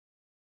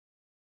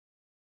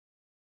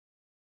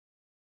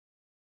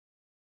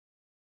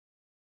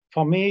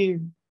for me,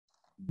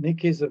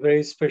 Nick is a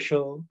very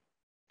special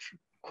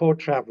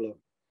co-traveler.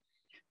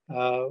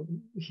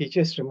 He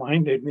just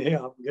reminded me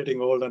I'm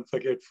getting old and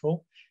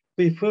forgetful.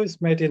 We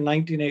first met in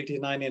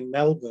 1989 in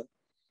Melbourne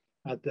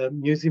at the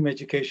Museum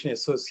Education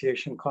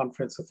Association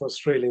Conference of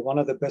Australia, one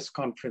of the best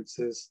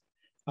conferences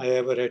I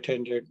ever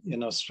attended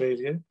in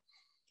Australia.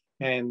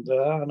 And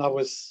I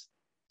was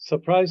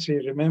surprised he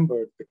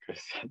remembered,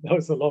 because that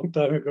was a long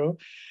time ago.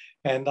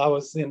 And I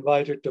was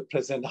invited to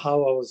present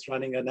how I was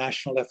running a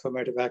national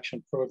affirmative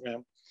action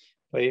program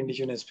for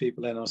Indigenous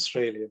people in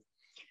Australia.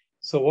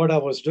 So what I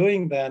was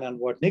doing then and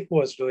what Nick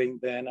was doing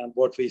then and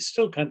what we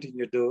still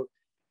continue to do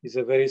is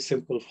a very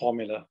simple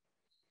formula.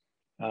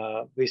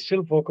 We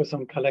still focus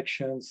on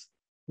collections.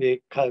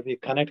 We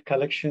connect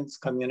collections,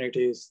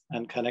 communities,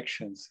 and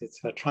connections. It's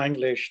a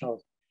triangulation of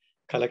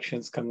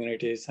collections,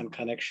 communities, and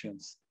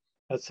connections.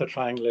 That's a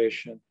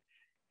triangulation.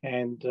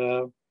 And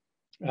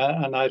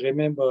I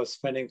remember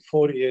spending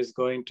 4 years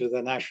going to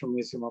the National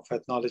Museum of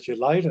Ethnology,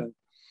 Leiden,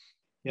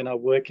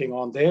 working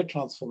on their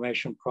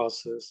transformation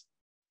process.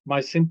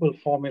 My simple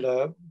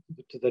formula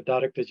to the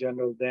Director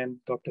General then,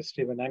 Dr.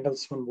 Stephen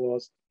Engelsman,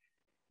 was,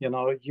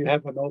 you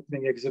have an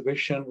opening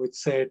exhibition which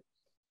said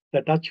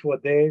the Dutch were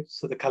there,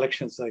 so the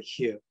collections are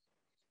here.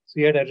 So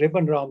you had a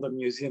ribbon around the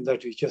museum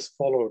that we just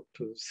followed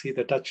to see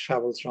the Dutch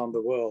travels around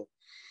the world.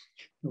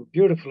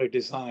 Beautifully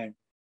designed.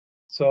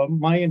 So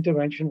my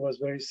intervention was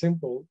very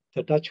simple.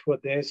 The Dutch were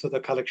there, so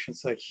the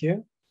collections are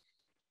here.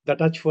 The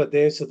Dutch were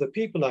there, so the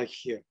people are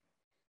here.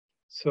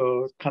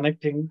 So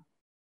connecting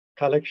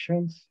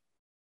collections,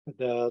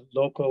 the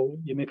local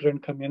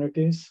immigrant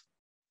communities,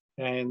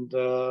 and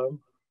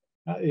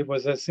it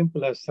was as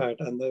simple as that,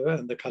 and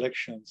the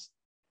collections.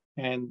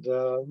 And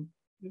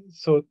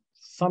so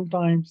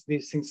sometimes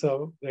these things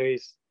are very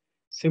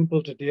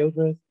simple to deal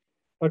with.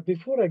 But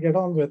before I get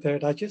on with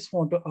it, I just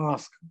want to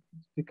ask,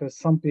 because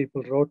some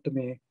people wrote to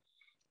me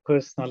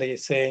personally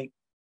saying,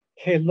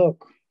 hey,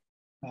 look,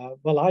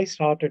 well, I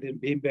started in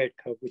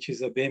Bhimbetka, which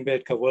is a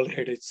Bhimbetka World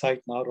Heritage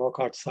Site now, rock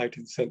art site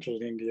in central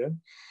India.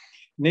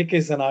 Nick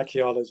is an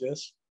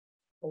archaeologist.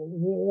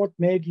 What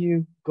made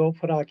you go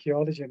for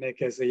archaeology,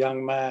 Nick, as a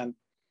young man?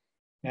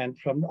 And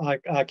from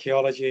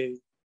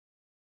archaeology,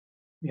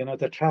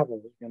 the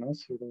travel,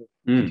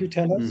 could you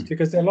tell us?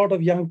 Because there are a lot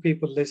of young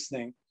people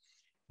listening,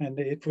 and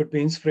it would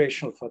be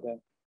inspirational for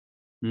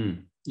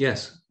them.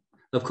 Yes,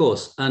 of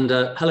course. And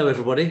hello,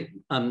 everybody.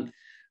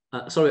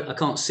 Sorry, I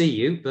can't see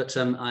you, but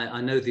I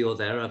know that you're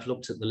there. I've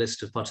looked at the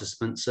list of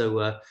participants.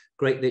 So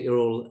great that you're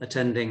all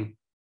attending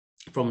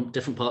from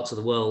different parts of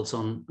the world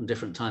on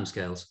different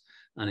timescales.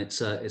 And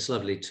it's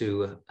lovely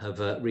to have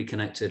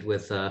reconnected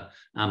with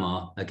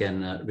Amar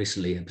again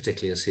recently,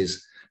 particularly as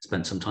he's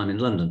spent some time in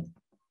London.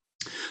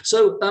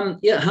 So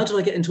yeah, how did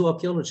I get into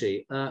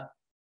archaeology?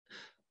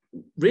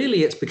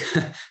 Really, it's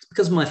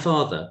because of my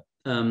father.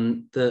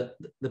 The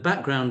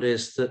background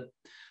is that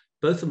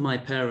both of my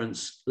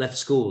parents left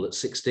school at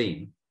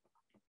 16,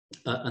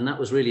 and that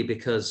was really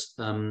because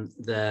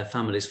their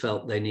families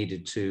felt they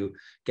needed to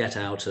get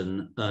out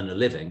and earn a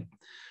living.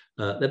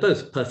 They're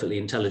both perfectly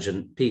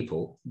intelligent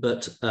people,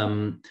 but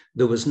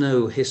there was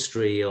no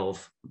history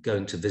of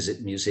going to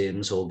visit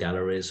museums or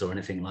galleries or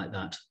anything like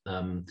that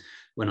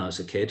when I was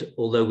a kid,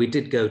 although we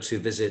did go to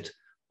visit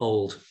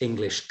old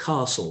English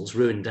castles,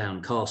 ruined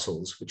down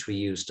castles, which we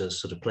used as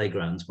sort of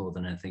playgrounds more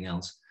than anything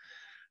else.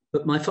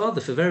 But my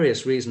father, for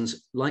various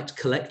reasons, liked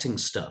collecting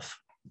stuff.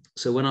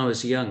 So when I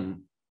was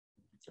young,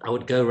 I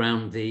would go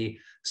around the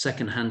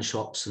secondhand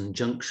shops and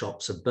junk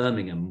shops of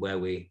Birmingham,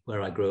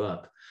 where I grew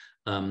up,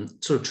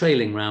 sort of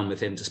trailing around with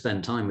him to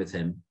spend time with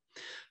him.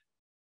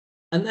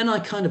 And then I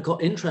kind of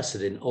got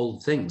interested in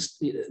old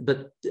things,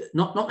 but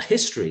not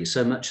history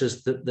so much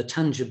as the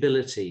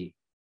tangibility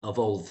of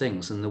old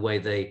things and the way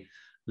they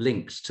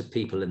linked to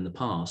people in the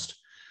past.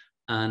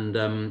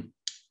 And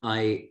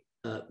I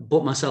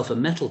bought myself a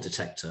metal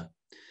detector,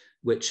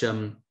 which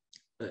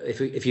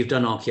if you've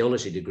done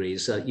archaeology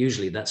degrees,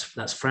 usually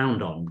that's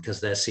frowned on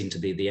because they're seen to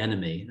be the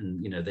enemy,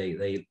 and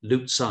they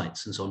loot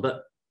sites and so on.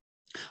 But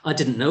I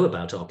didn't know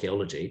about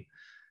archaeology,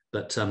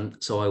 but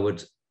so I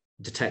would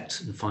detect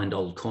and find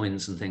old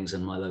coins and things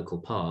in my local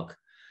park.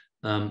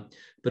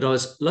 But I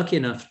was lucky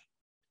enough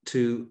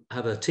to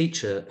have a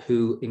teacher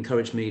who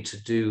encouraged me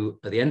to do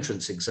the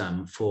entrance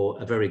exam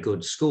for a very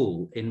good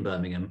school in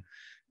Birmingham,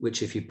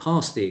 which if you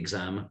passed the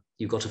exam,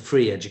 you got a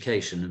free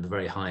education at a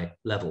very high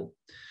level.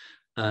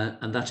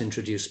 And that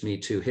introduced me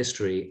to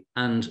history.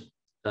 And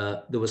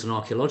there was an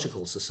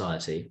archaeological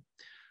society,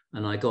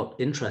 and I got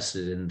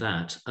interested in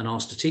that and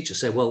asked a teacher,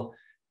 say, well,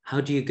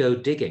 how do you go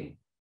digging?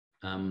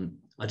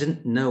 I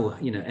didn't know,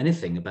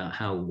 anything about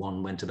how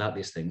one went about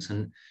these things.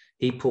 And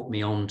he put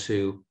me on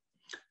to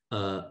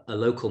a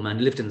local man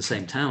who lived in the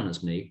same town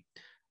as me,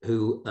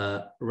 who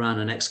ran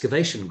an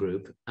excavation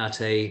group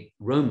at a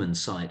Roman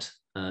site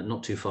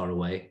not too far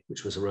away,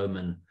 which was a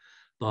Roman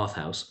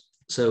bathhouse.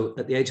 So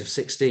at the age of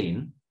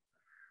 16,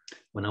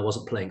 when I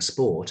wasn't playing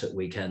sport at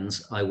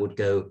weekends, I would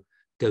go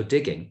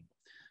digging.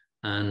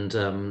 And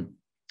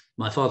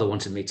my father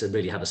wanted me to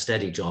really have a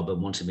steady job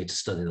and wanted me to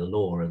study the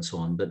law and so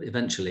on. But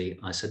eventually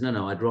I said,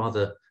 no, I'd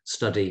rather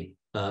study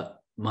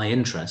my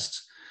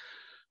interests.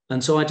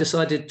 And so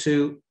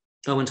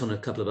I went on a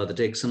couple of other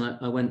digs, and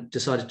I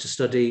decided to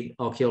study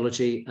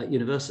archaeology at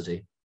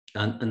university.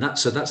 And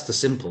that's the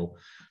simple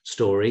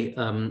story.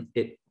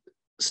 It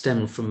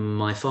stemmed from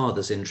my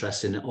father's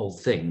interest in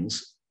old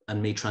things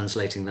and me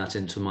translating that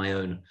into my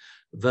own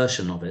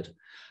version of it.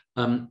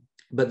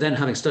 But then,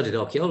 having studied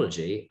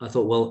archaeology, I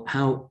thought, well,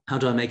 how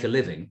do I make a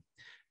living?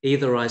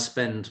 Either I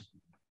spend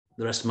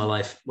the rest of my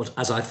life,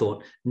 as I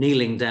thought,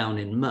 kneeling down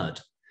in mud,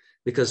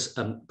 because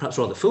perhaps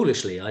rather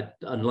foolishly,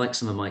 unlike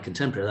some of my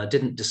contemporaries, I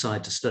didn't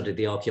decide to study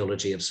the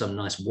archaeology of some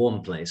nice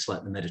warm place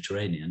like the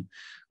Mediterranean.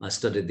 I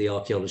studied the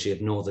archaeology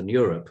of Northern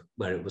Europe,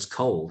 where it was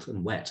cold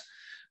and wet.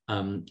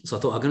 So I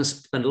thought, I'm going to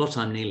spend a lot of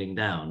time kneeling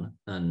down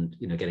and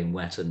getting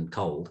wet and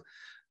cold.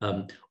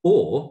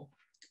 Or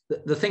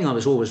the thing I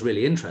was always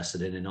really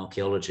interested in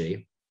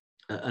archaeology,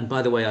 and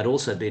by the way, I'd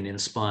also been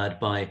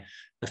inspired by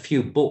a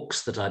few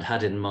books that I'd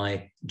had in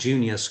my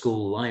junior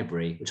school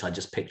library, which I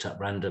just picked up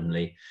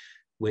randomly,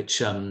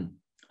 which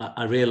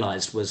I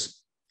realized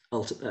was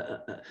a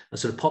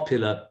sort of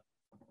popular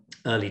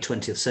early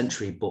 20th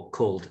century book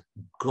called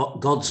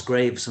Gods,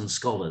 Graves and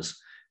Scholars,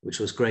 which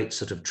was great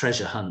sort of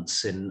treasure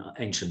hunts in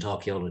ancient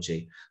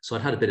archaeology. So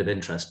I'd had a bit of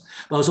interest.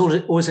 But I was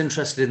always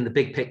interested in the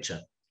big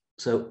picture.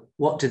 So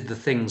what did the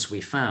things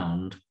we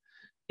found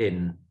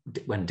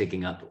when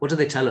digging up, what do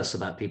they tell us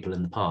about people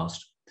in the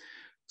past?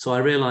 So I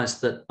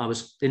realized that I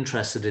was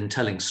interested in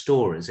telling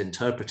stories,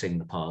 interpreting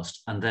the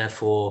past, and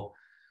therefore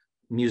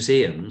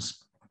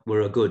museums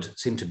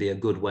seemed to be a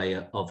good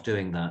way of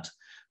doing that.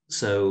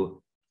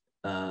 So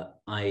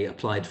I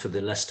applied for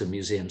the Leicester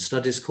Museum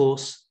Studies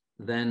course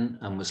then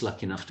and was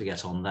lucky enough to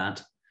get on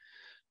that.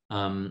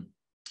 And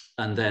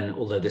then,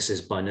 although this is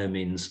by no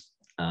means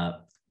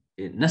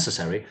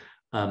necessary,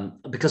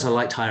 because I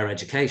liked higher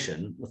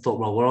education, I thought,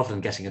 well, rather than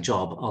getting a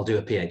job, I'll do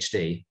a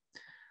PhD.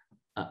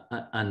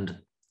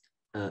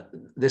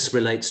 This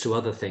relates to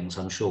other things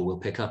I'm sure we'll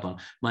pick up on.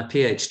 My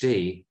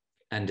PhD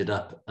ended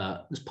up,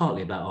 it was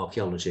partly about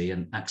archaeology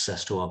and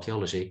access to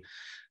archaeology,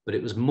 but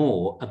it was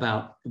more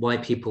about why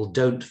people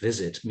don't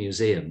visit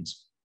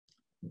museums.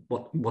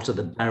 What are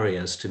the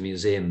barriers to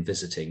museum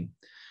visiting?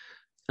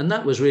 And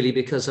that was really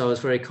because I was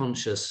very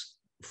conscious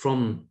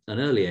from an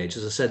early age,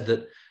 as I said,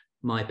 that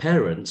my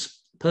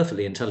parents,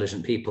 perfectly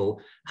intelligent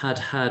people,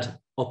 had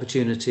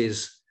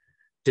opportunities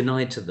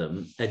denied to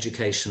them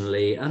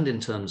educationally and in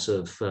terms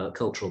of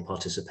cultural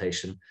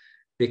participation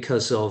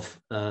because of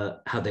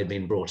how they'd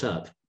been brought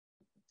up.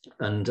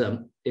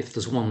 And if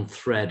there's one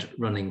thread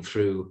running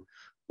through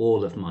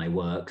all of my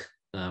work,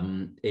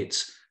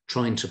 it's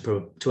trying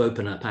to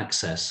open up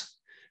access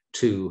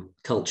to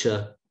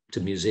culture, to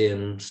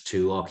museums,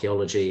 to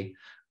archaeology,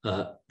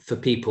 for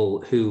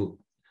people who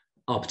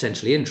are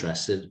potentially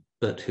interested,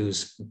 but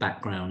whose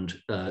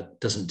background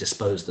doesn't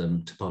dispose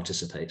them to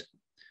participate.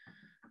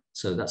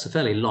 So that's a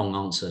fairly long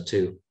answer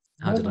to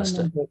how did I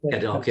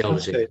get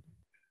archaeology. Fantastic.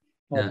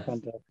 Yeah.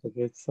 Fantastic.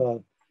 It's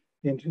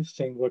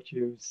interesting what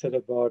you said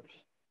about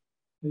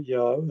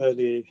your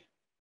early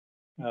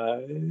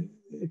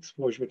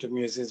exposure to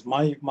museums.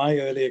 My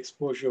early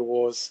exposure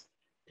was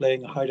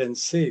playing hide and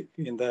seek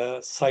in the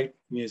site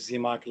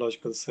museum,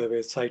 archaeological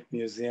survey, site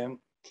museum,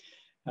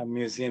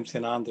 museums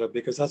in Andhra,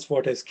 because that's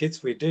what as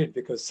kids we did,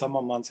 because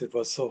summer months it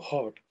was so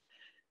hot.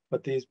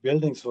 But these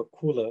buildings were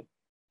cooler,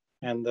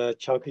 and the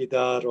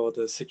chowkidar or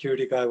the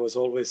security guy was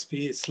always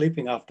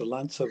sleeping after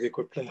lunch, so we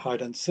could play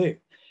hide and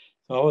seek.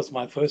 So that was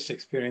my first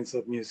experience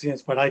of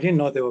museums, but I didn't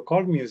know they were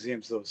called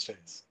museums those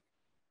days.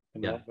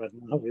 Yeah. But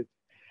now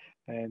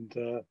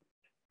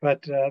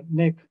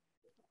Nick,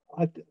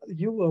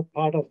 you were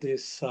part of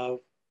this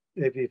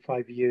every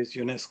 5 years.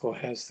 UNESCO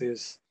has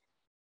this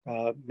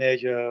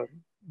major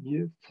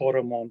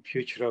forum on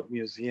future of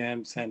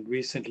museums, and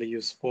recently you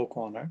spoke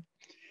on it,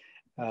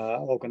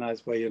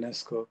 organized by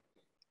UNESCO.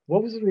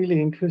 What was really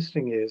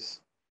interesting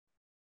is,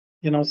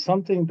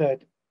 something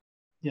that,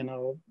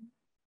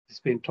 has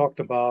been talked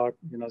about,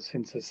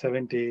 since the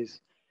 70s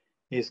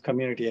is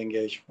community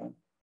engagement.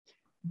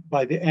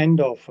 By the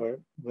end of it,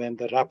 when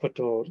the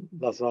rapporteur,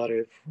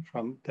 Lazarev,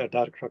 from the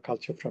Director of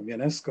Culture from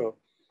UNESCO,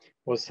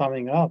 was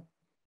summing up,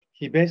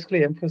 he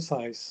basically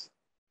emphasized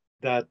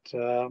that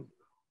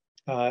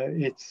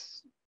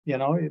it's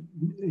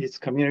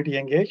community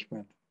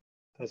engagement.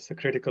 That's the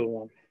critical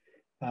one.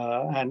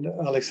 And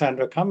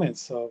Alexandra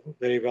Cummins, a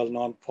very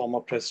well-known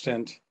former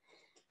president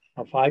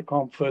of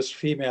ICOM, first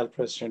female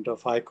president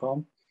of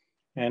ICOM,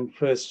 and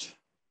first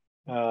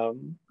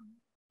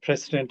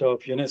president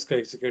of UNESCO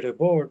Executive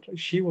Board,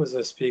 she was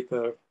a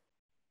speaker,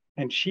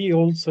 and she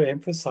also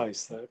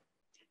emphasized that.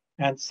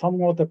 And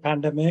somewhat the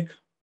pandemic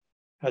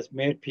has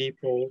made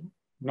people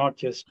not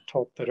just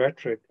talk the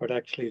rhetoric, but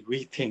actually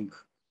rethink,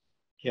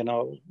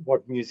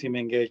 what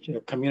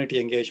community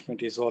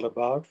engagement is all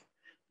about,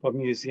 for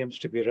museums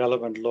to be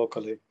relevant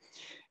locally.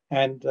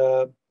 And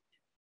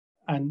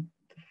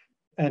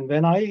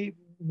when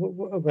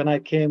I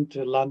came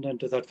to London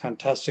to that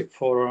fantastic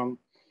forum,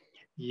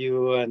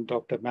 you and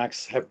Dr.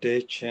 Max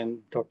Hebditch and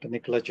Dr.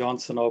 Nicola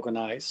Johnson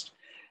organized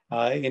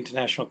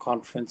international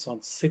conference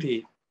on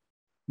city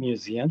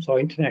museums, or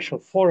International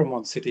Forum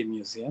on City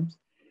Museums.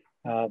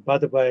 By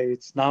the way,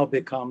 it's now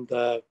become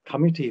the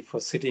Committee for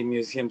City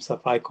Museums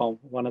of ICOM,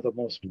 one of the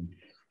most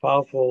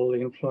powerful,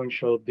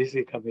 influential,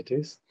 busy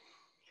committees.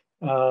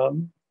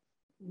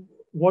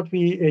 What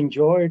we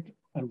enjoyed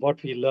and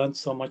what we learned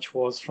so much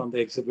was from the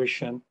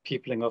exhibition,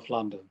 Peopling of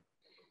London.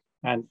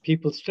 And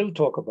people still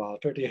talk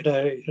about it.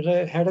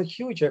 It had a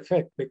huge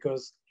effect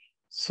because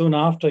soon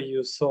after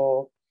you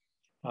saw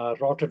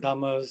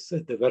Rotterdammers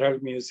at the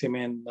Wereld Museum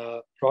in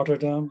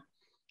Rotterdam,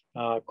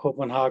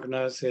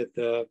 Copenhageners at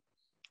the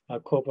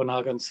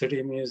Copenhagen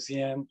City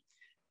Museum,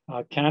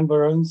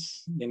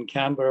 Canberrans in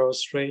Canberra,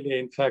 Australia.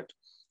 In fact,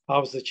 I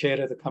was the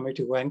chair of the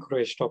committee who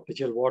encouraged Dr.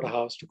 Jill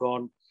Waterhouse to go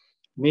and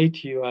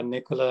meet you and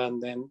Nicola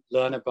and then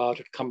learn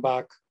about it, come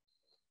back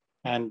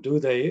and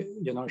do the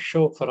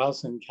show for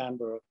us in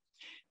Canberra.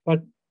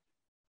 But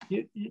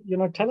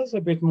tell us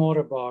a bit more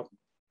about,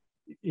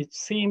 it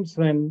seems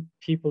when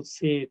people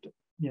see it,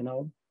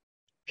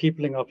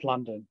 Peopling of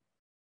London,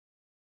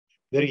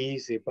 very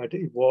easy, but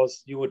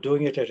you were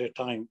doing it at a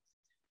time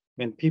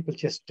when people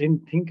just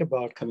didn't think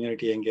about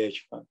community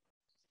engagement.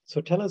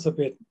 So tell us a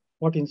bit,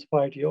 what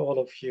inspired all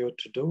of you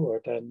to do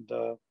it, and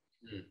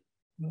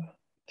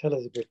tell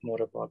us a bit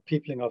more about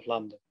Peopling of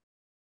London.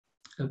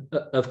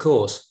 Of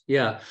course,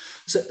 yeah.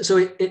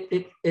 So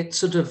it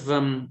sort of,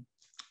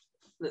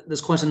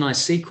 there's quite a nice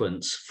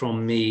sequence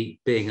from me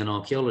being an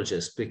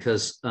archaeologist,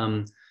 because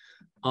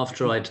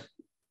after I'd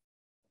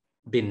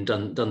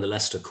done the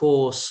Leicester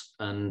course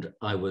and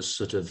I was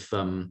sort of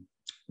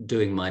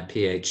doing my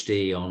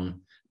PhD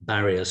on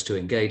barriers to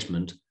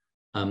engagement,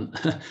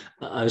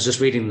 I was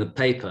just reading the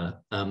paper.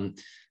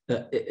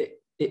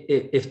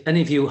 If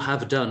any of you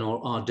have done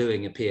or are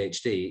doing a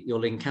PhD,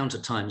 you'll encounter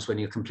times when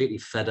you're completely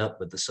fed up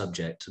with the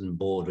subject and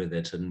bored with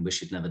it and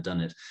wish you'd never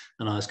done it.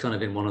 And I was kind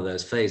of in one of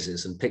those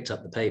phases and picked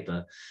up the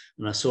paper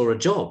and I saw a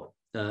job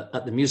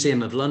at the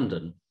Museum of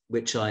London,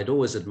 which I'd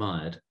always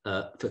admired,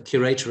 for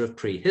curator of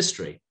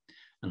prehistory.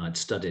 And I'd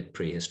studied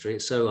prehistory.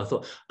 So I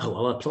thought, oh,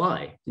 I'll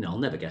apply. I'll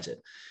never get it.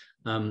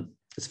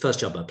 It's the first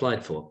job I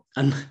applied for.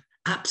 And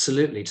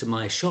absolutely to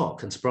my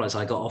shock and surprise,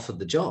 I got offered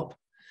the job.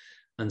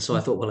 And so I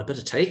thought, well, I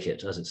better take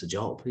it as it's a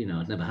job.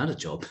 I'd never had a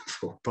job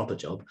before, proper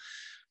job.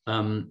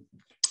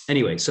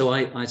 Anyway, so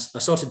I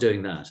started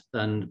doing that.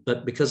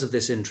 But because of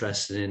this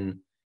interest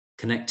in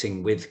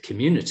connecting with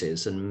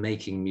communities and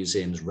making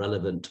museums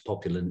relevant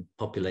to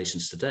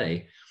populations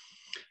today,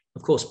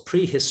 of course,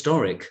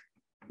 prehistoric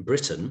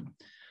Britain,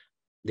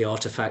 the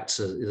artifacts,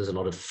 there's a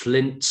lot of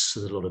flints,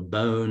 there's a lot of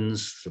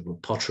bones,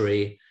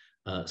 pottery,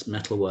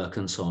 metalwork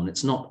and so on.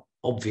 It's not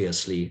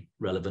obviously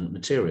relevant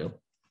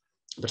material.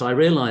 But I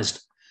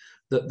realized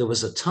that there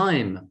was a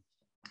time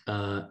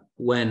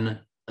when,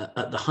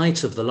 at the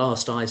height of the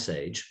last ice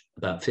age,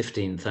 about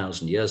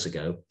 15,000 years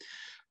ago,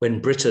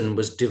 when Britain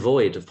was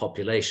devoid of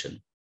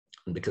population.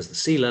 And because the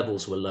sea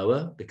levels were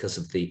lower, because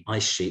of the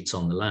ice sheets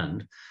on the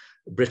land,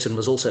 Britain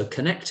was also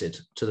connected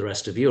to the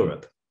rest of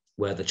Europe,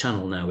 where the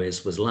channel now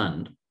was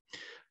land.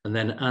 And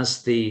then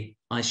as the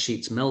ice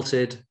sheets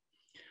melted,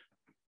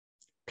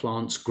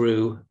 plants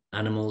grew,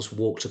 animals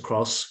walked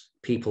across,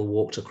 people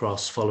walked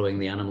across following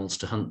the animals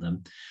to hunt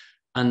them.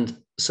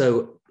 And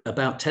so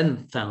about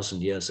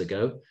 10,000 years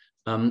ago,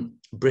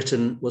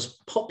 Britain was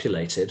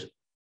populated,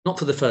 not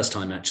for the first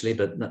time actually,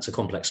 but that's a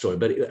complex story,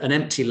 but an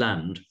empty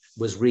land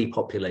was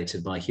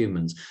repopulated by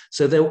humans.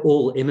 So they were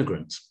all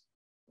immigrants.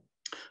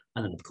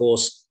 And then of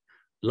course,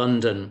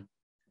 London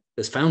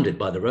was founded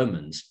by the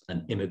Romans,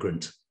 an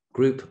immigrant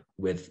group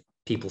with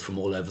people from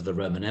all over the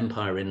Roman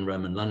Empire in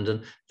Roman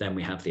London. Then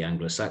we have the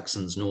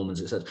Anglo-Saxons,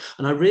 Normans, etc.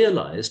 And I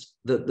realized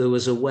that there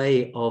was a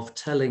way of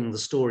telling the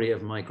story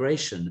of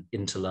migration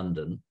into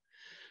London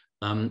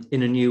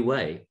in a new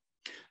way.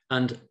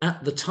 And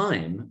at the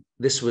time,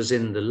 this was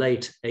in the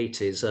late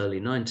 80s, early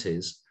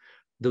 90s,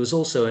 there was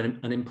also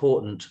an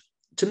important,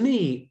 to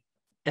me,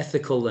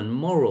 ethical and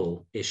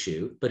moral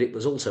issue, but it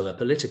was also a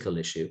political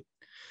issue,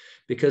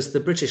 because the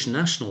British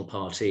National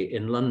Party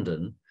in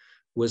London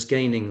was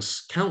gaining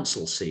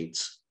council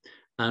seats,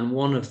 and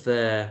one of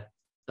the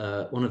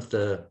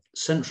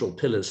central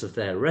pillars of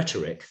their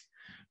rhetoric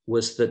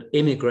was that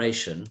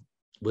immigration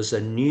was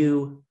a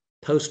new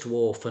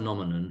post-war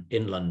phenomenon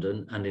in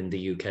London and in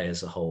the UK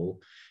as a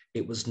whole.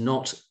 It was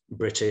not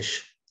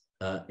British.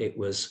 It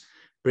was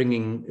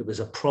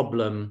a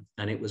problem,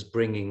 and it was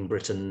bringing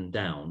Britain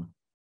down.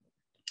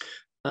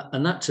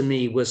 And that to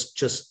me was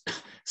just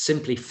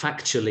simply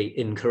factually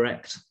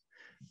incorrect.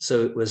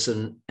 So it was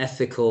an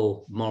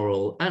ethical,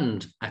 moral,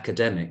 and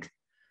academic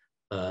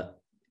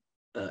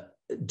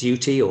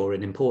duty, or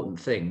an important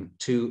thing,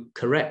 to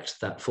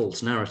correct that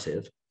false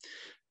narrative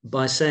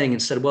by saying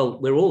instead, well,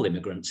 we're all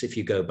immigrants if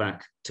you go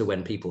back to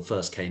when people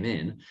first came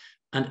in.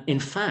 And in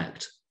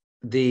fact,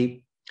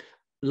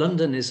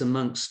 London is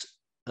amongst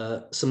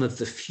some of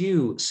the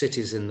few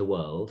cities in the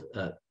world,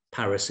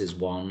 Paris is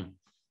one,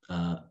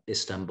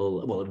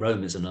 Istanbul, well,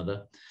 Rome is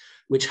another,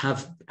 which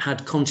have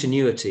had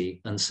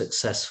continuity and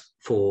success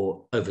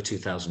for over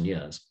 2,000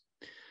 years.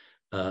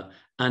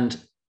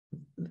 And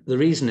the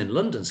reason in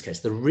London's case,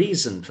 the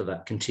reason for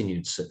that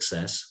continued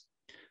success,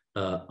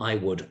 I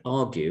would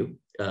argue,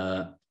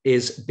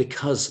 is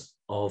because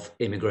of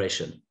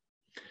immigration.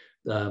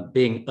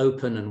 Being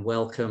open and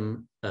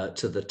welcome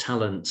to the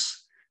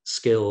talents,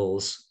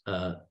 skills,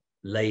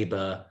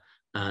 labor,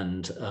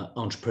 and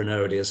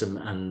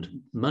entrepreneurialism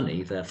and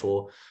money,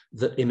 therefore,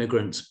 that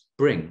immigrants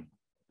bring.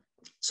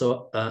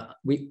 So I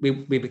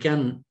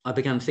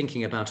began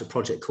thinking about a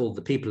project called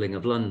The Peopling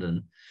of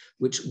London,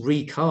 which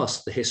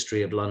recast the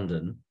history of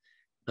London,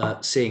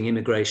 seeing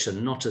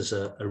immigration not as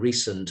a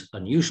recent,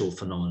 unusual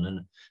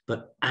phenomenon,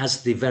 but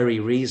as the very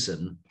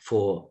reason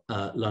for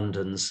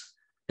London's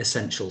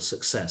essential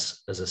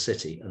success as a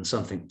city, and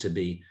something to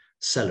be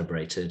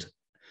celebrated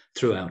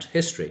throughout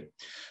history.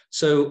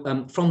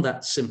 So from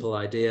that simple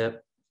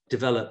idea,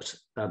 developed,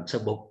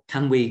 said, well,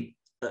 can we,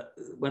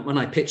 when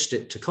I pitched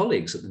it to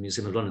colleagues at the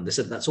Museum of London, they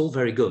said, that's all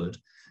very good,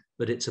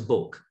 but it's a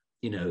book.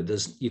 You know,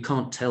 you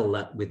can't tell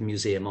that with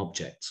museum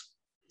objects.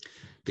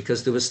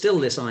 Because there was still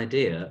this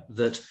idea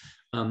that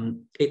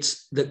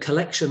the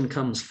collection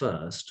comes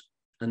first,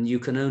 and you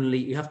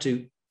have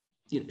to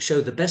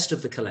show the best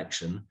of the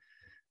collection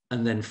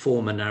and then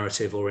form a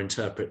narrative or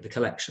interpret the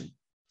collection.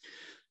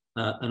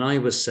 And I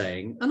was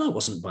saying, and I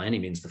wasn't by any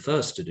means the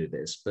first to do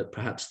this, but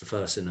perhaps the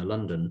first in a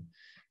London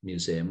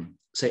museum,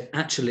 say,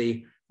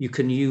 actually, you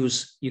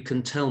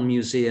can tell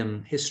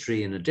museum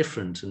history in a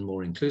different and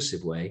more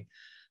inclusive way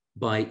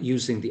by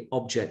using the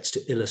objects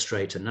to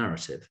illustrate a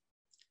narrative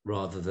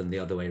rather than the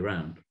other way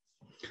around.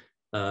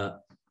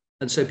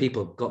 And so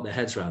people got their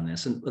heads around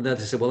this, and then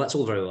they said, well, that's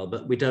all very well,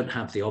 but we don't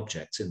have the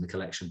objects in the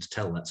collection to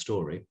tell that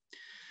story.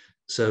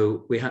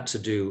 So we had to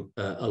do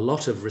a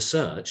lot of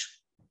research.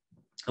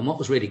 And what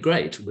was really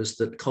great was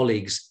that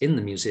colleagues in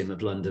the Museum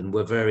of London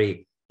were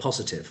very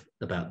positive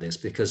about this,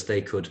 because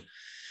they could,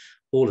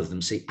 all of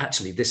them, see,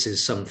 actually, this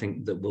is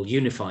something that will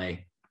unify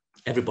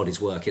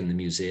everybody's work in the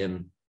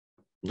museum,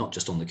 not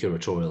just on the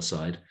curatorial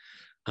side,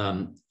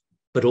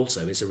 but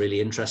also is a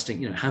really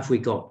interesting,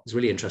 it's a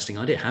really interesting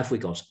idea. Have we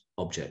got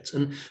objects?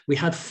 And we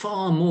had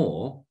far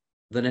more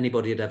than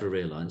anybody had ever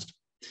realized,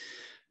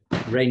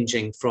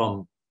 ranging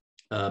from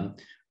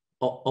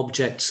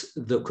objects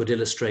that could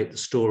illustrate the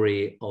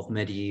story of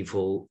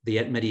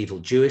the medieval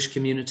Jewish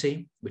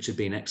community, which had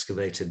been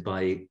excavated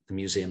by the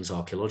museum's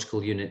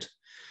archaeological unit,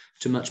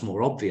 to much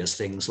more obvious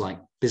things like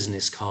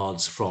business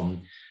cards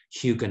from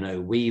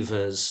Huguenot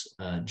weavers,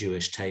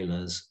 Jewish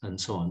tailors, and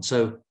so on.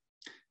 So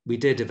we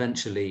did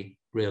eventually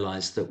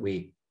realize that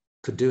we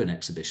could do an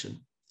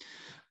exhibition,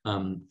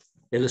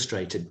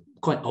 illustrated,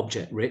 quite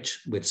object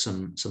rich, with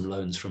some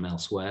loans from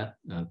elsewhere,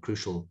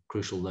 crucial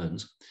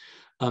loans.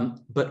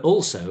 But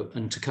also,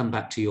 and to come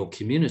back to your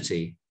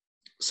community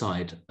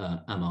side,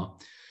 Amar,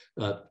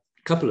 a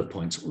couple of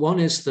points. One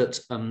is that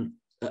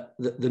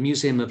the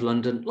Museum of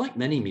London, like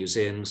many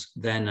museums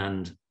then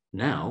and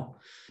now,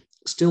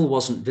 still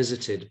wasn't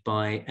visited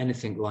by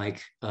anything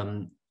like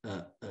a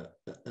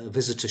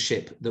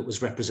visitorship that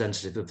was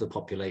representative of the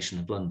population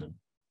of London.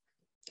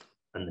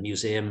 And the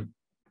museum,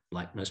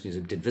 like most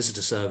museums, did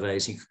visitor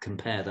surveys. You could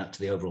compare that to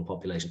the overall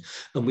population.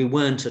 And we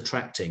weren't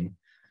attracting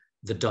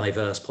the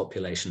diverse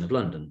population of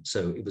London.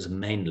 So it was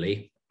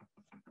mainly,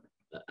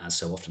 as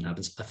so often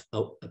happens,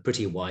 a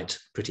pretty white,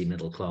 pretty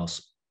middle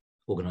class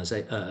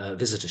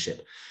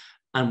visitorship.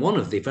 And one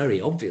of the very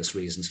obvious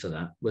reasons for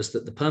that was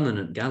that the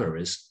permanent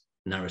galleries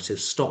narrative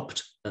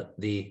stopped at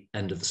the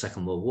end of the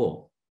Second World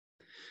War.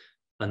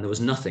 And there was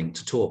nothing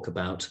to talk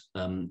about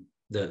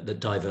the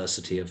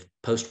diversity of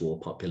post-war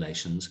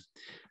populations.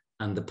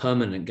 And the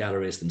permanent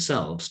galleries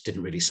themselves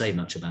didn't really say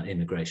much about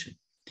immigration.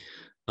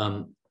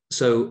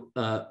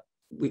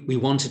 We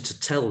wanted to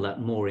tell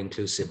that more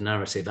inclusive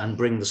narrative and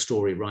bring the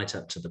story right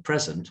up to the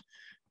present,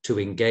 to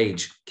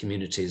engage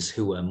communities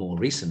who were more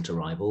recent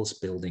arrivals,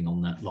 building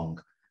on that long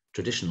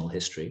traditional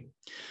history.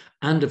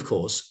 And of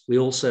course, we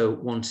also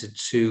wanted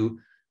to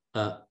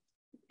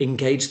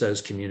engage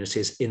those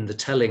communities in the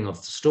telling of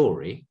the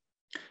story,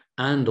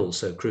 and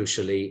also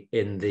crucially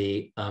in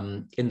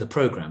the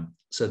program.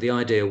 So the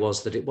idea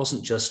was that it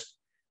wasn't just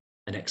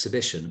an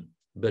exhibition,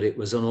 but it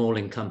was an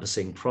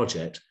all-encompassing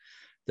project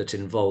that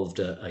involved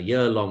a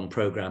year-long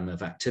program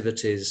of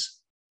activities,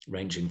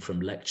 ranging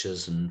from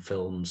lectures and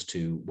films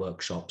to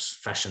workshops,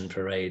 fashion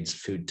parades,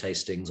 food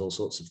tastings, all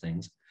sorts of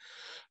things.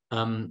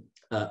 And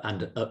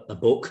a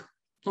book,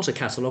 not a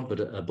catalogue, but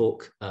a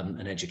book,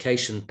 an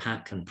education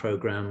pack and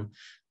program,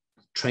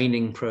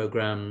 training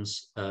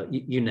programs,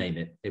 you name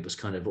it. It was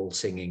kind of all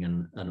singing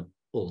and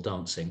all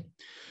dancing.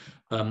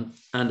 And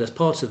as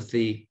part of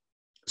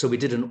so we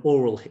did an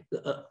oral,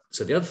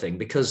 so the other thing,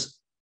 because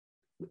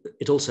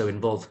it also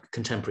involved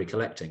contemporary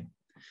collecting,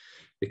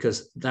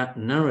 because that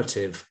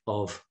narrative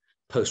of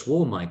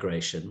post-war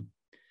migration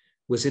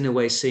was in a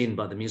way seen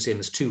by the museum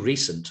as too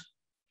recent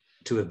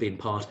to have been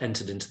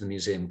entered into the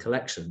museum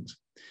collections.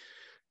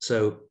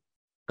 So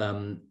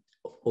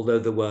although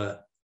there were,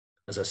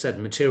 as I said,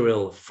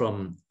 material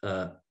from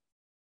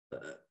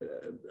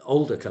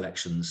older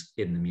collections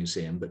in the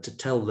museum, but to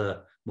tell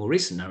the more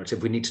recent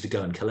narrative, we needed to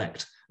go and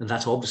collect. And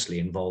that obviously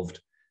involved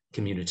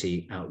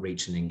community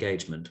outreach and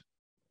engagement.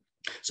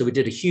 So we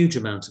did a huge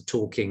amount of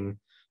talking,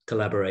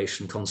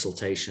 collaboration,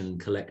 consultation,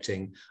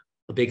 collecting,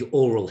 a big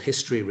oral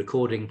history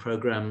recording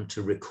program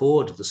to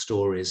record the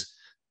stories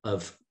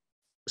of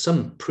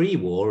some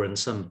pre-war and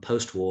some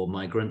post-war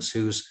migrants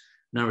whose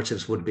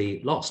narratives would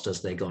be lost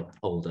as they got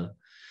older.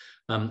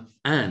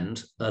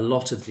 And a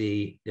lot of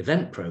the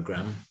event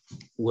program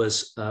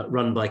was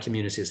run by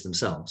communities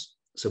themselves.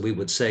 So we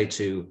would say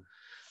to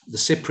the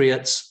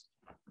Cypriots,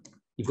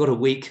 you've got a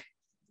week,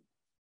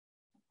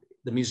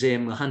 the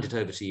museum will hand it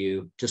over to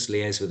you, just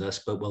liaise with us,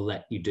 but we'll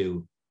let you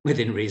do,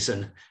 within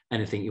reason,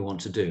 anything you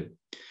want to do.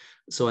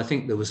 So I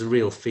think there was a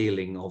real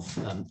feeling of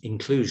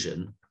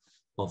inclusion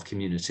of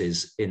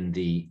communities in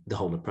the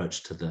whole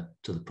approach to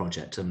the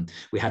project.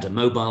 We had a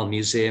mobile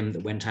museum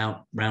that went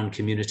out around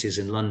communities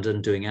in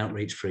London doing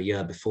outreach for a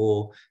year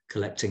before,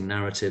 collecting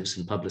narratives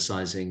and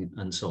publicising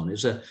and so on. It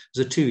was a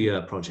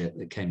 2-year project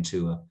that came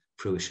to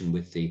fruition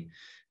with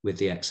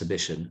the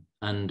exhibition.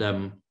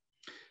 And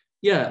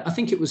yeah, I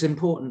think it was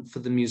important for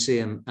the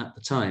museum at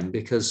the time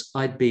because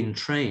I'd been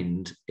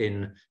trained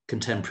in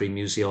contemporary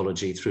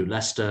museology through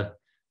Leicester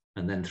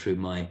and then through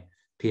my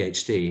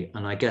PhD.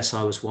 And I guess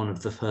I was one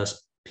of the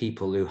first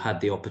people who had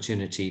the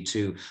opportunity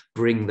to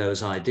bring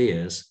those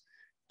ideas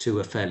to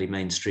a fairly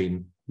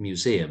mainstream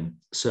museum.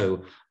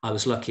 So I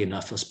was lucky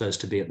enough, I suppose,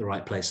 to be at the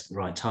right place at the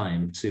right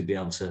time to be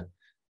able to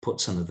put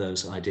some of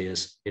those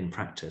ideas in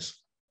practice.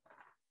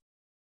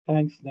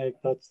 Thanks, Nick.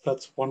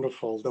 That's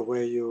wonderful, the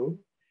way you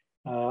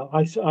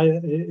I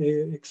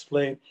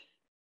explained.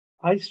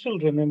 I still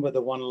remember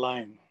the one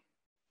line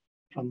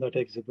from that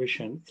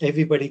exhibition,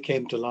 everybody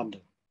came to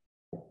London.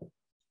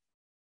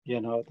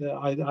 You know,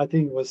 I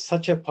think it was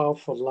such a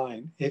powerful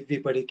line,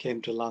 everybody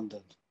came to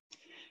London.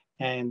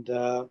 And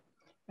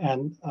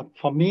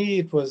for me,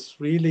 it was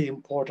really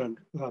important,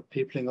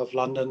 peopling of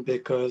London,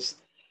 because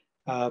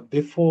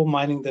before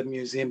Mining the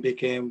Museum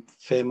became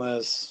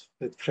famous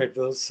with Fred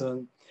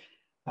Wilson,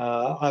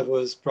 I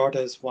was brought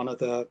as one of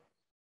the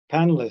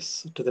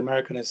panelists to the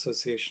American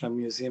Association of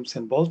Museums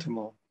in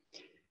Baltimore.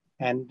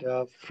 And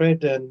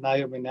Fred and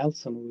Naomi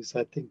Nelson, who is,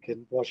 I think,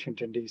 in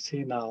Washington,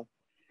 D.C. now,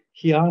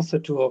 he asked the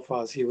two of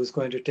us, he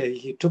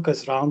took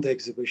us around the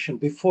exhibition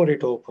before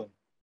it opened,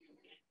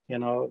 you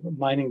know,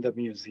 Mining the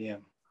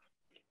Museum.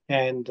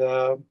 And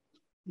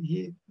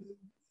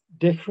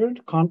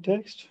different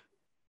context,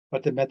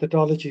 but the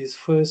methodology is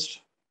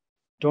first,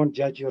 don't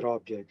judge your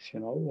objects, you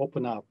know,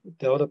 open up,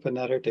 develop a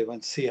narrative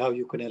and see how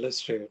you can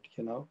illustrate,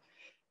 you know,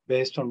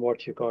 based on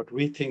what you got,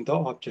 rethink the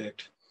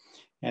object.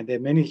 And there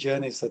are many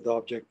journeys that the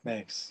object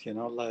makes, you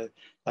know,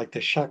 like the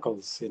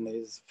shackles, in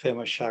his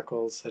famous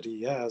shackles that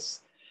he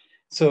has.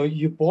 So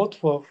you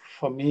both were,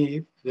 for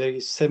me, very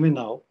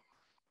seminal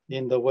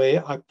in the way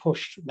I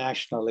pushed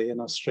nationally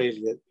in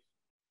Australia,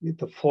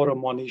 the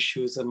Forum on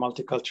Issues and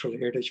Multicultural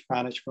Heritage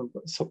Management,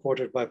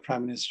 supported by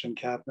Prime Minister and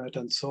Cabinet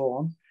and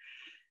so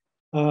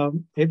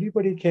on.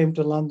 Everybody came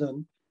to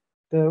London.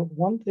 The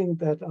one thing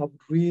that I would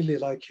really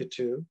like you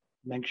to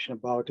mention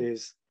about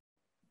is,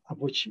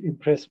 which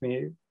impressed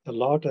me a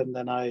lot, and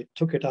then I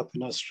took it up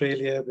in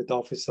Australia with the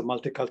Office of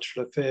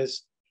Multicultural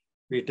Affairs.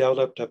 We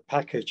developed a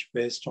package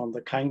based on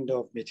the kind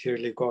of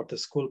material you got, the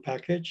school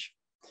package,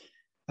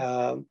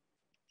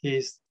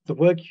 is the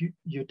work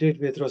you did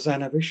with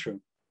Rosanna Vishnu,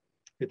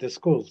 with the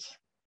schools.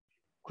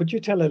 Could you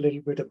tell a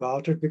little bit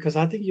about it? Because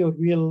I think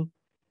you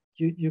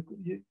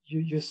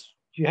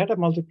had a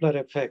multiplier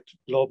effect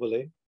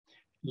globally.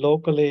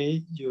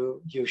 Locally,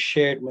 you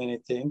shared many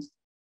things,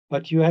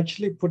 but you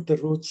actually put the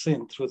roots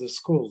in through the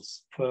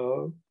schools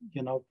for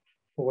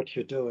what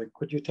you're doing.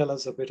 Could you tell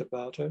us a bit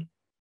about it?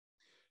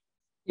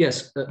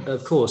 Yes,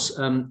 of course.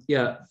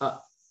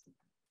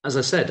 As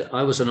I said,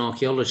 I was an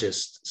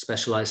archaeologist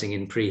specializing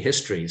in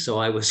prehistory, so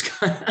I was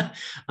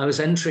I was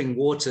entering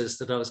waters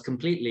that I was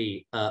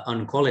completely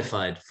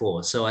unqualified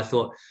for. So I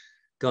thought,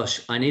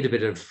 gosh, I need a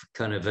bit of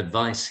kind of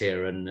advice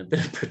here and a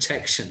bit of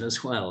protection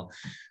as well.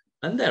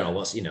 And there I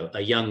was, you know,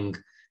 a young,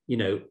 you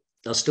know,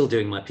 I was still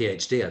doing my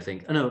PhD, I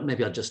think. Oh, no,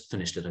 maybe I just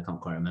finished it. I can't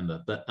quite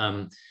remember. But,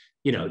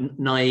 you know,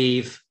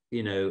 naive,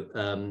 you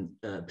know,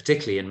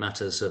 particularly in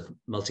matters of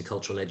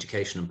multicultural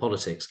education and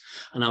politics.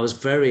 And I was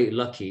very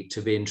lucky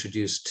to be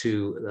introduced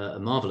to a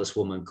marvelous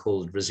woman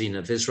called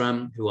Rosina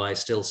Visram, who I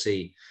still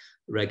see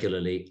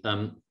regularly,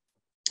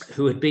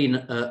 who had been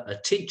a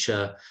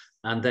teacher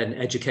and then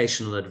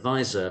educational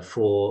advisor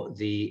for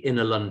the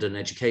Inner London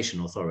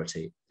Education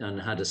Authority, and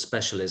had a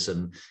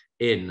specialism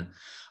in,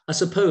 I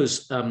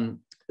suppose,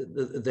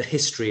 the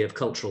history of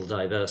cultural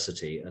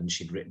diversity. And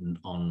she'd written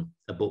on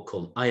a book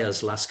called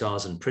Ayahs,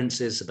 Lascars and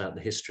Princes about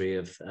the history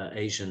of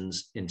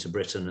Asians into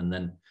Britain, and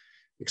then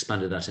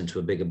expanded that into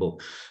a bigger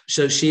book.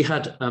 So she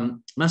had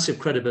massive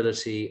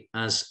credibility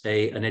as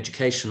an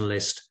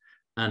educationalist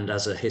and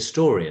as a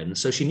historian.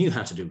 So she knew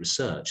how to do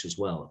research as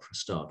well, for a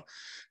start.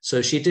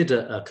 So she did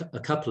a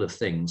couple of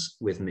things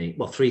with me,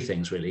 well, three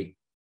things really.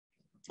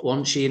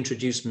 One, she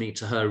introduced me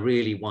to her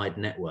really wide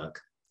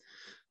network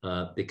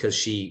because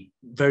she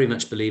very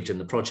much believed in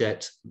the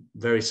project,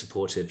 very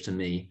supportive to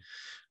me.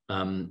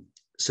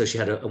 So she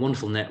had a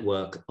wonderful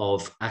network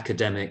of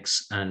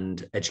academics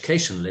and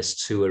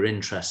educationalists who were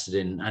interested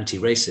in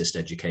anti-racist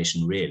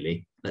education,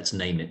 really. Let's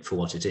name it for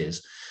what it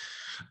is.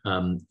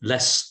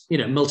 Less,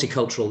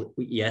 multicultural,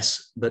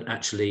 yes, but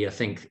actually I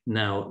think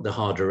now the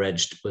harder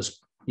edged was,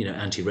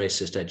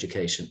 anti-racist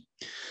education.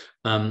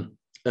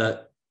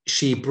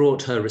 She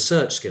brought her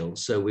research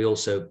skills, so we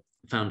also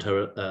found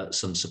her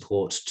some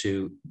support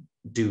to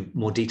do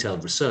more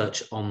detailed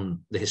research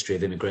on the history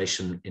of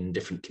immigration in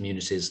different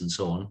communities and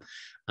so on.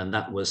 And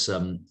that was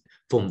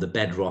formed the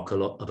bedrock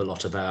of a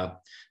lot of our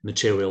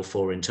material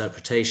for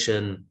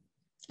interpretation,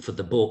 for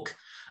the book,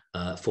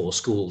 for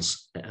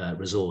schools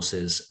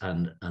resources,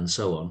 and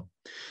so on.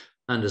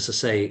 And as I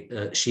say,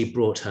 she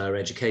brought her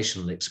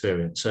educational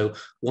experience. So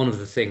one of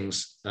the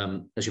things,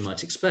 as you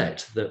might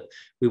expect, that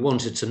we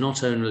wanted to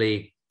not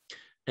only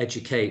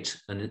educate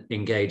and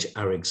engage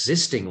our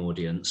existing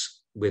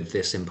audience with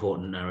this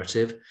important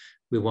narrative,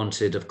 we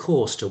wanted, of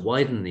course, to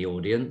widen the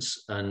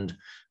audience and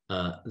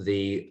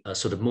the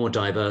sort of more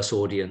diverse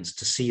audience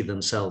to see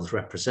themselves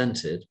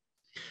represented.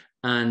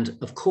 And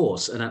of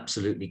course, an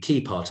absolutely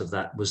key part of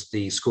that was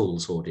the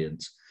schools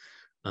audience.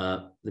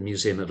 The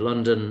Museum of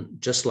London,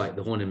 just like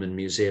the Horniman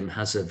Museum,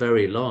 has a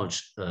very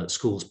large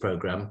schools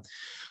program.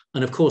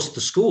 And of course,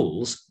 the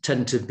schools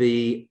tend to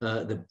be,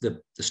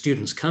 the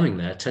students coming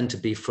there tend to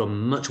be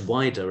from much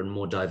wider and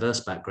more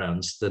diverse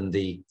backgrounds than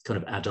the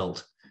kind of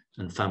adult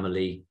and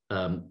family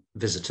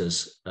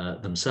visitors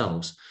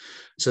themselves.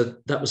 So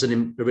that was a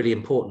really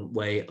important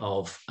way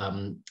of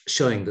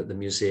showing that the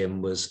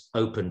museum was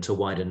open to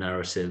wider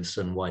narratives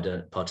and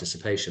wider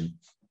participation.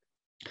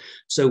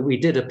 So we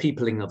did a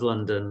Peopling of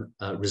London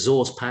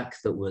resource pack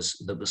that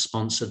was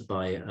sponsored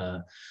by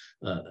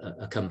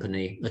a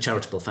company, a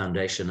charitable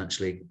foundation,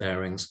 actually,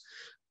 Bearings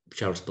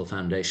Charitable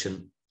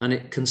Foundation. And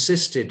it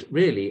consisted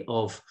really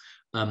of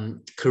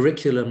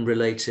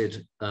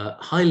curriculum-related,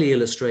 highly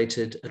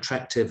illustrated,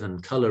 attractive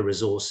and colour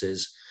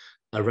resources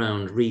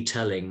around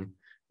retelling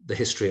the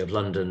history of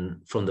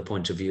London from the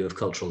point of view of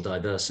cultural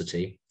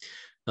diversity.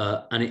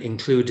 And it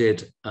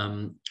included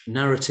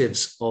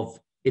narratives of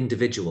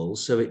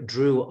individuals. So it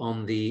drew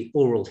on the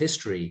oral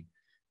history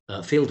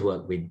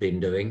fieldwork we'd been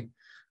doing.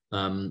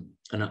 And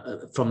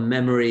from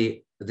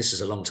memory, this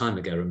is a long time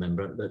ago,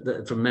 remember,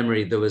 but from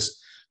memory, there was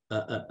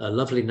a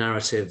lovely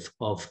narrative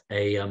of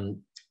a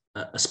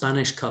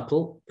Spanish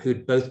couple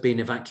who'd both been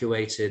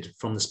evacuated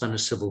from the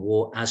Spanish Civil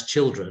War as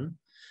children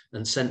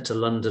and sent to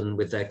London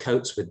with their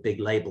coats with big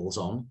labels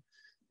on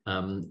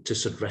to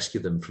sort of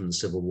rescue them from the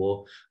Civil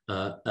War.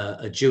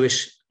 A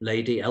Jewish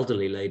lady,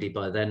 elderly lady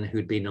by then,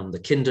 who'd been on the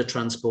Kinder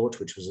transport,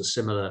 which was a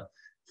similar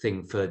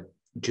thing for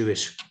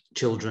Jewish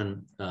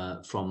children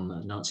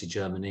from Nazi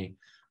Germany.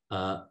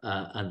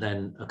 And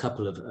then a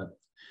couple of,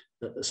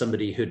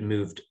 somebody who'd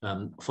moved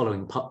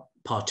following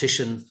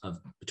partition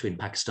between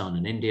Pakistan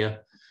and India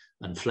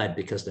and fled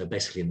because they're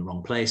basically in the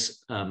wrong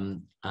place.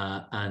 And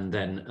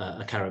then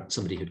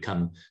somebody who'd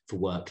come for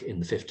work in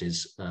the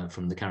 50s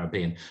from the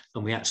Caribbean.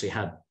 And we actually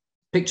had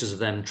pictures of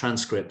them,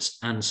 transcripts,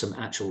 and some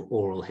actual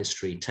oral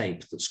history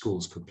tape that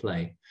schools could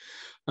play.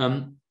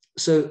 And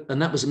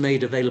that was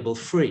made available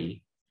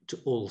free to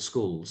all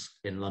schools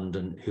in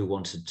London who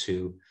wanted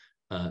to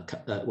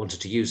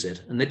use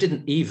it. And they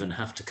didn't even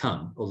have to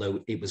come,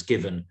 although it was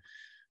given,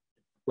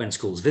 when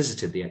schools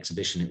visited the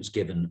exhibition, it was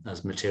given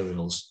as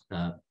materials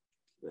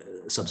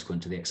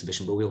subsequent to the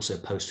exhibition, but we also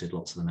posted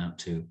lots of them out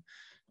to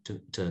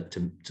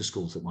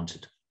schools that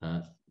wanted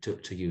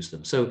to use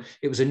them. So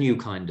it was a new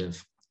kind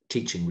of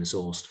teaching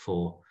resource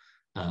for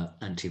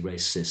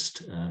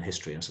anti-racist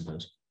history, I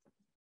suppose.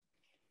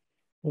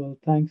 Well,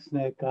 thanks,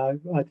 Nick. I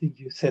think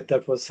you said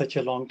that was such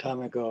a long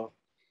time ago.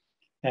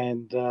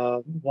 And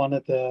one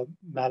of the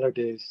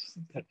maladies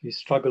that we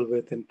struggle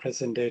with in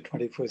present day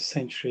 21st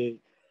century,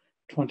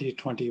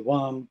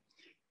 2021,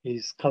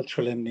 is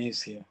cultural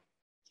amnesia.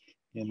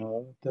 You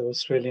know, the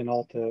Australian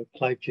author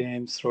Clive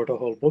James wrote a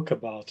whole book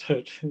about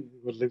it, who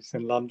lives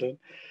in London.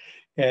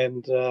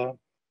 And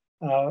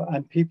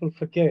people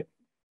forget,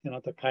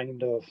 the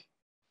kind of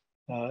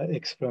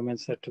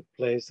experiments that took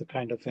place, the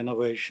kind of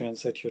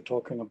innovations that you're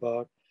talking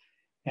about,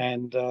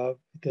 and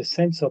the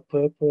sense of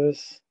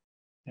purpose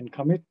and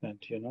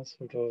commitment,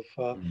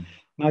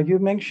 Now you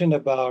mentioned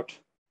about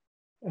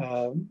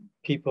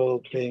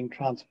people being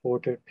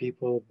transported,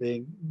 people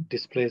being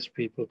displaced,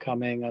 people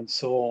coming and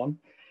so on.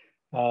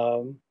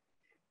 So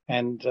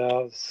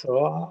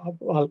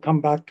I'll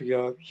come back to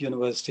your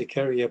university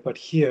career, but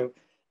here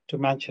to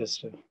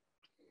Manchester,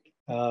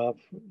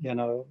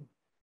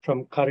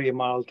 from Curry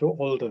Mile to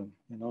Oldham,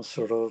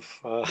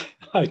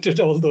 I did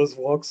all those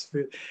walks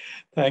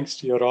thanks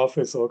to your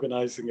office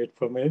organizing it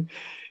for me.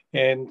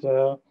 And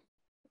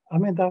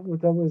that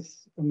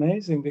was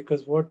amazing,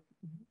 because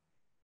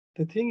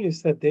the thing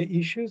is that there are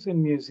issues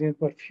in museums,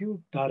 but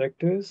few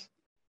directors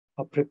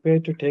are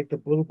prepared to take the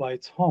bull by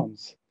its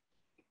horns.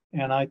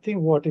 And I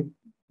think what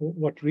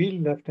really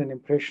left an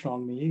impression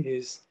on me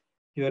is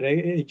your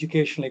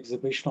educational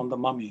exhibition on the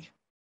mummy.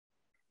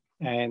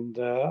 and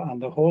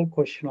the whole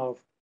question of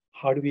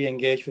how do we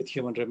engage with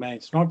human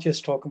remains, not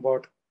just talk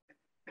about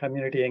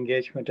community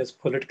engagement as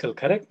political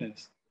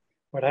correctness,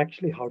 but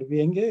actually how do we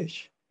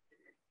engage?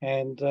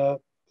 And I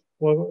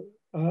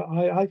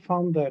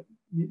found that,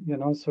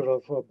 sort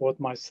of both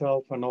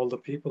myself and all the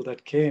people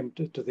that came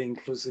to the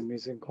Inclusive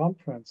Museum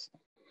Conference,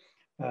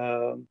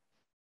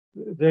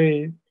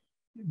 very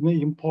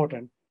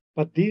important.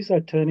 But these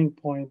are turning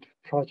point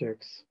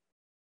projects.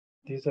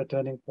 These are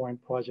turning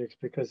point projects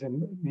because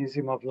in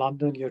Museum of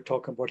London, you're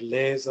talking about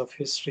layers of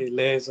history,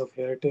 layers of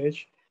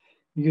heritage.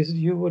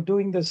 You were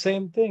doing the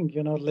same thing,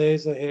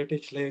 layers of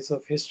heritage, layers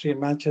of history in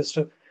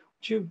Manchester.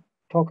 Would you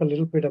talk a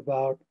little bit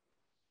about,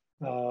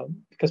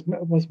 because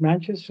was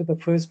Manchester the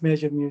first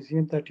major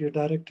museum that you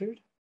directed?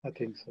 I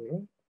think so,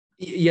 right?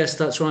 Yes,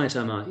 that's right,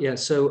 Emma. Yeah,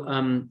 so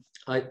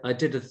I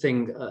did a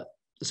thing,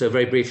 so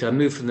very briefly, I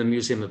moved from the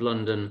Museum of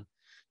London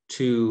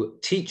to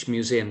teach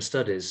museum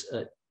studies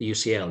at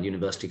UCL,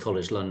 University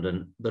College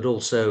London, but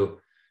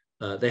also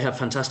they have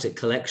fantastic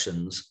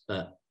collections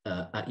at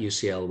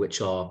UCL,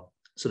 which are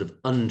sort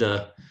of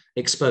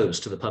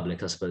underexposed to the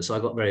public, I suppose. So I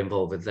got very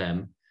involved with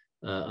them.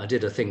 I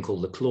did a thing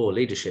called the Claw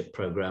Leadership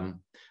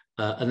Programme,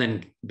 and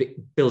then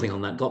building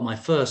on that, got my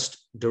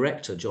first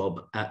director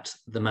job at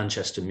the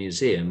Manchester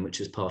Museum, which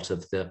is part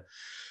of the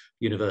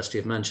University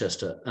of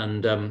Manchester.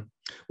 And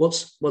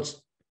what's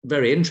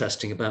very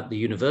interesting about the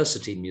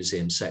university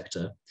museum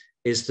sector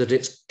is that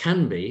it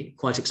can be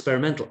quite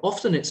experimental.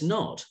 Often it's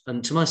not,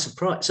 and to my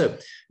surprise, so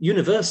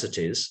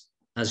universities,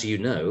 as you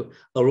know,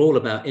 are all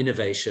about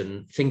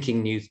innovation,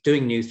 thinking new,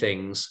 doing new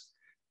things,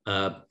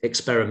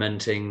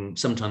 experimenting,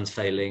 sometimes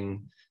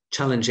failing,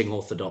 challenging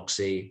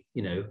orthodoxy.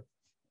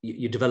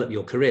 You develop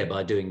your career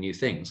by doing new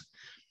things.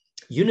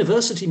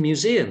 University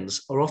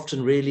museums are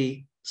often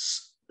really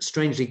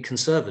strangely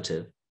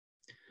conservative.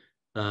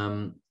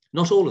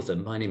 Not all of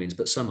them by any means,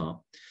 but some are.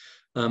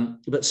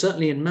 But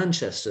certainly in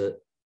Manchester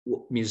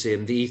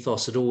Museum, the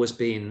ethos had always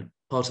been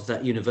part of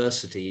that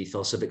university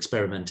ethos of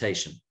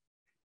experimentation,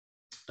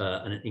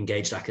 and it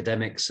engaged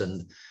academics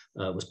and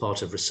was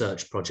part of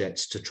research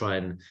projects to try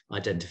and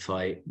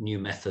identify new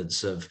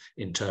methods of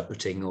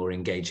interpreting or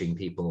engaging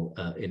people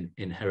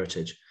in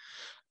heritage.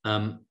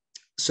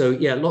 So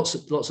yeah, lots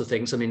of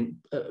things. I mean,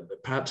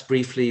 perhaps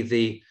briefly,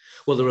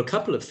 there are a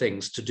couple of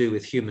things to do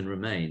with human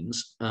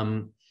remains.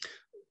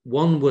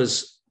 One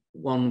was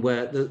one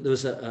where there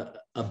was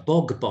a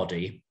bog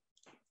body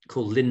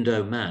called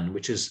Lindo Man,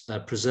 which is a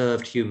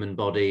preserved human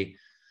body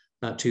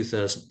about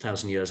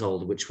 2,000 years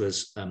old, which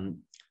was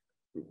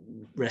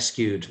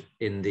rescued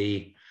in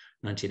the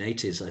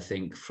 1980s, I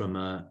think, from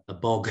a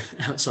bog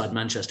outside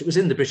Manchester. It was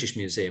in the British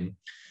Museum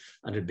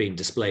and had been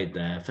displayed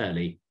there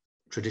fairly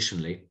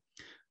traditionally.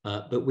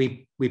 But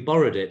we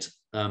borrowed it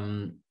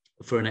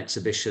for an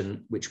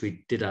exhibition which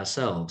we did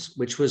ourselves,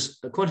 which was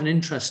quite an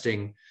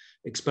interesting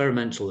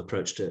experimental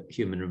approach to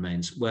human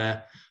remains,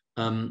 where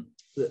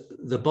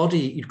the body,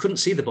 you couldn't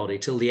see the body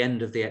till the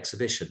end of the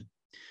exhibition.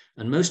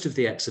 And most of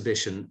the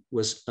exhibition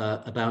was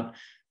about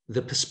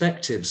the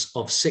perspectives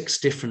of 6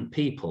 different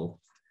people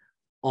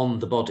on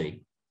the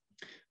body.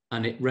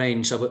 And it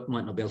ranged, I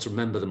might not be able to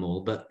remember them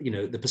all, but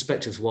the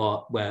perspectives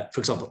were where,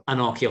 for example,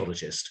 an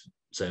archaeologist,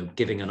 so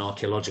giving an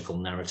archaeological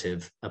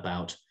narrative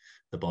about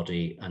the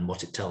body and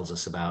what it tells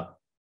us about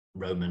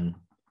Roman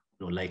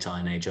or late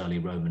Iron Age, early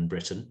Roman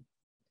Britain.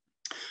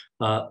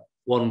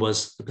 One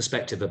was the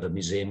perspective of a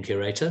museum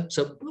curator,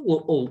 so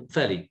all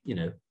fairly,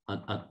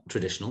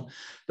 traditional.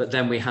 But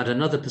then we had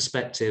another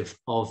perspective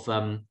of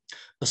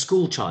a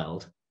school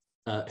child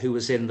who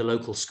was in the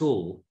local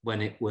school when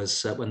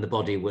the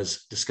body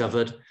was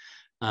discovered,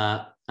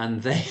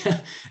 and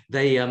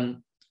they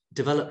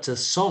developed a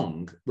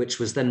song which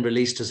was then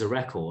released as a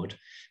record,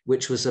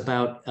 which was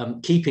about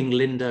keeping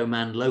Lindo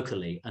Man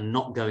locally and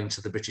not going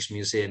to the British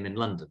Museum in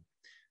London.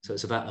 So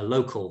it's about a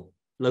local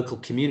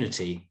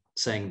community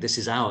saying this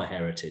is our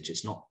heritage.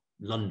 It's not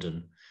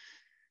London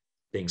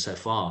being so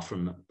far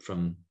from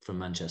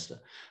Manchester.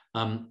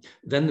 Then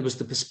there was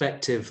the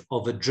perspective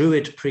of a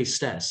Druid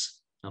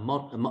priestess,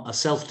 a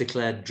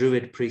self-declared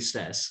Druid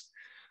priestess,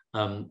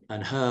 and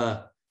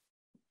her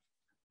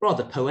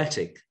rather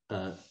poetic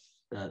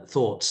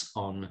thoughts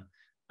on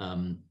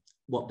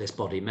what this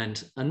body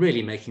meant, and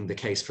really making the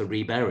case for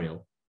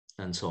reburial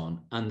and so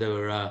on. And there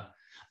were,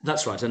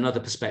 that's right, another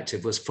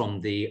perspective was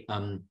from the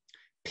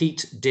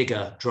peat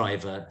digger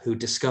driver who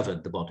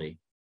discovered the body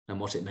and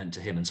what it meant to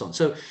him and so on.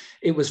 So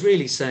it was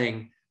really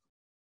saying,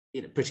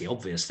 pretty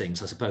obvious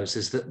things, I suppose,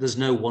 is that there's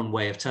no one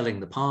way of telling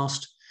the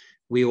past.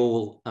 We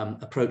all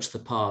approach the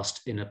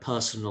past in a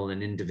personal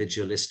and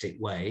individualistic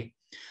way.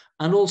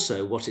 And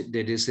also what it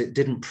did is it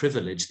didn't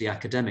privilege the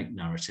academic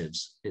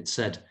narratives. It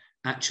said,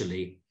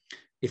 actually,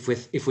 if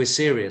we're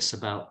serious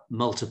about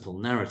multiple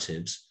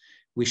narratives,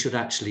 we should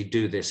actually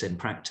do this in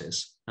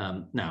practice.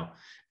 Now,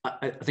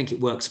 I think it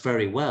works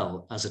very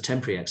well as a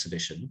temporary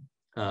exhibition.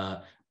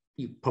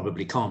 You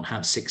probably can't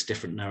have 6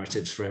 different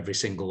narratives for every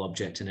single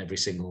object in every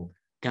single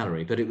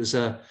gallery, but it was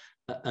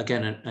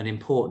again an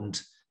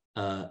important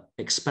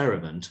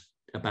experiment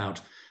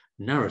about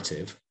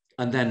narrative.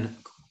 And then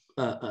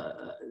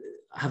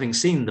having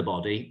seen the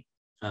body,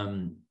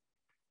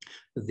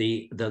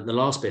 the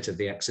last bit of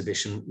the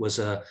exhibition was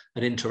an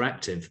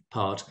interactive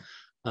part,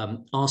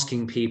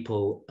 asking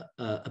people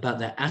about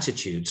their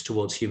attitudes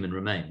towards human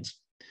remains.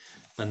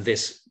 And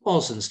this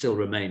was and still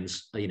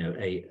remains,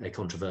 a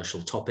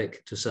controversial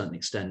topic to a certain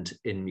extent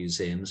in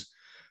museums.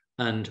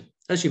 And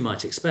as you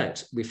might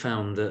expect, we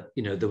found that,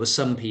 there were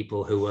some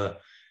people who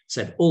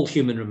said all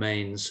human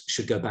remains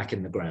should go back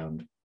in the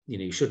ground.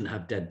 You shouldn't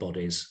have dead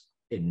bodies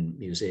in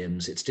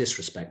museums, it's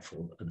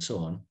disrespectful, and so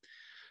on.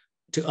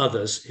 To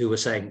others who were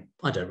saying,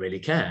 I don't really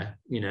care,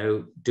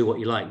 do what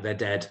you like, they're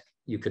dead,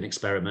 you can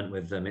experiment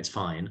with them, it's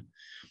fine.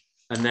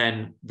 And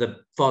then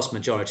the vast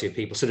majority of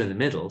people stood in the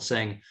middle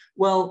saying,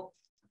 well,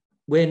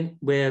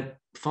 we're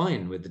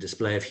fine with the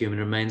display of human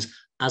remains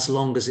as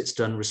long as it's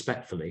done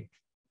respectfully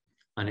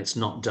and it's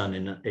not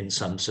done in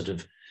some sort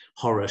of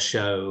horror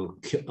show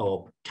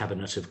or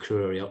cabinet of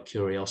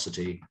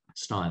curiosity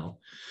style.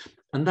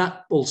 And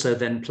that also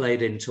then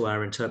played into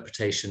our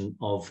interpretation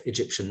of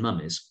Egyptian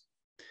mummies,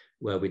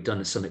 where we'd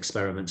done some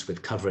experiments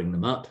with covering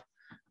them up,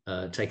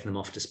 taking them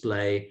off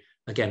display,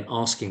 again,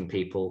 asking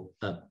people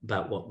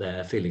about what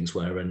their feelings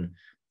were. And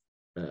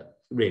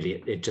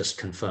really, it just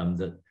confirmed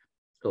that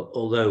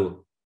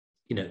although,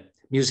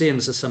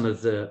 museums are some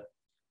of the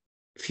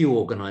few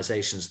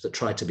organizations that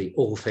try to be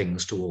all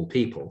things to all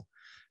people.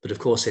 But of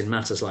course, in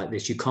matters like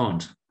this, you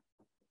can't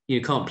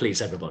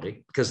please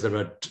everybody because there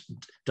are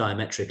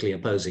diametrically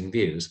opposing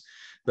views.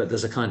 But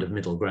there's a kind of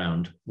middle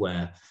ground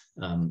where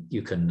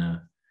you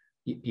can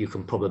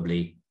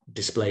probably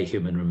display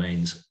human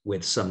remains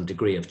with some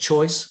degree of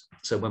choice.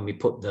 So when we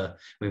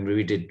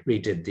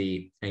redid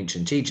the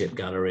ancient Egypt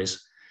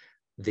galleries,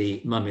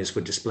 the mummies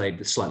were displayed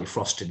with slightly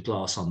frosted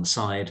glass on the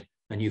side,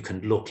 and you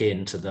can look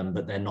into them,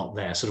 but they're not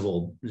there, sort of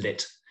all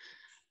lit,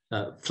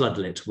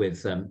 floodlit,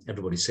 with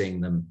everybody seeing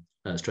them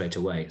straight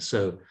away.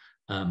 So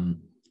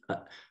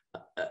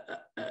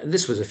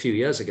this was a few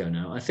years ago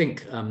now. I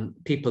think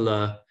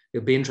it'll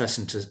be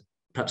interesting to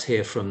perhaps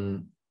hear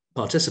from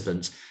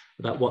participants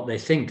about what they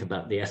think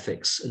about the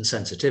ethics and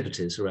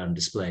sensitivities around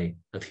display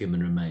of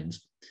human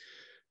remains.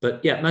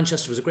 But yeah,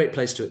 Manchester was a great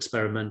place to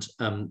experiment.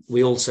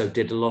 We also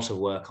did a lot of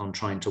work on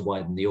trying to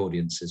widen the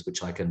audiences,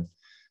 which I can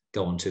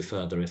go on to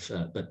further.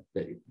 But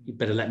you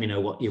better let me know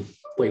what you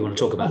want to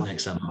talk about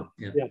next time.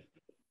 Yeah,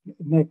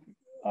 Nick,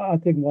 I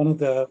think one of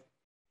the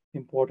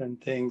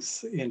important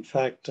things, in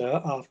fact,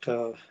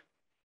 after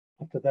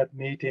that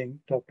meeting,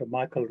 Dr.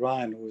 Michael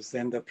Ryan, who was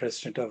then the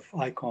president of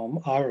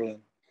ICOM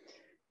Ireland,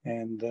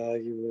 and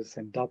he was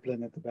in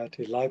Dublin at the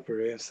Battery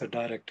Library as a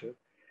director,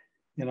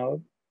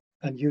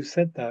 and you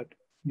said that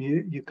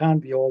you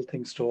can't be all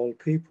things to all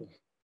people,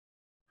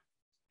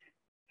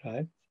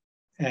 right?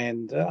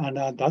 And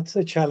that's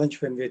a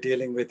challenge when we're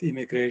dealing with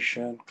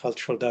immigration,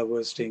 cultural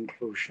diversity,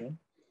 inclusion.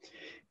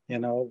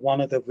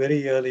 One of the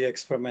very early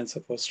experiments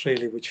of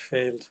Australia, which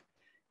failed,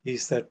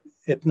 is that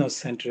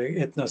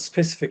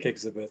ethno-specific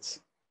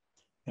exhibits,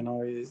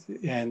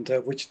 and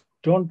which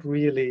don't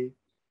really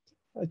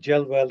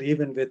gel well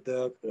even with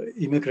the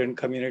immigrant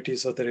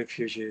communities or the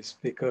refugees,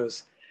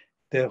 because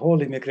their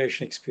whole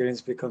immigration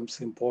experience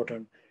becomes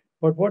important.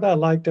 But what I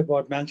liked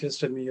about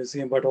Manchester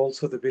Museum, but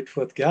also the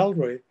Whitworth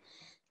Gallery,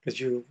 because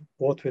you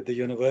both with the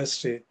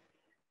university,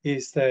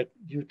 is that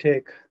you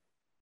take,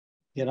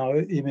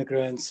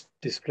 immigrants,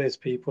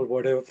 displaced people,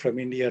 whatever, from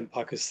India and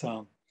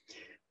Pakistan.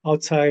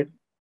 Outside,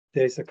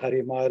 there's a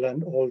Karim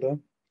Island,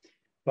 Oldham,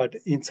 but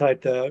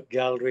inside the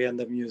gallery and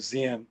the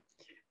museum,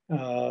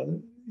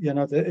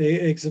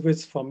 the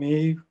exhibits for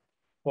me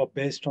were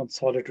based on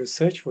solid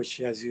research, which,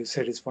 as you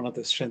said, is one of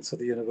the strengths of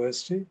the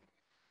university.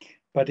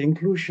 But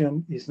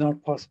inclusion is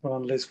not possible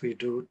unless we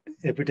do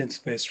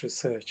evidence-based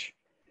research.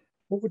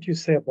 What would you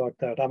say about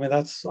that? I mean,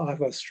 I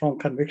have a strong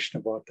conviction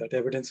about that.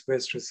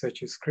 Evidence-based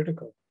research is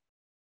critical.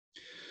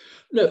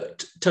 No,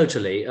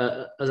 totally.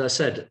 As I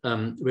said,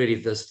 really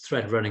the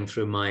thread running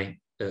through my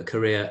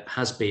career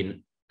has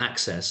been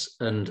access,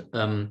 and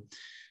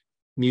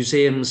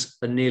museums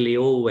are nearly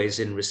always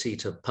in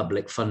receipt of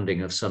public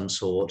funding of some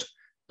sort,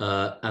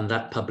 and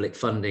that public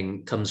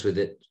funding comes with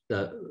it,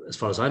 as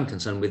far as I'm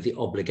concerned, with the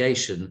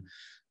obligation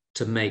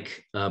to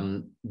make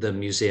the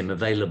museum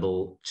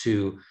available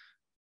to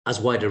as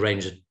wide a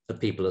range of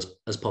people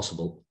as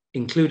possible,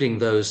 including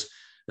those,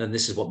 and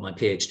this is what my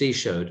PhD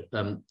showed,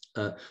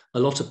 a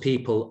lot of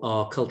people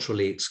are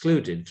culturally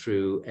excluded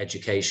through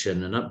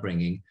education and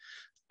upbringing.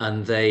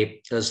 And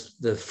they, as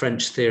the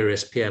French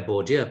theorist Pierre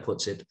Bourdieu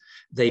puts it,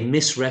 they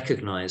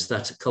misrecognize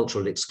that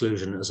cultural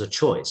exclusion as a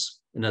choice.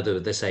 In other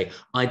words, they say,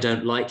 I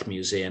don't like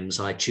museums,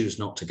 I choose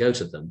not to go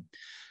to them.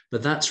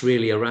 But that's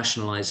really a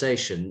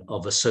rationalization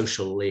of a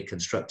socially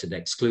constructed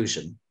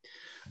exclusion.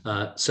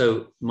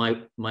 So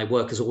my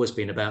work has always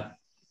been about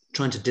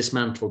trying to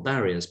dismantle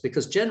barriers,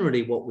 because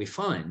generally what we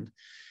find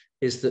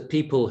is that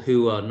people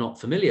who are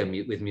not familiar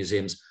with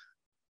museums,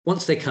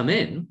 once they come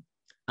in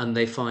and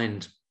they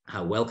find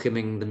how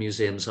welcoming the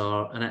museums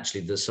are, and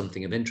actually there's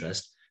something of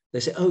interest,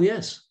 they say, oh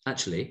yes,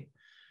 actually.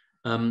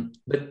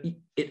 But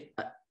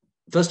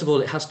first of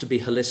all, it has to be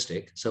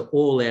holistic. So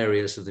all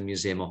areas of the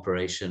museum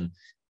operation,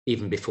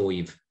 even before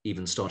you've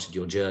even started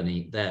your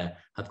journey there,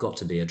 have got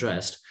to be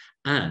addressed.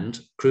 And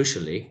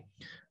crucially,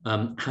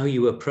 how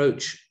you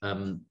approach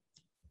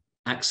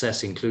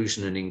access,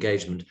 inclusion, and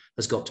engagement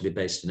has got to be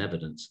based in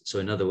evidence. So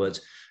in other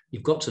words,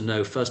 you've got to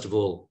know, first of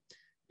all,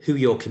 who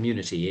your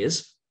community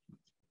is.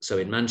 So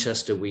in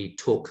Manchester, we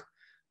took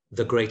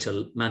the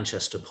greater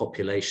Manchester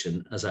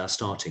population as our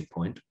starting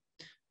point.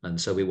 And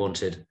so we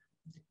wanted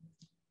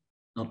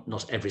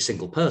not every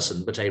single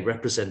person, but a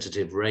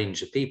representative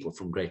range of people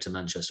from greater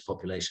Manchester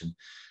population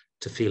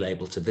to feel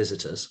able to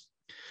visit us.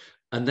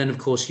 And then, of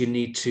course, you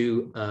need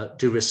to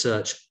do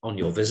research on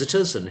your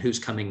visitors and who's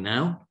coming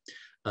now,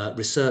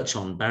 research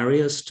on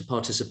barriers to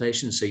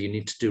participation. So you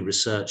need to do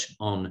research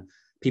on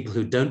people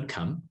who don't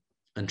come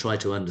and try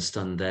to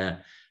understand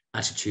their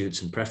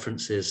attitudes and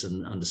preferences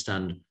and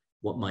understand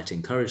what might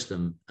encourage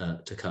them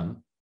to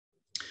come.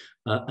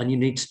 And you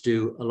need to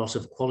do a lot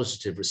of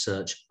qualitative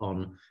research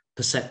on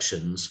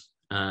perceptions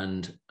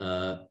and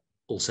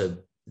also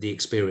the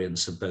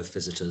experience of both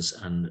visitors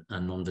and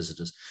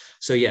non-visitors.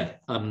 So yeah,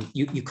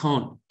 you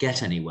can't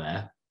get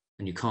anywhere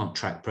and you can't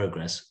track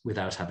progress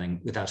without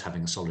having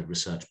a solid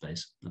research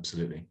base.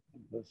 Absolutely.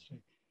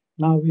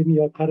 Now, in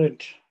your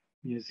current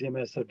museum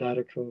as a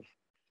director of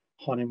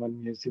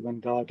Horniman Museum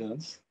and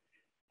Gardens,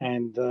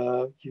 and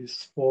you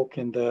spoke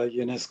in the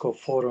UNESCO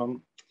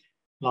forum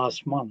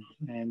last month,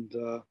 and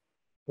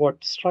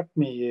what struck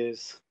me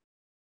is,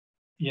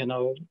 you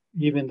know,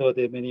 even though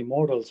there are many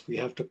models, we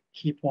have to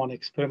keep on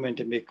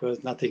experimenting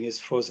because nothing is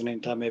frozen in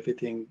time,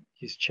 everything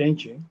is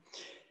changing.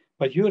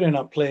 But you're in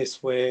a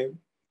place where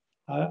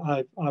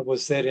I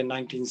was there in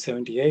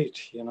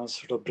 1978, you know,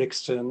 sort of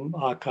Brixton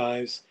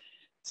Archives,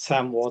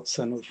 Sam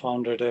Watson who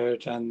founded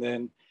it, and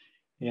then,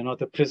 you know,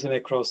 the prison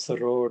across the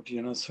road,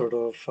 you know, sort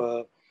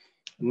of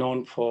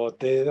known for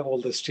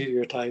all the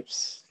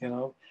stereotypes, you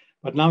know.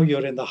 But now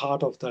you're in the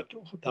heart of that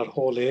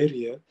whole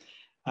area,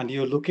 and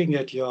you're looking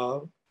at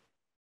your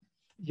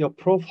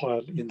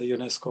profile in the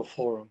UNESCO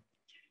forum,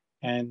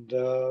 and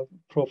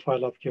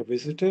profile of your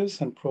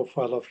visitors and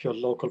profile of your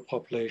local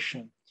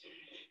population.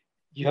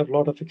 You have a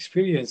lot of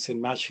experience in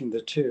matching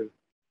the two,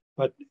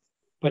 but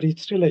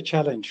it's still a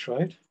challenge,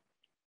 right,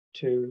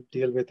 to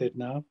deal with it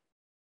now?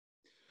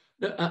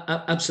 No,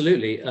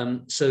 absolutely.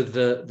 So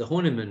the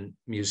Horniman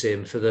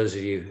Museum, for those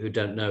of you who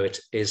don't know it,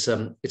 is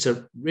it's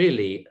a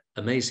really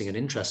amazing and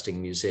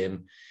interesting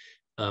museum.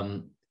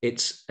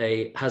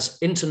 Has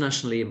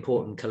internationally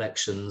important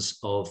collections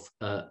of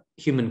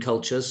human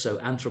cultures, so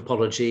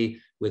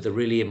anthropology, with a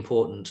really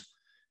important,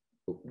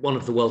 one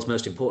of the world's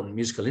most important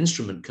musical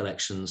instrument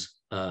collections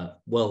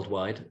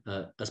worldwide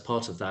as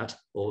part of that,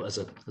 or as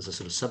a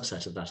sort of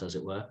subset of that, as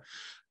it were,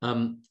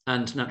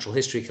 and natural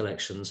history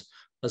collections,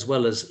 as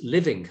well as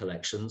living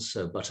collections,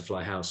 so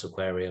butterfly house,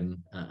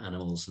 aquarium,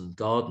 animals, and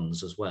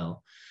gardens as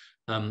well.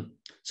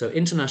 So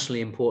internationally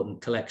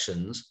important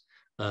collections,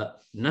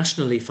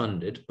 nationally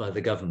funded by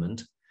the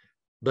government,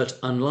 but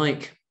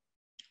unlike,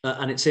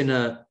 and it's in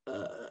a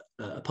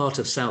part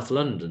of South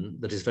London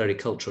that is very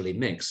culturally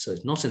mixed, so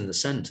it's not in the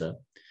centre,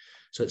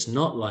 so it's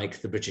not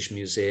like the British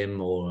Museum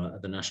or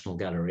the National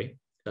Gallery,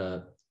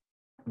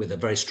 with a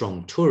very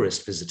strong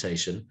tourist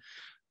visitation.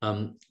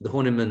 The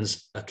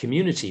Horniman's a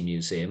community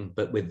museum,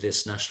 but with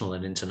this national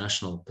and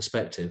international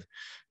perspective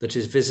that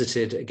is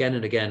visited again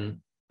and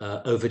again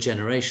over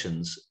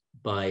generations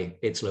by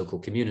its local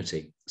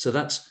community. So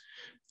that's,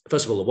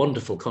 first of all, a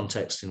wonderful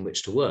context in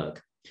which to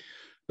work.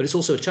 But it's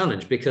also a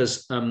challenge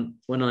because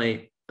when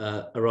I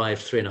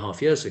arrived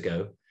 3.5 years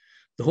ago,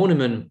 the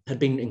Horniman had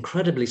been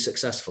incredibly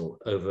successful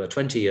over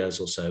 20 years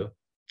or so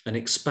and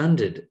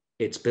expanded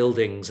its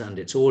buildings and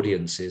its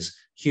audiences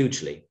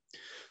hugely.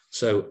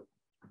 So,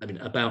 I mean,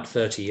 about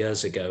 30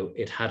 years ago,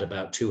 it had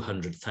about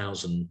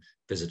 200,000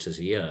 visitors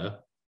a year.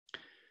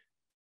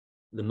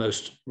 The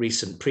most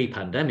recent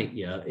pre-pandemic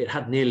year, it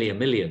had nearly 1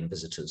 million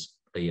visitors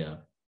a year.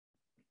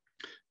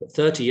 But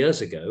 30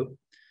 years ago,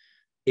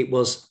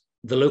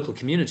 the local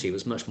community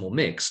was much more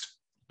mixed,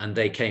 and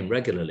they came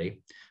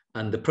regularly.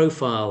 And the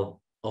profile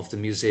of the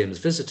museum's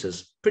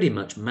visitors pretty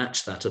much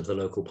matched that of the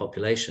local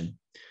population.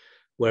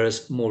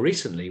 Whereas more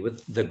recently,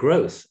 with the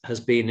growth has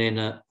been in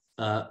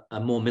a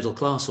more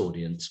middle-class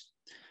audience.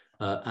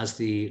 As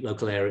the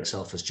local area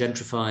itself has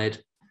gentrified,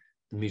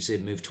 the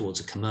museum moved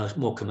towards a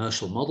more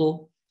commercial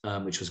model,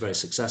 which was very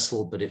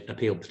successful, but it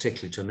appealed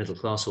particularly to a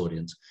middle-class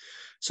audience.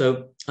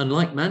 So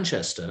unlike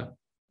Manchester,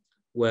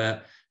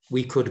 where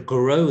we could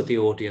grow the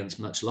audience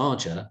much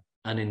larger,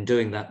 and in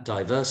doing that,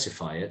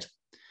 diversify it,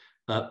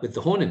 with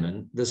the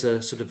Horniman, there's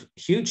a sort of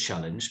huge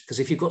challenge, because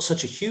if you've got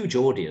such a huge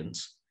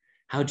audience,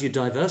 how do you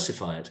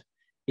diversify it?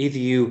 Either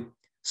you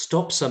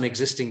stop some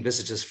existing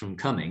visitors from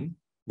coming,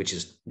 which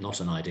is not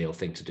an ideal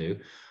thing to do,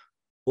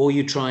 or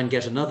you try and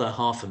get another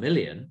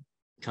 500,000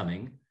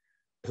 coming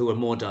who are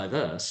more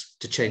diverse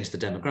to change the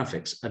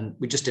demographics. And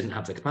we just didn't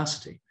have the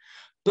capacity.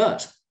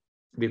 But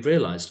we've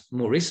realized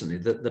more recently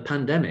that the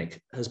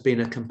pandemic has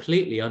been a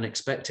completely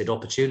unexpected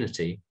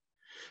opportunity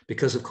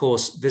because, of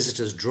course,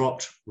 visitors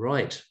dropped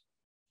right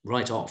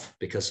right off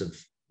because of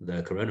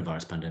the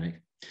coronavirus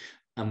pandemic.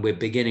 And we're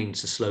beginning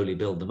to slowly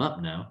build them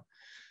up now.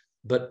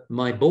 But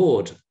my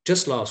board,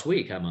 just last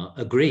week, Emma,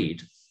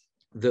 agreed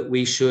that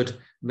we should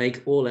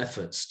make all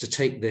efforts to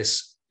take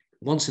this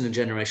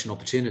once-in-a-generation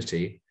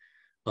opportunity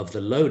of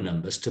the low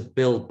numbers to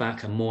build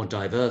back a more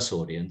diverse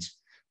audience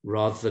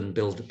rather than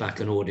build back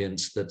an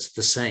audience that's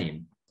the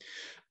same.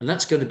 And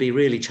that's going to be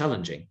really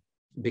challenging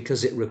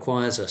because it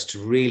requires us to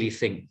really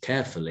think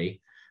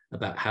carefully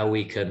about how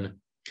we can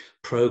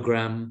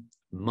program,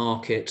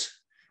 market,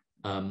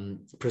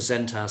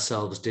 present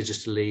ourselves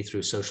digitally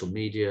through social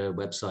media,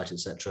 website,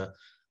 etc.,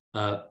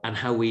 and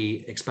how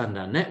we expand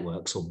our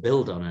networks or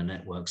build on our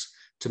networks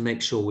to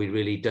make sure we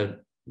really don't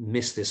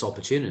miss this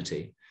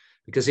opportunity.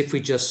 Because if we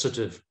just sort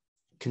of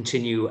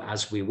continue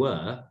as we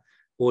were,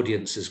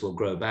 audiences will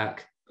grow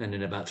back, and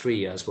in about 3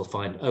 years we'll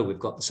find, oh, we've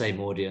got the same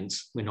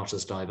audience, we're not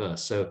as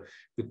diverse. So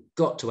we've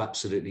got to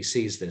absolutely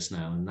seize this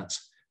now, and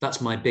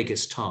that's my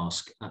biggest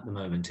task at the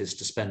moment, is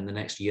to spend the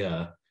next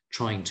year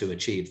trying to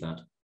achieve that.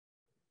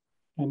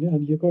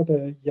 And you got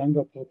a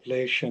younger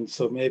population,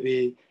 so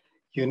maybe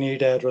you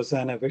need a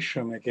Rosanna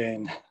Vishram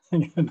again,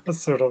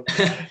 sort of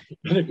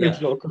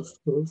with local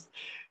schools.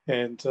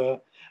 And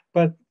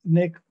but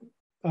Nick,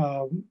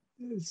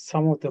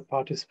 some of the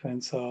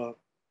participants are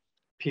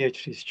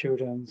PhD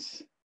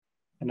students,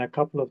 and a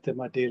couple of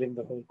them are dealing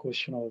the whole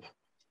question of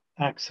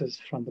access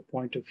from the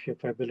point of view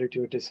of ability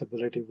or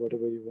disability,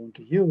 whatever you want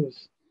to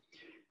use.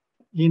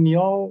 In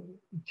your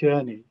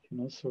journey,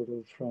 sort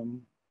of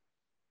from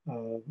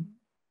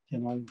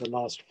in the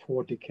last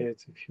 4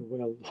 decades, if you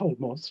will,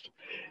 almost.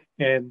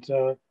 And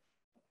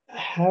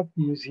have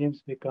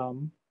museums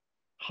become,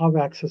 how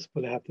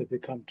accessible have they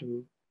become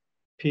to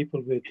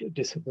people with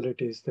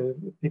disabilities?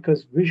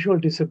 Because visual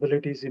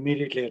disability is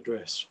immediately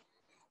addressed,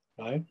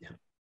 right? Yeah.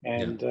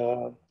 And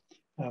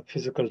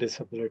physical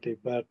disability,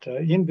 but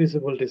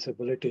invisible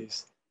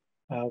disabilities,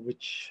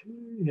 which,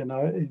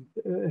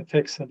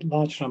 affects a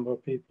large number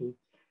of people.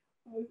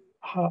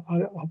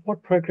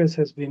 What progress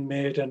has been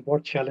made and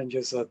what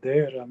challenges are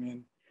there? I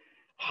mean,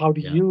 how do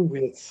you,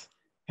 with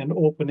an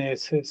open air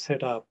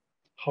setup,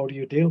 how do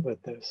you deal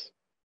with this?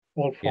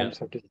 All forms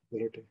of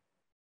disability.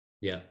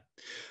 Yeah.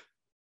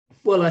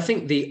 Well, I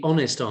think the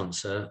honest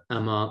answer,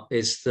 Amar,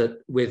 is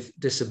that with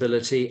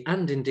disability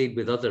and indeed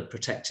with other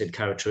protected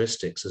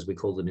characteristics, as we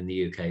call them in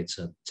the UK, it's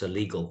a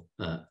legal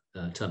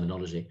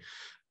terminology.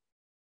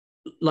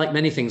 Like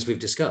many things we've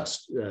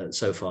discussed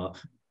so far,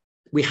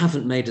 we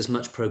haven't made as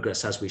much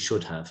progress as we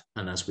should have,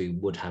 and as we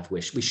would have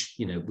wished.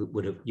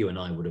 You and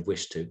I would have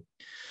wished to.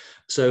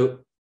 So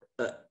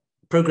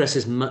progress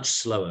is much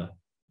slower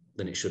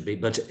than it should be,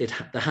 but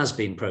there has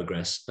been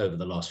progress over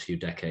the last few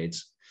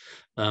decades.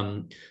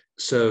 In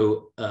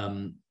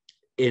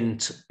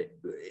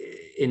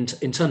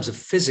terms of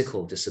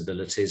physical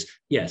disabilities,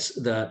 yes,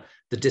 the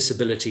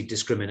Disability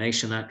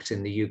Discrimination Act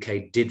in the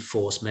UK did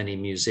force many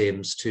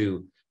museums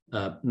to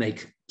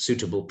make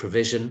suitable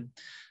provision.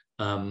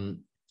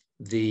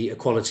 The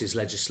equalities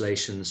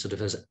legislation sort of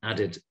has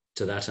added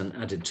to that and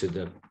added to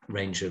the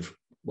range of,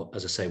 what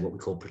we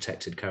call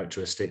protected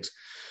characteristics.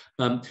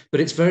 But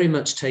it's very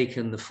much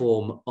taken the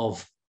form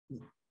of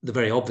the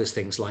very obvious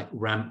things like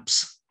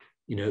ramps,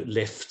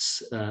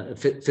 lifts,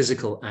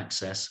 physical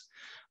access,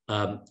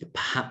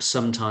 perhaps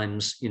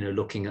sometimes,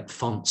 looking at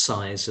font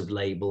size of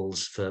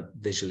labels for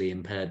visually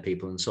impaired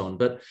people and so on.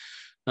 But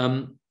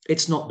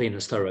it's not been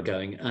as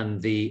thoroughgoing,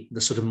 and the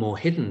sort of more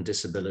hidden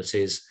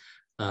disabilities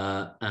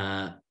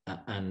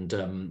and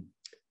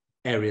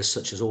areas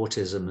such as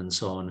autism and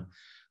so on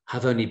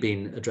have only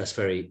been addressed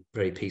very,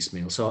 very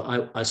piecemeal.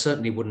 So I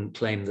certainly wouldn't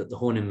claim that the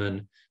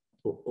Horniman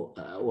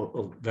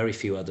or very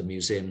few other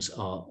museums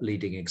are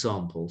leading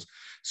examples.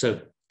 So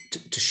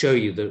to show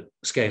you the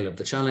scale of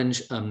the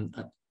challenge,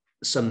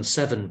 some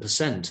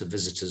 7% of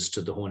visitors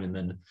to the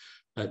Horniman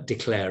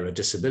declare a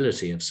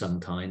disability of some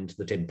kind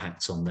that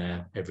impacts on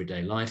their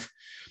everyday life.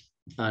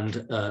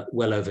 And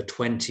well over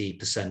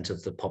 20%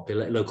 of the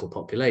local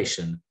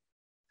population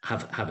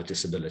have a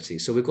disability.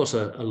 So we've got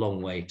a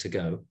long way to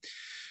go.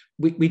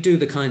 We do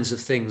the kinds of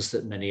things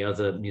that many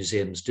other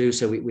museums do.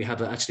 So we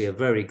have actually a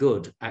very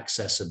good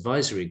access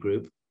advisory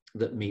group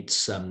that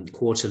meets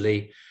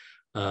quarterly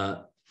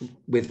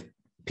with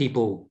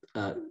people,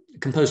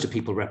 composed of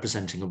people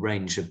representing a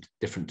range of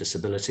different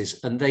disabilities,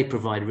 and they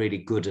provide really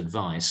good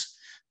advice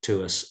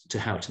to us to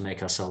how to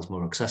make ourselves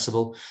more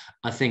accessible.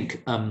 I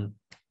think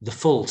the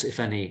fault, if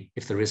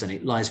there is any,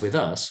 lies with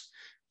us,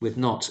 with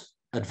not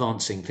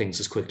advancing things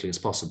as quickly as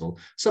possible.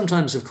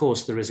 Sometimes, of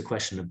course, there is a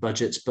question of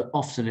budgets, but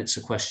often it's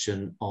a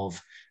question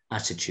of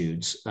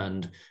attitudes.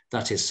 And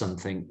that is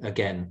something,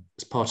 again,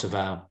 as part of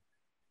our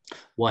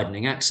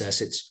widening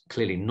access, it's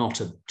clearly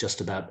not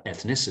just about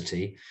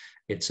ethnicity,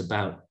 it's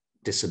about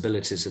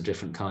disabilities of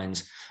different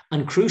kinds,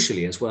 and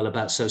crucially as well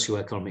about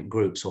socioeconomic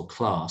groups or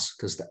class,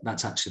 because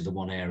that's actually the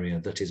one area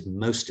that is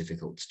most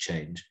difficult to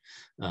change,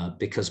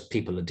 because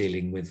people are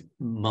dealing with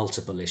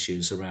multiple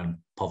issues around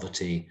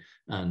poverty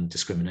and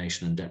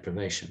discrimination and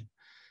deprivation.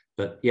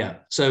 But yeah,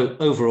 so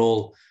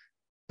overall,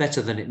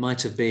 better than it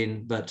might have been,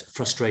 but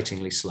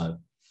frustratingly slow.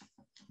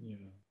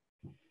 Yeah.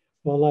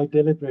 Well, I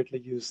deliberately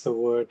use the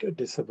word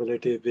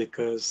disability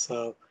because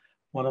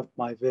one of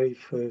my very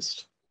first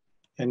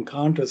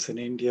encounters in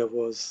India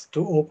was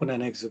to open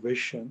an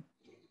exhibition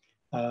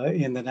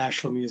in the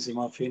National Museum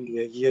of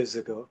India years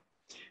ago.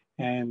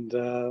 And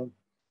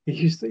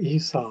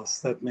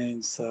ESAS, that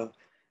means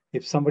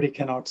if somebody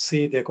cannot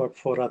see, they got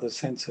 4 other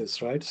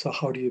senses, right? So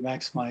how do you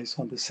maximize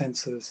on the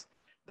senses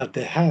that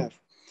they have?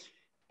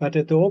 But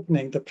at the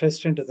opening, the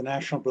president of the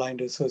National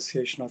Blind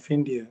Association of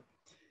India,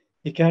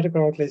 he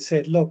categorically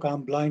said, look,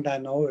 I'm blind, I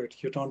know it.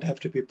 You don't have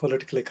to be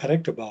politically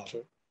correct about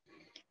it.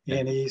 Yeah.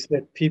 And he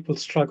said people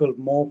struggle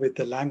more with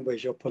the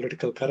language of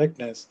political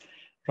correctness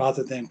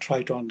rather than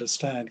try to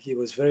understand. He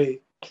was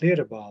very clear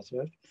about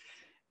it.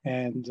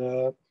 And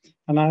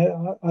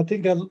I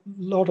think a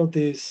lot of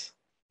these,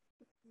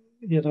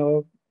 you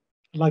know,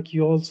 like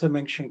you also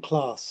mentioned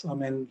class. I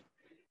mean,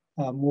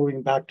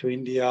 moving back to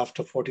India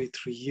after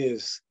 43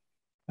 years,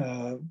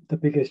 the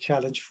biggest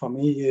challenge for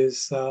me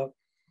is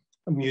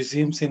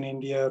museums in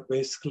India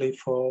basically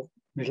for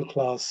middle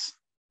class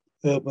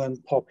urban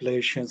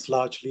populations,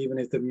 largely, even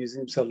if the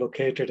museums are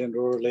located in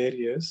rural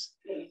areas.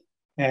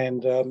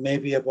 And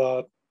maybe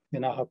about 2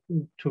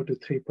 to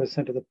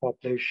 3% of the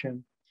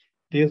population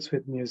deals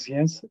with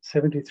museums.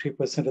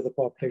 73% of the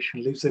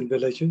population lives in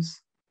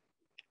villages.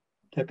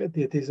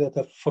 These are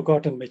the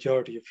forgotten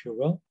majority, if you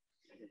will.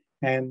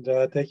 And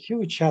they're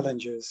huge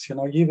challenges.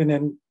 Even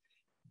in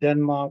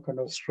Denmark and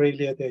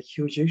Australia, there are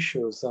huge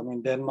issues. I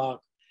mean,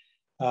 Denmark,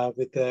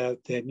 with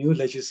their new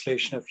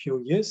legislation a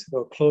few years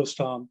ago, closed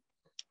down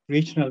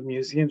regional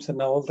museums, and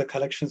now all the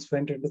collections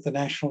went into the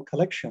national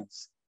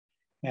collections,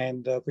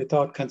 and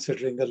without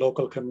considering the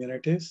local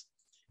communities.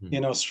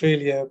 In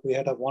Australia, we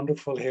had a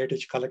wonderful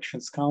Heritage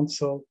Collections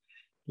Council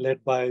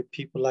led by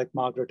people like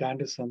Margaret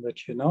Anderson, that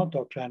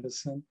Dr.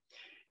 Anderson.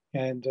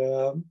 And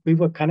we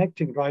were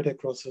connecting right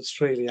across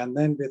Australia. And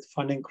then with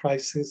funding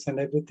crisis and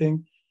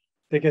everything,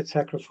 they get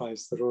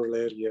sacrificed, the rural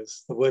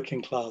areas, the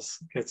working class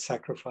gets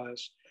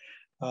sacrificed.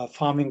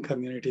 Farming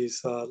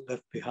communities are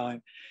left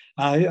behind.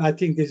 I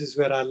think this is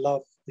where I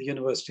love the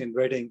university in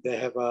Reading. They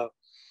have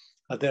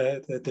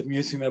the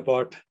museum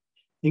about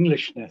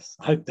Englishness.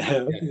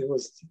 It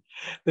was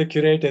the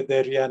curator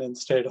there, Rhiannon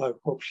Stead. I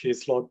hope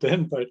she's logged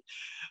in. But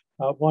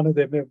one of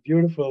the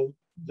beautiful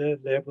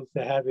labels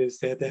they have is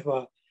they have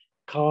a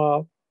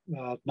car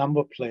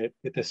number plate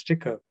with a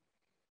sticker,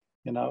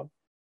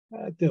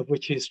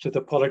 which is to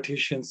the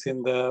politicians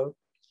in the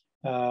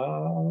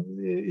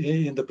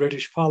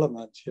British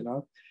Parliament,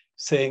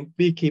 saying,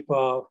 we keep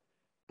our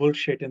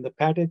bullshit in the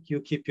paddock,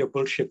 you keep your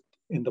bullshit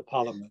in the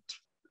Parliament.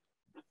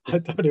 I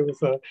thought it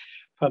was a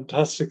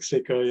fantastic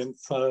sticker in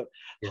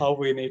how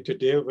we need to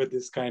deal with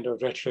this kind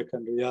of rhetoric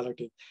and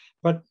reality.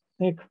 But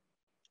Nick,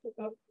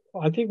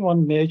 I think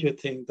one major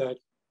thing that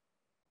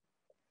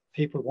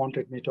people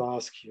wanted me to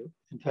ask you,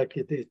 in fact,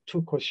 there are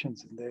 2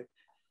 questions in there.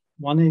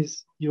 One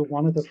is, you're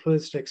one of the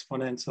first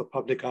exponents of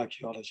public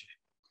archaeology.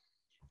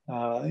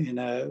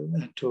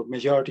 To a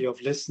majority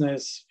of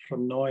listeners,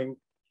 from knowing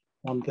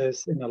on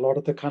this, in a lot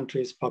of the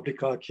countries,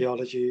 public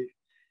archaeology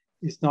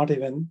is not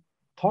even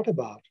thought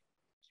about.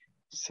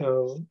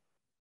 So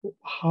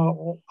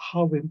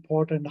how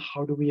important,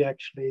 how do we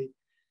actually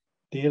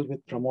deal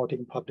with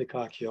promoting public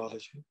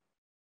archaeology?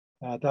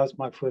 That was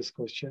my first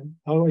question.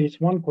 Oh,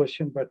 it's one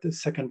question, but the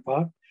second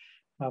part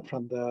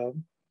from the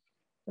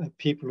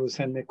people who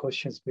send me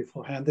questions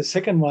beforehand. The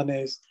second one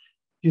is,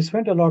 you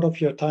spent a lot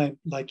of your time,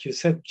 like you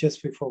said,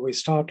 just before we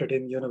started,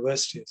 in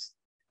universities,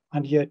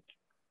 and yet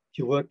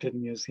you worked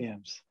in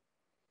museums.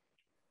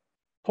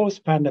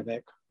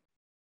 Post-pandemic,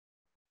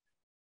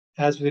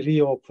 as we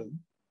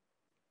reopen,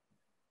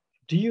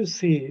 do you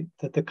see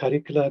that the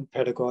curriculum and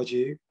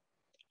pedagogy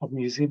of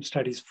museum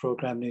studies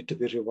program need to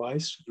be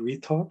revised,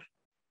 rethought?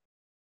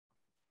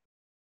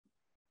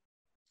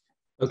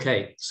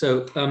 Okay,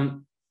 so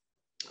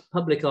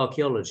public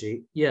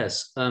archaeology,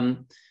 yes.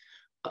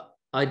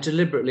 I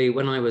deliberately,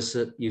 when I was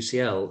at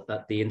UCL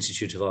at the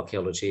Institute of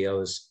Archaeology,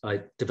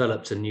 I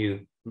developed a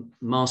new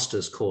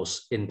master's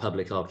course in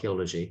public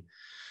archaeology.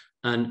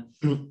 And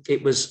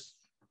it was,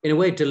 in a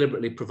way,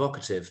 deliberately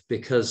provocative,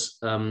 because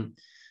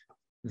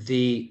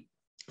the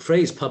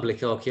phrase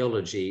public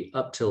archaeology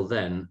up till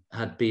then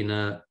had been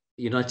a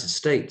United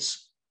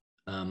States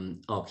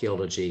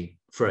archaeology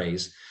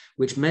phrase,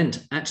 which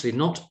meant actually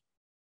not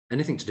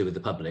anything to do with the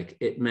public.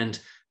 It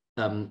meant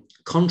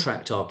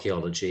contract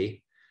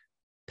archaeology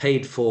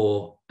paid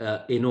for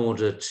in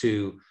order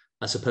to,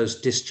 I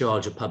suppose,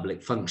 discharge a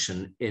public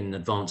function in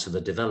advance of a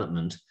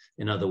development.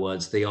 In other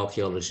words, the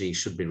archaeology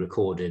should be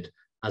recorded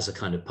as a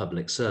kind of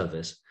public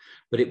service.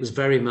 But it was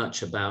very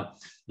much about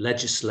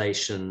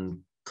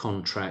legislation,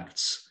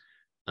 contracts,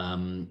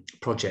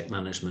 project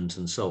management,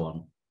 and so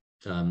on.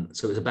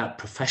 So it was about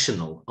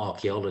professional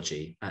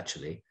archaeology,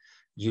 actually,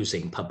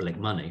 using public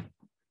money.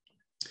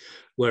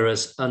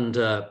 Whereas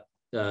under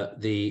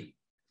the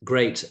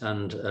great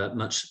and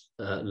much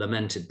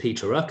lamented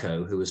Peter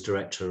Rucko, who was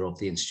director of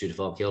the Institute of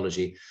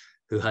Archaeology,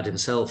 who had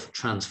himself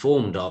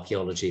transformed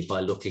archaeology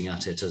by looking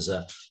at it as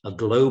a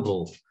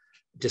global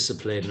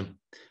discipline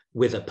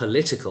with a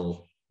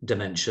political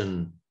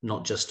dimension,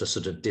 not just a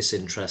sort of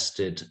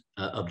disinterested,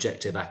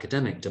 objective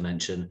academic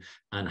dimension,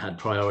 and had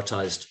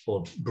prioritized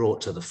or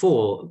brought to the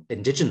fore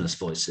indigenous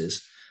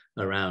voices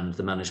around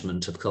the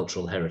management of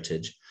cultural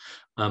heritage.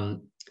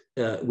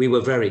 We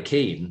were very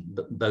keen,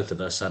 both of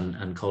us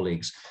and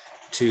colleagues,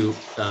 to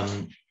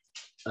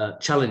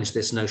challenge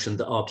this notion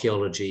that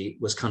archaeology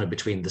was kind of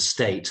between the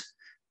state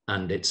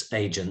and its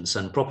agents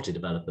and property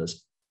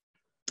developers.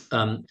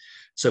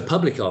 So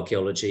public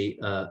archaeology,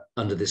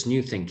 under this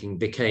new thinking,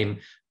 became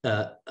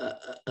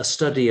a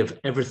study of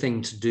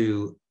everything to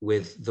do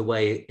with the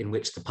way in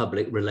which the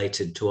public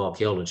related to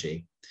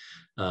archaeology.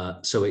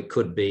 So it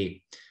could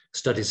be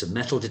studies of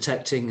metal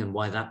detecting and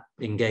why that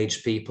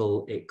engaged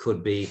people. It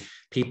could be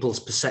people's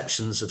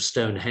perceptions of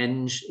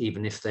Stonehenge,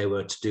 even if they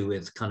were to do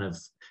with kind of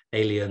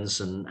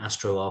aliens and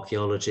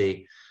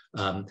astroarchaeology,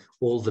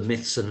 all the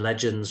myths and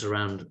legends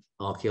around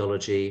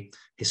archaeology,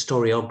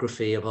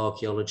 historiography of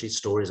archaeology,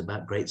 stories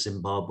about Great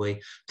Zimbabwe,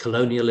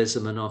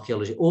 colonialism and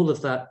archaeology, all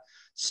of that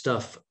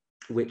stuff,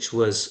 which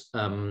was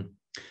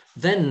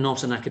then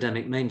not an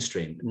academic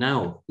mainstream.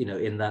 Now, you know,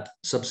 in that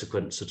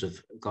subsequent sort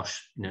of,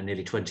 gosh, you know,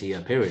 nearly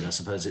 20-year period, I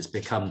suppose it's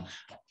become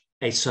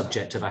a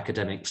subject of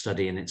academic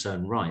study in its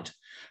own right.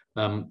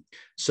 But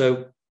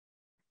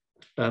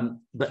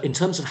in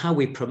terms of how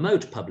we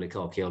promote public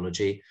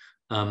archaeology,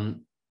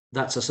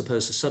 that's, I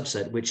suppose, a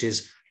subset, which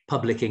is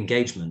public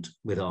engagement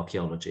with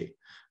archaeology.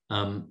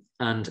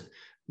 And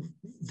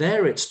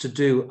there it's to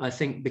do, I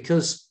think,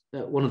 because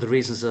one of the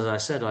reasons, as I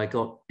said, I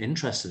got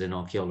interested in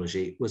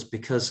archaeology was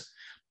because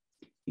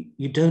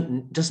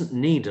doesn't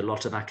need a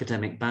lot of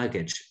academic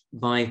baggage.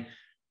 By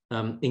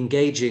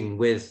engaging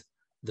with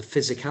the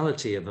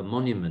physicality of a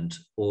monument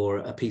or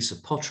a piece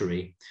of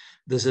pottery,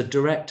 there's a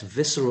direct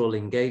visceral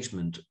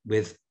engagement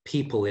with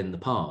people in the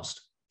past.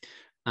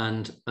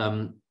 And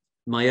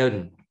my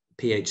own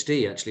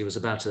PhD actually was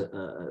about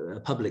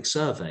a public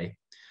survey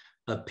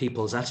of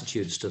people's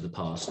attitudes to the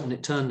past. And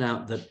it turned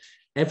out that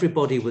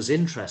everybody was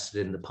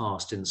interested in the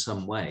past in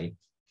some way,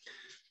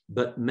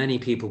 but many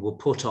people were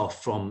put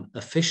off from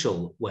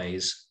official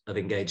ways of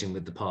engaging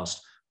with the past,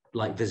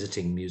 like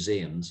visiting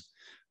museums,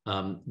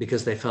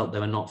 because they felt they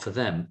were not for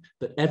them.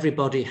 But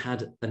everybody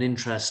had an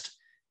interest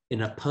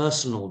in a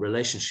personal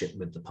relationship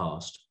with the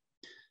past.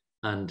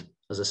 And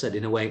as I said,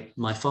 in a way,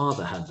 my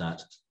father had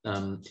that.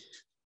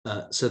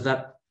 So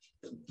that,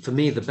 for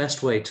me, the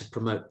best way to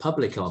promote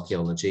public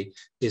archaeology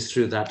is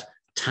through that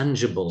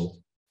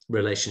tangible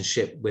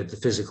relationship with the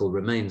physical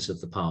remains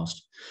of the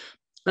past.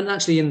 And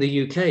actually in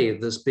the UK,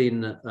 there's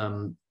been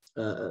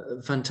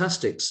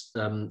fantastic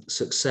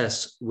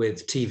success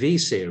with TV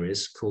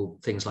series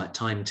called things like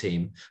Time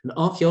Team. And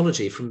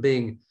archaeology, from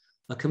being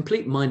a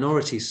complete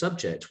minority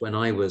subject when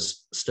I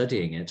was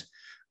studying it,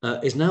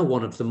 is now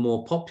one of the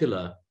more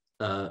popular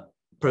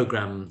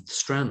program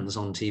strands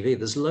on TV.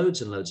 There's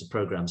loads and loads of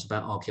programs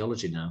about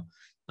archaeology now,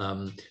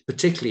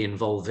 particularly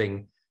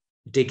involving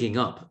digging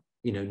up,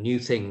 you know, new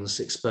things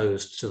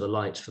exposed to the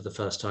light for the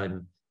first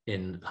time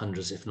in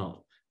hundreds, if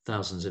not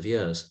thousands of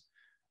years.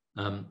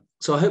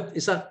 So I hope,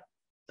 is that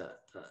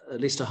at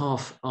least a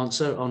half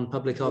answer on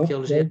public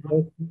archaeology?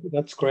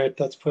 That's great.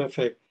 That's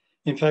perfect.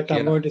 In fact,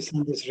 I'm going to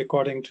send this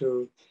recording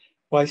to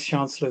vice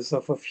chancellors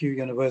of a few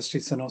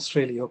universities in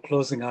Australia who are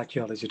closing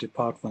archaeology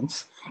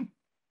departments.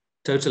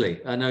 Totally.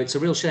 I know it's a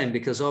real shame,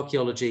 because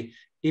archaeology,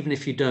 even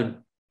if you don't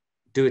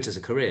do it as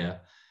a career,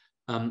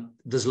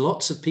 there's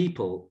lots of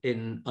people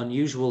in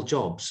unusual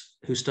jobs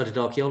who studied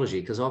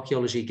archaeology, because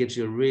archaeology gives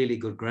you a really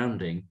good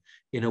grounding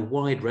in a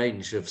wide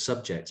range of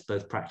subjects,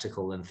 both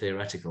practical and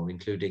theoretical,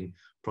 including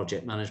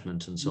project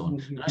management and so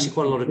on. And actually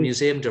quite a lot of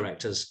museum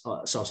directors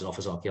started off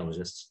as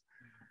archaeologists.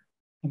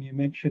 And you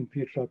mentioned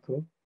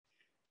Pietrako.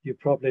 You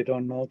probably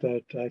don't know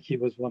that he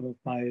was one of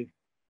my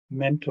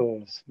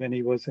mentors when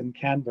he was in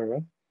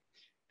Canberra,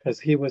 because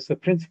he was the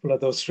principal of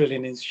the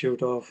Australian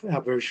Institute of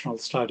Aboriginal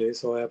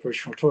Studies, or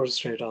Aboriginal Torres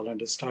Strait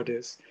Islander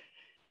Studies.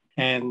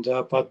 And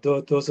but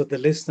those are the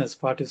listeners,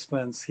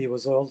 participants. He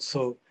was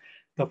also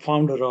the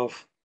founder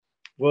of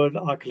World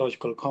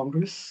Archaeological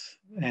Congress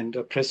and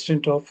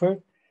president of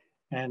it,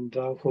 and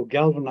who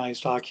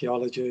galvanized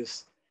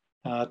archaeologists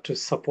to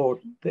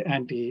support the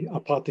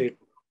anti-apartheid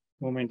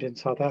movement in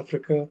South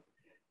Africa,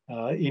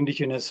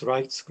 indigenous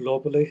rights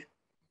globally.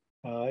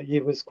 He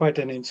was quite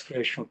an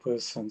inspirational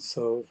person.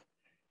 So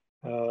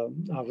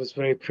I was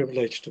very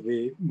privileged to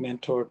be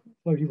mentored.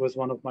 Well, he was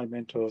one of my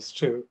mentors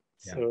too.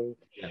 Yeah. So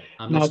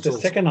now the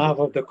second half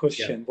of the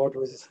question, what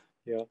was,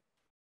 You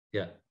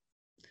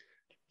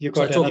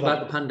got so talking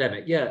about the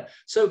pandemic,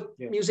 So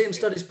museum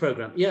studies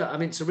program, I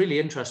mean, it's a really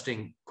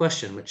interesting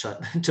question, which I,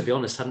 to be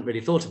honest, hadn't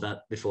really thought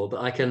about before.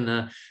 But I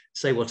can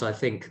say what I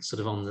think, sort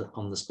of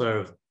on the spur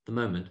of the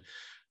moment.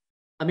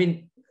 I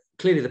mean,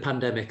 clearly the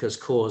pandemic has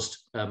caused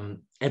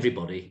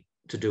everybody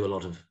to do a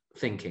lot of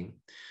thinking,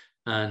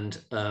 and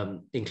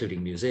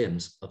including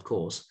museums, of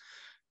course.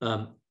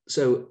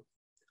 So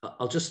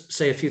I'll just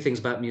say a few things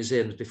about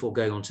museums before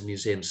going on to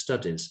museum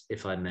studies,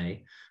 if I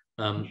may.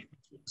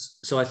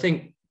 So I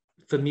think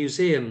for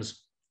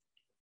museums,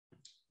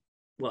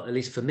 well, at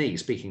least for me,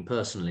 speaking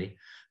personally,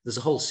 there's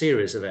a whole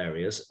series of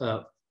areas.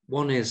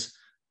 One is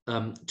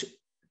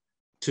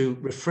to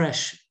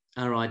refresh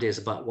our ideas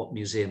about what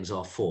museums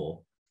are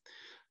for.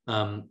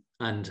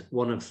 And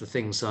one of the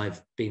things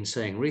I've been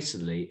saying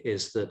recently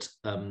is that,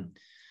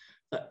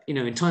 you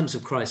know, in times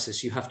of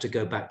crisis, you have to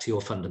go back to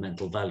your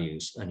fundamental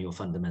values and your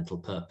fundamental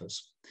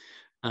purpose.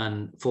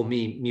 And for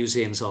me,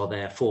 museums are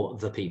there for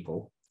the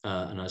people.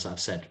 And as I've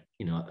said,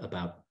 you know,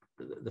 about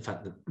the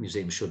fact that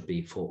museums should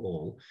be for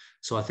all.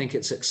 So I think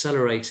it's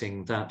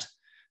accelerating that,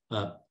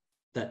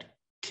 that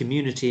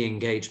community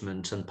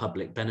engagement and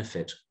public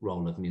benefit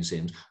role of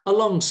museums,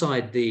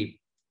 alongside the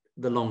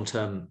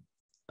long-term,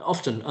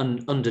 often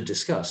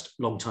under-discussed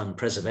long-term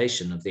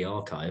preservation of the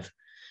archive.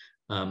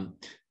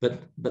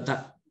 But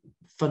that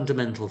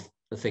fundamental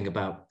thing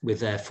about we're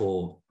there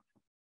for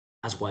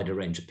as wide a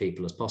range of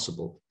people as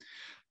possible.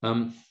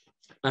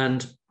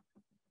 And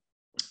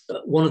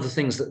one of the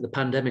things that the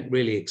pandemic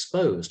really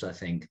exposed, I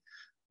think,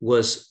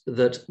 was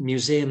that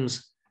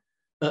museums,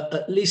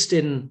 at least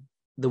in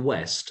the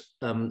West,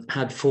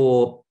 had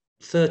for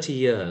 30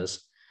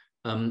 years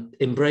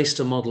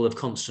embraced a model of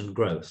constant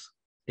growth.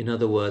 In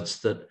other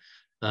words, that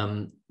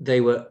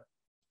they were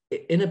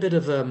in a bit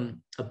of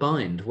a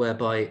bind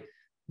whereby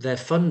their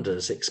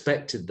funders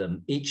expected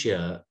them each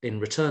year,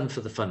 in return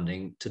for the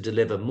funding, to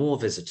deliver more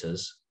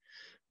visitors,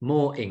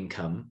 more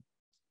income,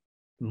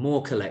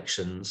 more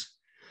collections.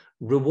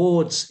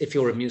 Rewards, if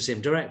you're a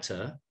museum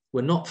director,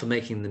 were not for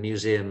making the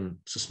museum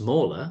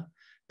smaller,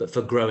 but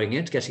for growing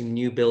it, getting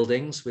new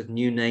buildings with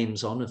new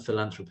names on of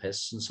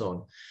philanthropists and so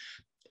on.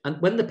 And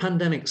when the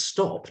pandemic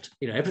stopped,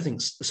 you know,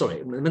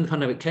 when the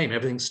pandemic came,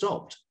 everything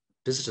stopped.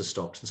 Visitors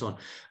stopped and so on.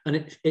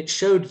 And it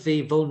showed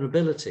the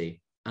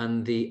vulnerability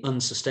and the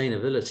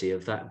unsustainability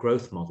of that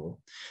growth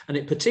model. And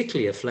it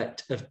particularly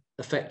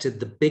affected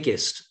the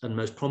biggest and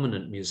most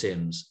prominent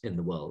museums in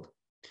the world.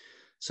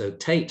 So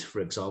Tate, for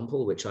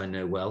example, which I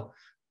know well,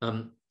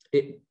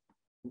 it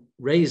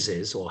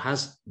raises or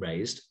has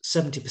raised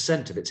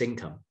 70% of its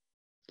income.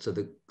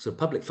 So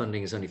public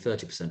funding is only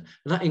 30%. And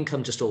that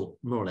income just all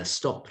more or less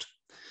stopped.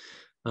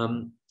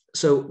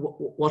 So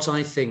what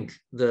I think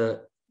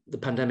the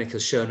pandemic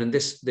has shown, and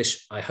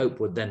this I hope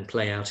would then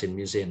play out in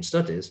museum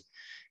studies,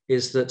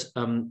 is that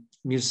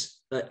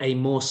a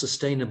more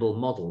sustainable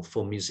model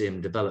for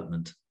museum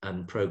development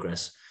and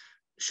progress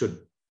should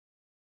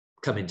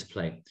come into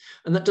play.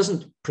 And that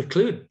doesn't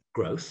preclude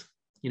growth.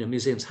 You know,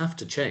 museums have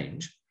to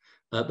change,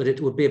 but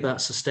it would be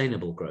about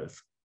sustainable growth.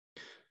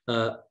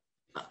 And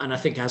I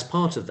think as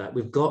part of that,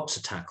 we've got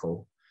to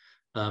tackle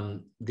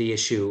the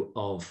issue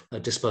of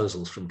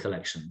disposals from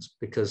collections,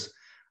 because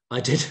I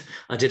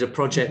did a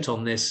project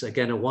on this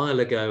again a while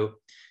ago,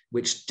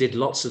 which did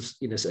lots of,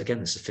 you know, again,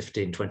 this is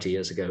 15, 20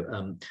 years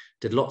ago,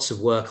 did lots of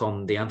work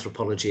on the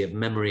anthropology of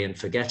memory and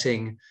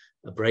forgetting,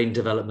 brain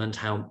development,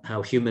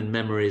 how human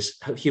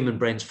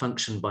brains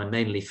function by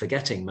mainly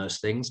forgetting most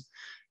things,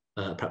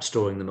 perhaps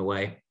storing them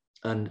away,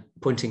 and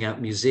pointing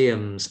out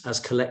museums as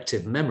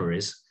collective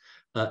memories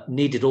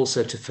needed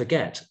also to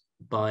forget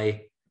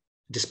by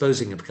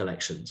disposing of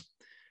collections,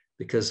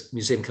 because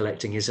museum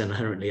collecting is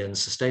inherently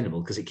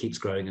unsustainable because it keeps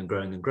growing and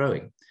growing and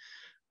growing.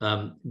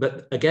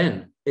 But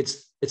again,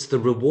 it's the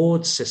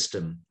reward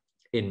system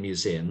in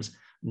museums.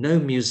 No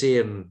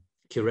museum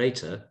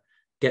curator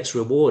gets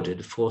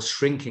rewarded for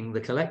shrinking the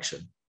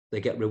collection.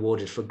 They get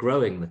rewarded for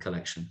growing the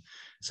collection.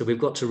 So we've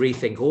got to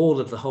rethink all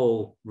of the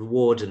whole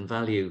reward and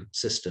value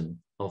system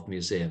of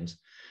museums.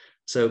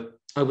 So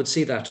I would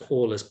see that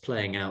all as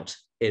playing out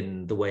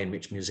in the way in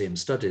which museum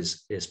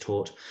studies is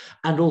taught.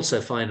 And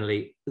also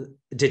finally,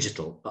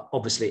 digital.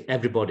 Obviously,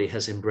 everybody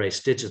has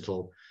embraced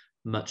digital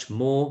much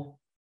more.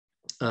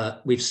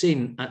 We've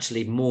seen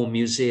actually more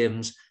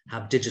museums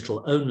have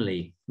digital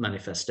only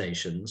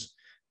manifestations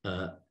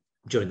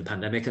during the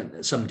pandemic,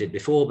 and some did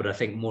before, but I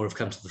think more have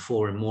come to the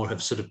fore and more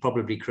have sort of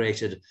probably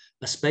created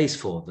a space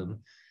for them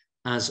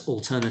as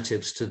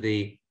alternatives to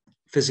the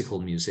physical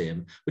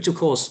museum, which of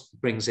course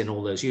brings in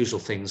all those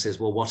usual things is,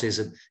 well, what is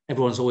it?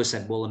 Everyone's always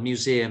said, well, a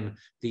museum,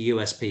 the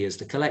USP is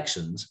the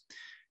collections.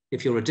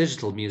 If you're a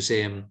digital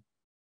museum,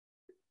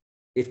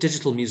 if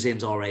digital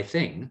museums are a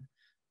thing,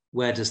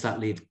 where does that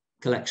leave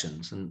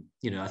collections? And,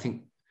 you know, I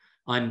think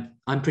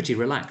I'm pretty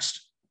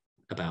relaxed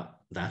about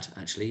that,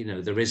 actually. You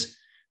know, there is,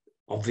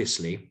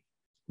 obviously,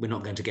 we're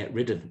not going to get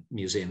rid of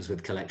museums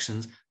with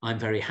collections. I'm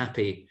very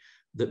happy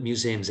that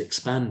museums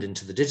expand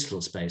into the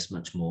digital space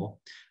much more.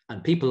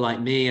 And people like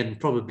me, and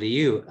probably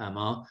you,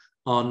 Amar,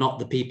 are not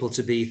the people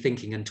to be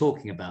thinking and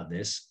talking about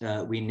this.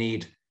 We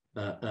need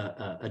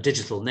a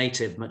digital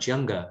native, much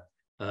younger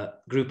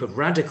group of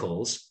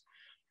radicals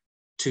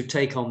to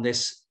take on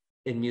this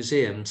in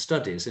museum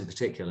studies in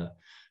particular.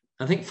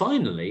 I think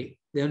finally,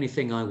 the only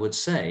thing I would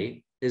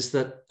say is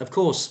that, of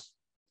course,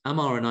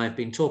 Amar and I have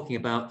been talking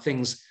about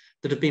things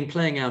that have been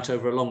playing out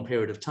over a long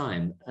period of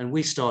time. And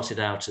we started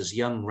out as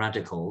young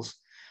radicals.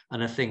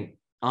 And I think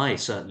I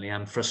certainly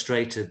am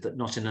frustrated that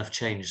not enough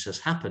change has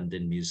happened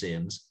in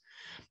museums.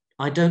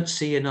 I don't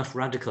see enough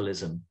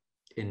radicalism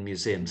in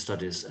museum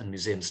studies and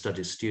museum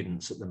studies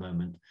students at the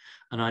moment.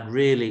 And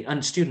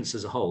and students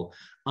as a whole,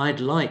 I'd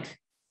like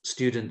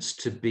students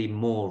to be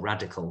more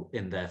radical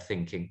in their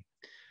thinking.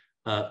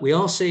 We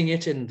are seeing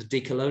it in the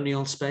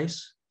decolonial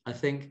space, I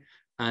think,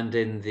 and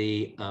in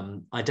the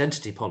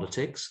identity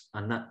politics,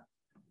 and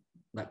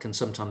that can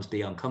sometimes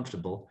be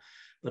uncomfortable,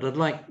 but I'd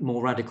like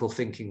more radical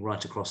thinking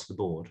right across the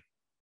board.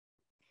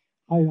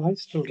 I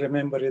still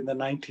remember in the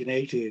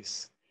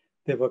 1980s,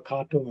 there were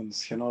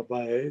cartoons,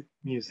 by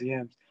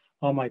museums.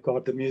 Oh my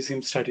God, the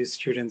museum studies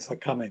students are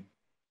coming,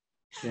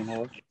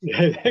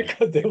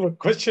 because they were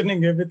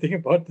questioning everything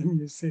about the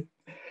museum.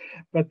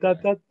 But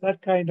that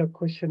kind of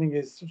questioning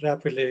is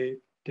rapidly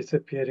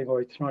disappearing,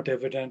 or it's not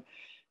evident.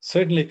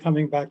 Certainly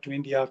coming back to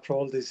India after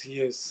all these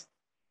years,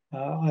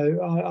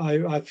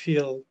 I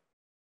feel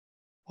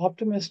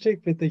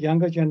optimistic with the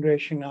younger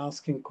generation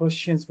asking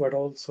questions, but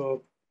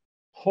also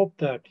hope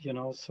that,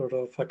 sort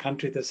of a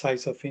country the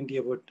size of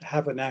India would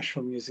have a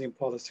national museum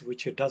policy,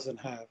 which it doesn't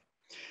have.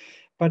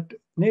 But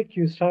Nick,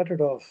 you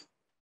started off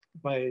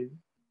by,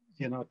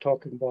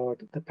 talking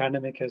about the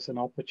pandemic as an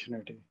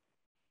opportunity.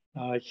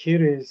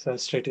 Here is a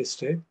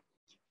statistic.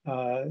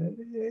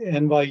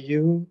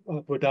 NYU,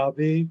 Abu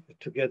Dhabi,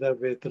 together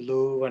with the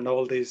Louvre and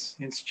all these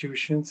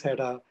institutions, had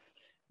a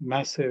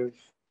massive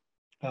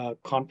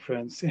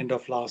conference end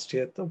of last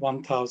year,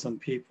 1,000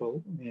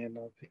 people,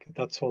 because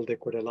that's all they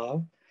could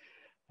allow.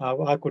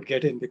 I could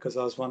get in because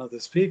I was one of the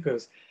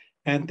speakers.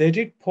 And they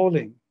did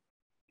polling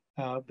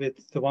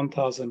with the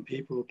 1,000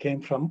 people who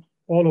came from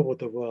all over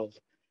the world.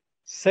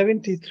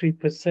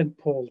 73%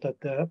 polled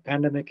that the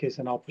pandemic is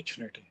an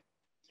opportunity,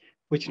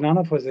 which none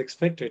of us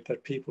expected,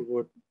 that people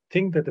would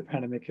think that the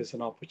pandemic is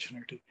an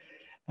opportunity.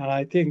 And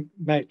I think,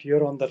 Matt,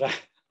 you're on the right.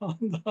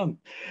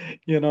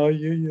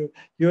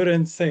 You're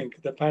in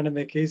sync. The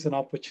pandemic is an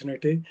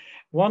opportunity.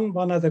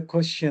 One other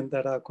question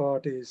that I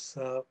got is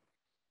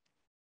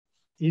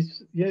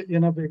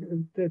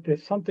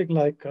there's something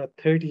like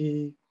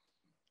 30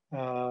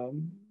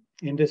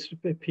 industry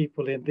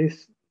people in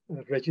this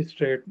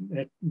registered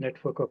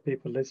network of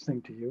people listening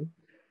to you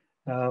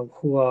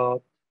who are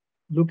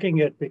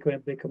looking at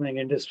becoming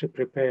industry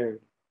prepared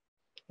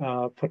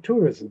for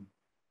tourism.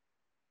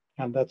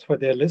 And that's why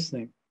they're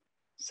listening.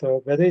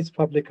 So whether it's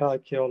public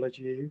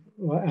archaeology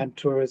and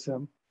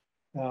tourism,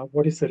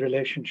 what is the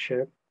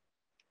relationship?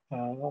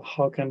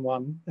 How can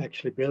one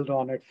actually build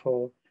on it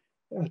for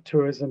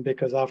tourism?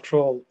 Because after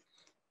all,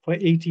 for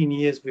 18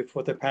 years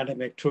before the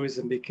pandemic,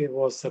 tourism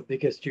was the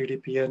biggest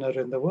GDP earner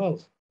in the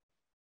world.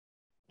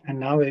 And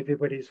now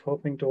everybody's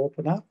hoping to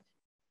open up.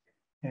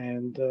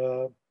 And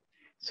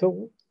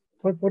so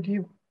what do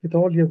you, with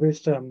all your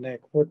wisdom,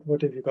 Nick,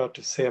 what have you got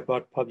to say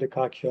about public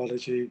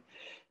archaeology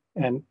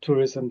and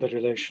tourism, the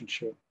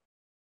relationship?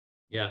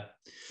 Yeah.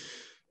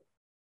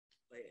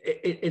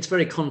 It's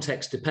very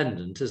context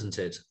dependent, isn't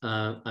it?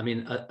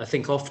 I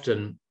think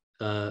often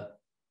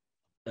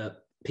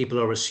people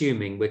are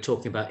assuming we're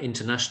talking about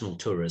international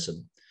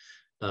tourism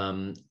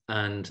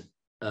and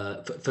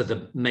for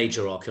the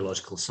major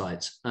archaeological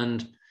sites.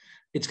 And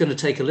it's going to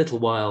take a little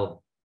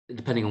while,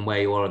 depending on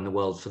where you are in the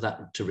world, for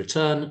that to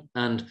return.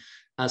 And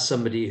as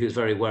somebody who's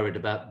very worried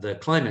about the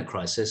climate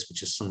crisis,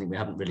 which is something we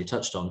haven't really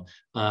touched on,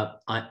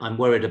 I'm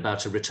worried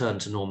about a return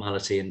to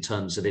normality in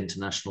terms of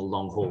international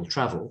long-haul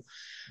travel.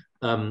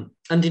 And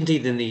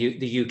indeed, in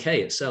the UK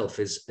itself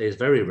is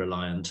very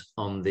reliant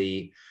on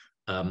the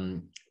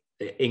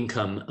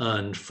income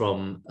earned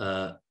from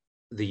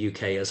the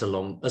UK as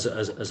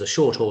a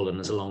short haul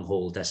and as a long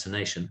haul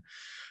destination.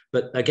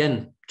 But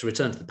again, to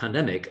return to the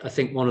pandemic, I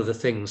think one of the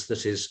things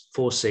that is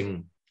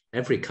forcing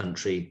every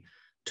country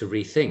to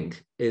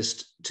rethink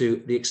is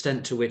to the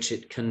extent to which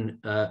it can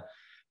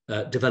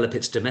develop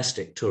its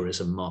domestic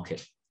tourism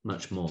market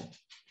much more.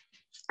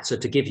 So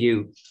to give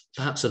you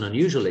perhaps an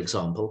unusual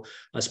example,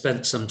 I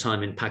spent some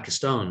time in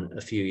Pakistan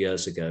a few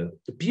years ago.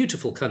 A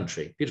beautiful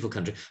country,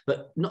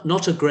 but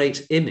not a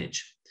great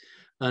image.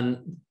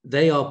 And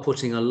they are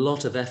putting a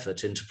lot of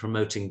effort into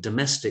promoting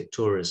domestic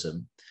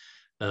tourism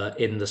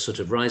in the sort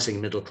of rising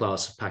middle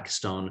class of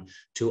Pakistan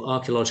to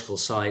archaeological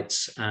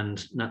sites and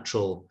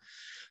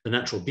the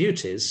natural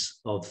beauties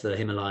of the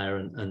Himalaya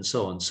and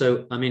so on.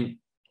 So, I mean,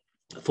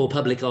 for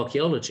public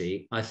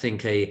archaeology, I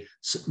think a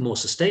more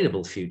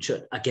sustainable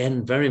future,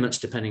 again, very much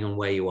depending on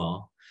where you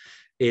are,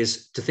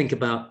 is to think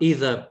about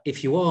either,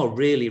 if you are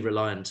really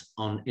reliant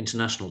on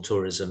international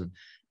tourism,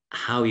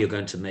 how you're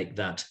going to make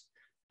that,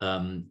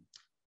 how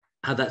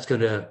that's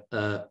going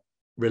to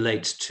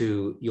relate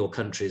to your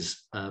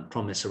country's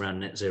promise around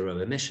net zero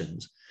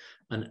emissions,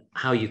 and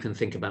how you can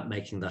think about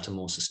making that a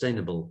more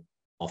sustainable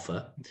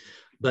offer.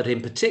 But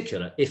in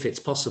particular, if it's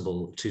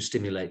possible to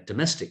stimulate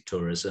domestic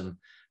tourism,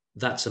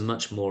 that's a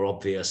much more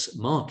obvious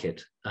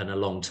market and a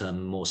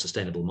long-term, more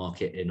sustainable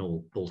market in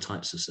all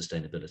types of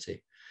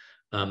sustainability.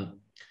 And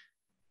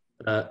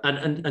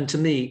to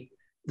me,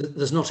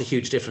 there's not a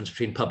huge difference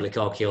between public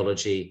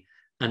archaeology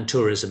and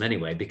tourism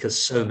anyway,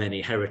 because so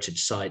many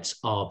heritage sites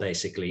are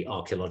basically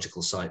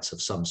archaeological sites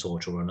of some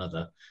sort or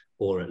another,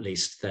 or at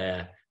least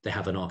they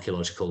have an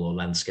archaeological or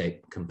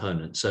landscape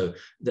component. So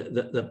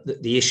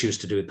the issues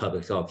to do with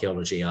public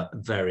archaeology are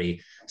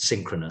very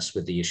synchronous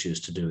with the issues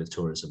to do with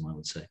tourism, I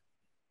would say.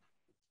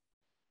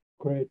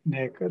 Great,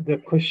 Nick. The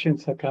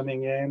questions are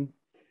coming in.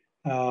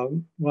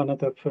 One of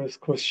the first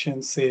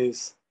questions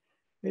is,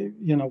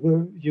 you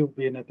know, you've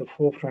been at the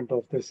forefront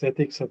of this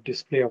ethics of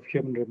display of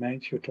human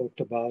remains. You talked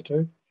about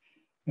it.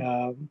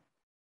 Do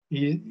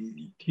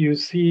you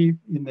see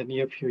in the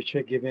near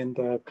future, given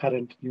the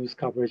current news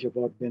coverage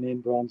about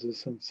Benin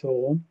bronzes and so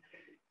on,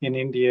 in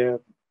India,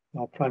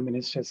 our Prime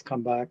Minister has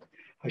come back,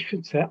 I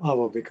should say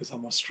our because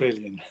I'm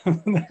Australian,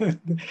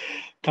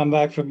 come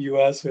back from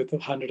US with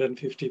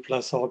 150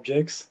 plus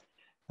objects.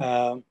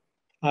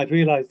 I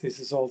realize this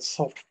is all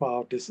soft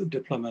power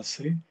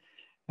diplomacy,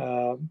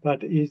 but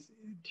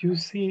do you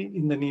see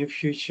in the near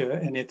future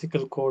an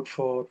ethical code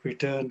for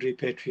return,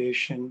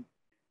 repatriation,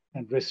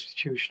 and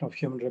restitution of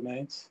human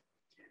remains?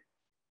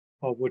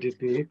 Or would it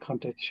be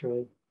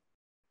contextual?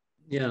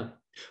 Yeah,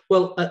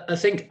 well, I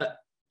think,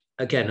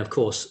 again, of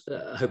course,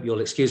 I hope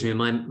you'll excuse me,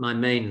 my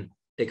main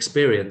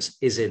experience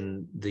is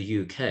in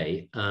the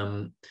UK.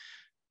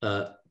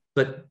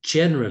 But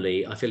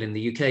generally, I feel in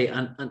the UK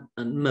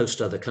and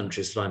most other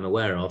countries that I'm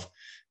aware of,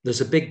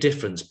 there's a big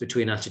difference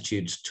between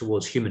attitudes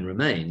towards human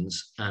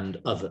remains and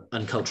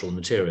cultural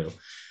material.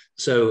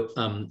 So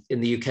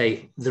in the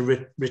UK,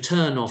 the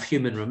return of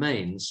human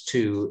remains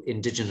to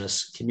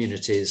indigenous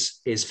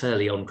communities is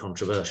fairly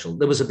uncontroversial.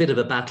 There was a bit of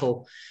a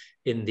battle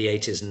in the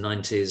 80s and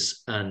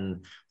 90s,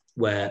 and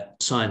where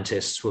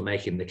scientists were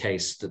making the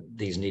case that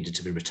these needed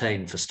to be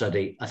retained for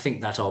study. I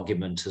think that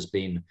argument has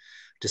been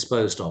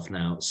disposed of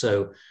now.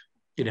 So,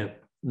 you know,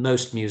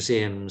 most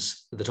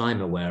museums that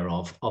I'm aware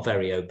of are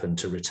very open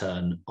to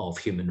return of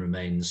human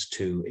remains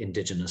to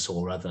indigenous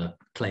or other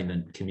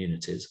claimant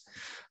communities.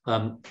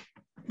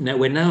 Now,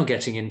 we're now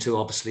getting into,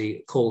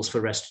 obviously, calls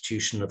for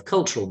restitution of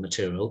cultural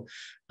material.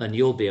 And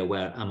you'll be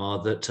aware,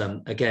 Amar, that,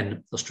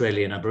 again,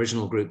 Australian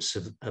Aboriginal groups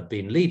have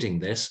been leading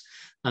this.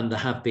 And there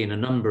have been a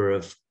number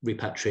of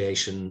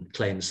repatriation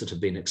claims that have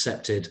been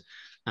accepted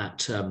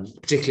at,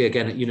 particularly,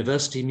 again, at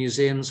university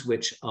museums,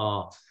 which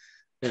are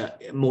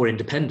more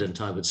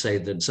independent, I would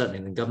say, certainly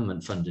than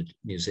government-funded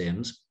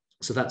museums.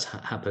 So that's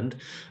happened.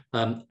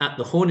 At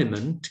the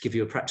Horniman, to give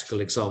you a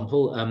practical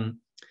example,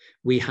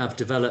 we have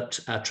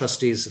developed, our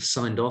trustees have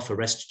signed off a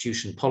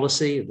restitution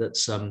policy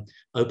that's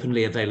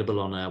openly available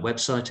on our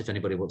website if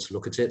anybody wants to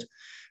look at it,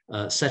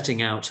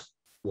 setting out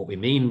what we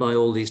mean by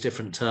all these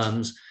different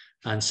terms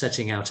and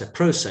setting out a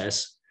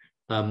process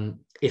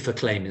if a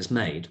claim is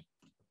made.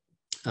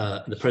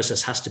 The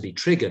process has to be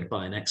triggered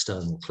by an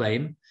external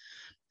claim.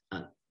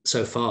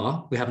 So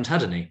far, we haven't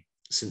had any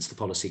since the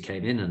policy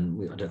came in,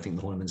 and I don't think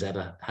the Horniman's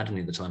ever had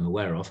any that I'm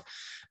aware of.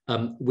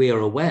 We are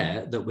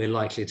aware that we're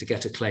likely to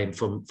get a claim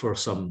for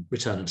some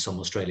return of some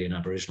Australian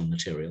Aboriginal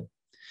material.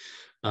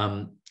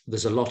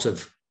 There's a lot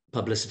of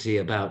publicity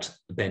about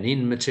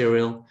Benin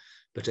material,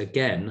 but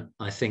again,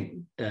 I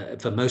think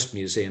for most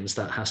museums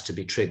that has to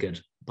be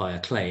triggered by a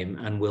claim,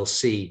 and we'll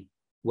see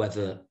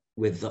whether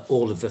with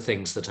all of the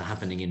things that are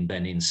happening in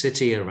Benin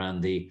City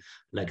around the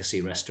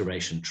Legacy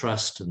Restoration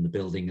Trust and the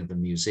building of a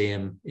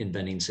museum in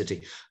Benin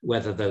City,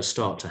 whether those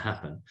start to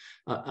happen.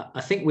 I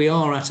think we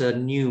are at a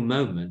new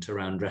moment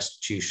around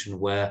restitution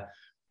where,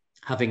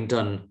 having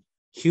done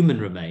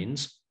human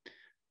remains,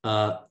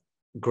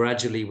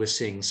 gradually we're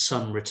seeing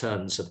some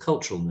returns of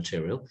cultural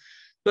material.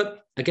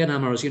 But again,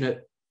 Amar, as you know,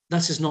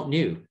 that is not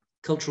new.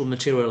 Cultural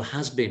material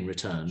has been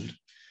returned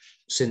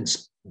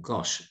since,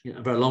 gosh,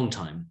 a very long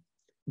time.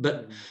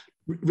 But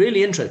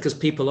really interesting, because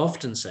people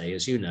often say,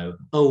 as you know,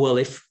 oh, well,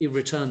 if you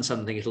return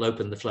something, it'll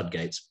open the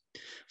floodgates.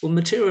 Well,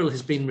 material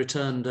has been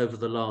returned over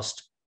the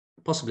last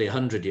possibly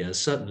 100 years,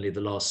 certainly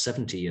the last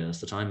 70 years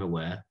that I'm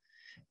aware,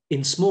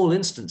 in small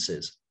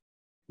instances,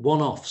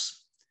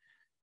 one-offs.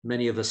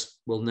 Many of us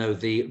will know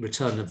the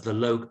return of the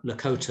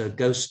Lakota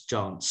ghost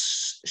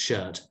dance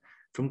shirt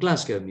from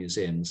Glasgow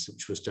museums,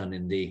 which was done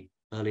in the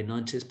early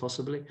 90s,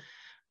 possibly,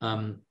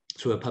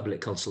 through a public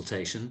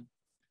consultation.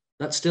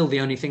 That's still the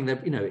only thing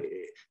that, you know,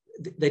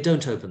 they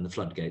don't open the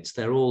floodgates.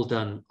 They're all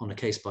done on a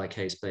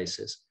case-by-case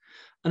basis.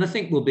 And I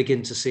think we'll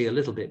begin to see a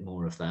little bit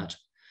more of that.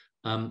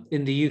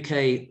 In the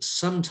UK,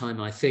 sometime,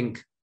 I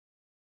think,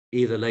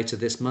 either later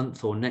this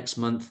month or next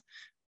month,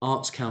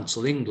 Arts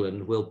Council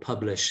England will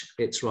publish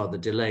its rather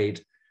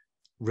delayed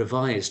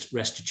revised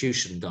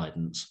restitution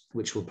guidance,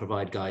 which will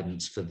provide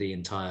guidance for the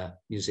entire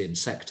museum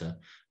sector.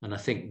 And I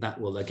think that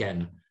will,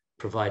 again,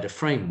 provide a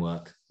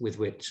framework with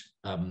which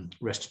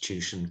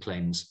restitution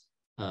claims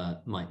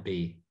might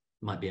be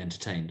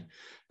entertained.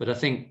 But I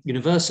think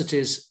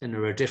universities are in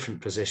a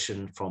different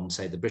position from,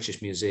 say, the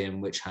British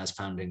Museum, which has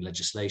founding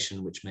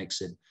legislation, which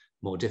makes it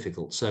more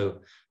difficult. So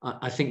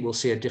I think we'll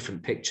see a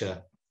different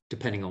picture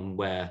depending on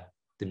where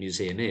the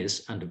museum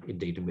is and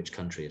indeed in which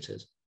country it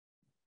is.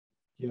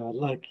 Yeah,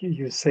 like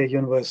you say,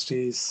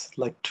 universities,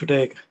 like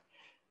today,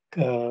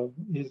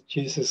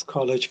 Jesus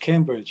College,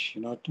 Cambridge,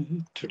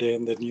 today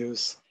in the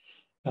news,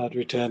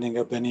 returning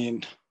a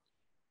Benin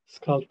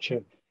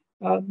sculpture.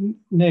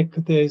 Nick,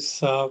 there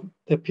are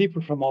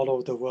people from all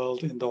over the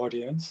world in the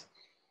audience,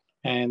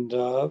 and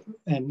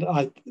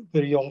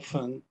very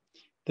often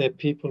there are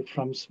people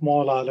from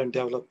small island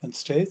development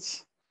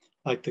states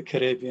like the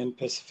Caribbean,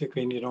 Pacific,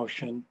 Indian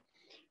Ocean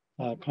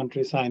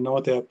countries. I know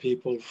there are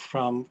people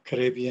from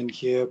Caribbean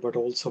here, but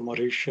also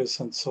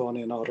Mauritius and so on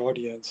in our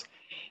audience.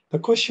 The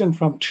question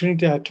from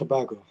Trinidad and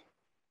Tobago,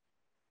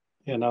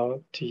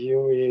 to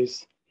you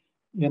is,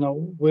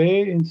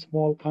 where in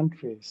small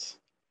countries,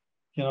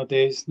 there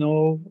is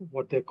no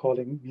what they're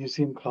calling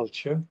museum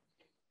culture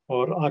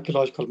or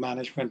archaeological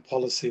management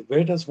policy.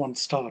 Where does one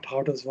start?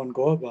 How does one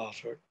go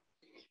about it?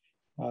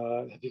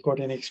 Have you got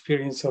any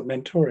experience of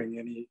mentoring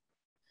any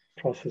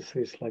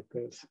processes like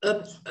this?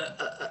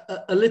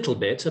 A little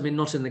bit. I mean,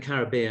 not in the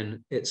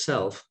Caribbean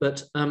itself,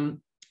 but I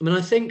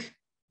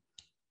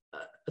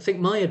think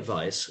my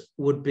advice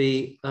would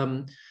be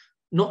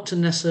not to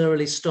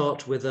necessarily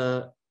start with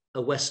a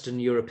Western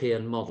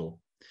European model.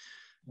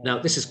 Now,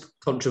 this is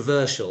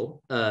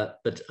controversial,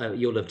 but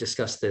you'll have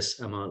discussed this,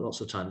 Emma, lots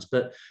of times.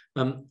 But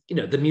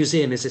the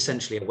museum is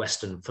essentially a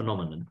Western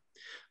phenomenon.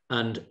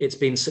 And it's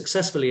been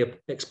successfully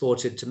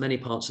exported to many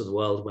parts of the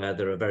world where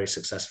there are very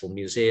successful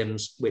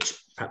museums, which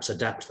perhaps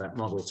adapt that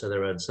model to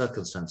their own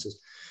circumstances.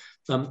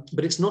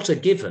 But it's not a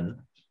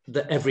given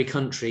that every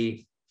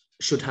country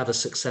should have a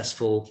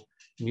successful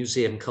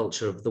museum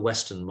culture of the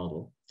Western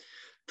model.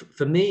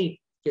 For me,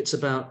 it's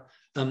about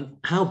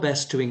how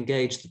best to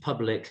engage the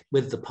public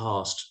with the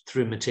past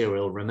through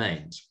material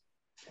remains,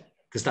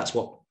 because that's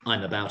what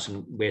I'm about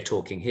and we're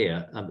talking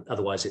here.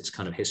 Otherwise, it's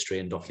kind of history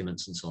and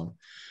documents and so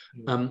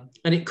on.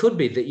 And it could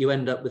be that you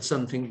end up with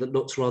something that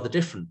looks rather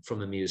different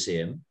from a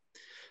museum.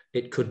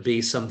 It could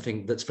be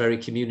something that's very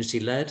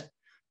community-led.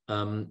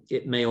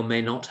 It may or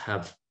may not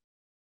have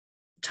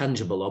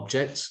tangible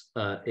objects.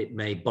 It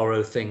may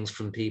borrow things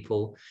from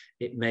people.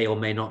 It may or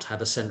may not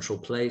have a central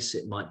place.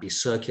 It might be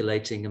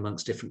circulating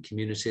amongst different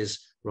communities,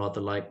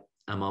 rather like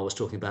Amar was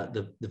talking about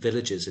the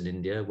villages in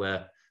India,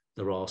 where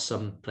there are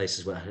some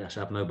places where you have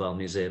to have mobile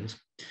museums.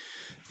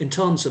 In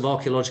terms of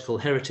archaeological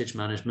heritage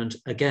management,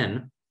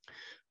 again,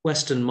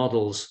 Western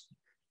models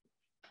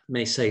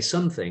may say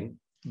something,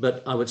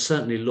 but I would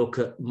certainly look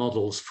at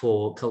models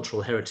for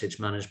cultural heritage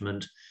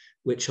management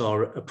which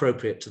are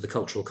appropriate to the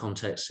cultural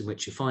context in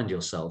which you find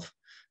yourself.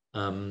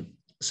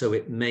 So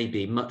it may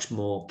be much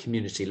more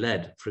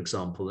community-led, for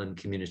example, and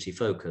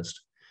community-focused.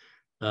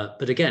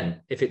 But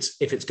again, if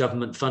it's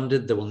government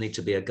funded, there will need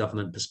to be a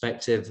government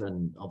perspective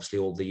and obviously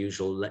all the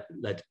usual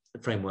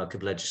framework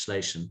of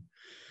legislation.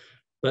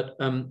 But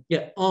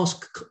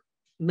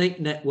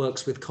make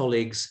networks with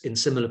colleagues in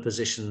similar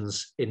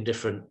positions in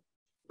different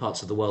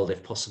parts of the world,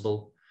 if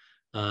possible,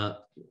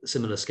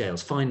 similar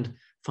scales. Find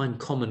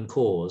common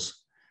cause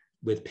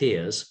with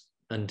peers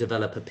and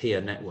develop a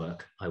peer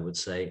network, I would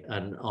say,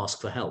 and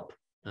ask for help.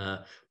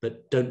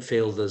 But don't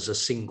feel there's a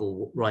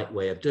single right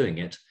way of doing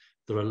it.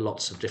 There are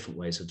lots of different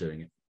ways of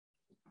doing it.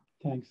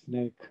 Thanks,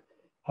 Nick.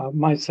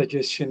 My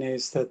suggestion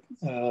is that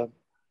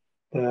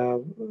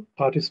the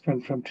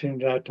participant from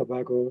Trinidad and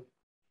Tobago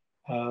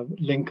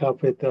link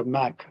up with the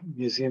MAC,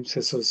 Museums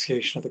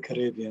Association of the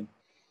Caribbean,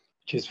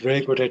 which is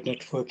very good at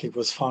networking. It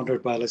was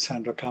founded by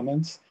Alessandra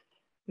Cummins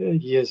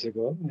years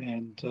ago.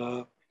 And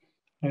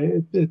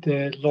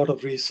there are a lot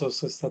of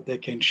resources that they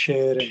can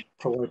share and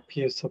provide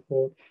peer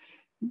support.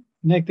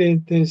 Nick,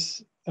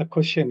 there's a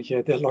question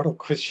here. There are a lot of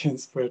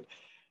questions, but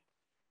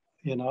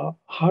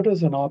how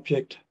does an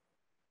object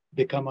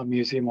become a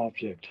museum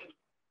object?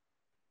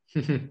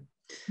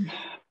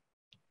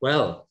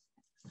 Well,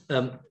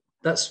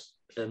 that's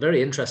a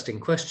very interesting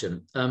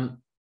question.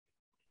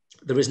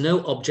 There is no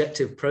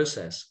objective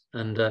process,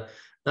 and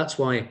that's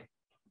why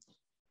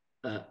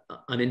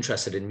I'm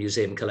interested in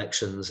museum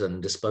collections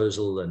and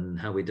disposal and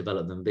how we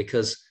develop them,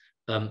 because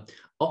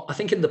I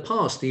think in the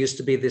past there used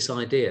to be this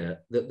idea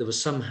that there was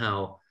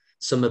somehow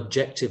some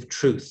objective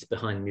truth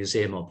behind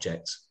museum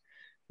objects,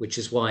 which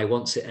is why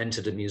once it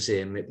entered a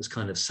museum, it was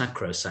kind of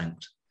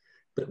sacrosanct.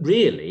 But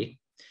really,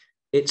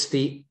 it's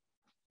the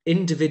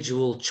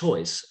individual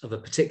choice of a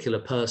particular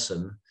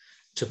person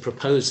to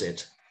propose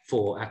it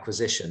for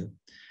acquisition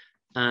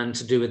and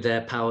to do with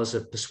their powers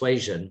of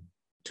persuasion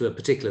to a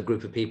particular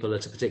group of people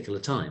at a particular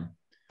time.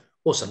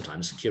 Or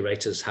sometimes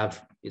curators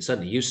have, it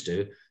certainly used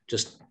to,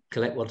 just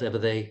collect whatever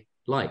they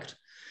liked.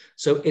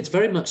 So it's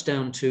very much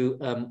down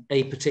to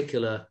a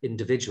particular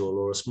individual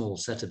or a small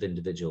set of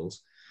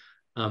individuals.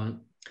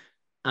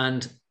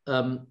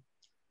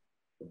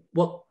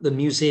 What the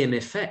museum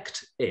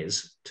effect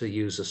is, to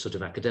use a sort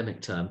of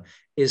academic term,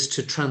 is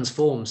to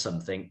transform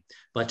something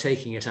by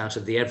taking it out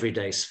of the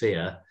everyday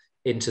sphere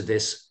into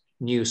this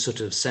new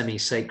sort of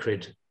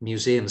semi-sacred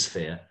museum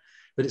sphere.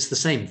 But it's the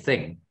same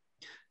thing.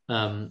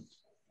 I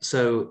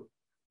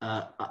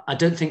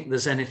don't think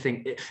there's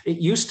anything. It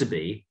used to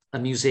be a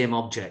museum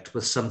object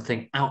was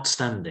something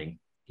outstanding,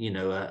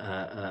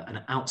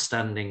 an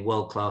outstanding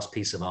world-class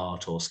piece of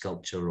art or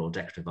sculpture or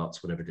decorative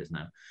arts, whatever it is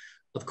now.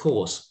 of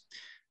course,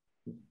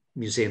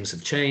 museums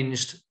have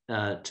changed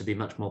to be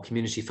much more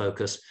community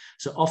focused.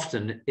 So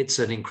often it's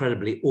an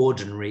incredibly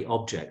ordinary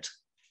object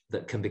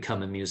that can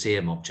become a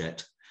museum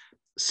object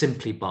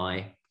simply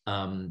by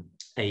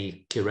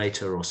a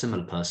curator or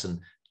similar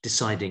person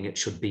deciding it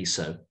should be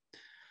so.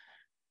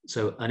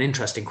 So an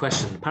interesting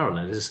question,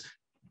 parallel, is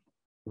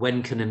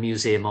when can a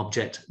museum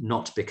object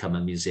not become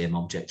a museum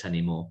object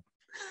anymore?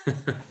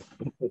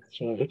 That's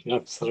right,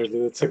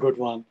 absolutely, that's a good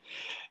one.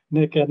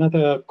 Nick,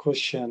 another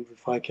question,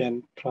 if I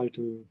can try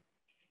to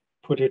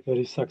put it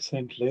very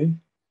succinctly.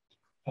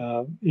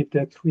 If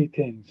there are three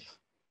things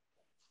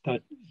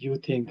that you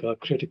think are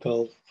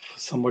critical for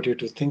somebody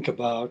to think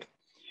about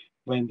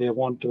when they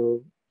want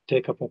to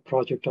take up a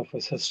project of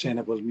a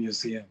sustainable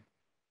museum.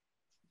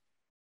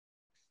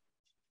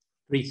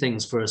 Three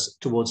things for us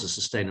towards a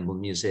sustainable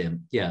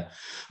museum. Yeah.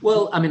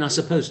 Well, I mean, I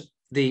suppose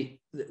the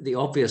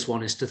obvious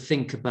one is to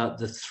think about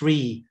the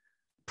three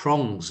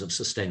prongs of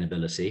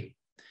sustainability.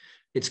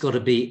 It's got to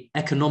be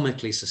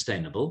economically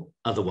sustainable,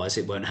 otherwise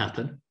it won't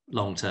happen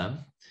long term.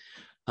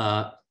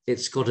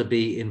 It's got to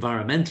be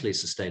environmentally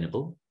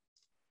sustainable.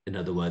 In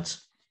other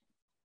words,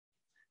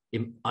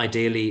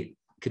 ideally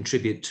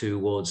contribute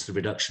towards the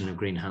reduction of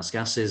greenhouse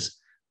gases,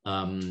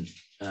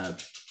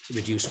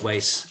 reduce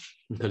waste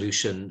and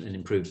pollution, and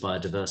improve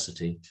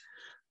biodiversity.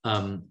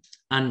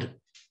 And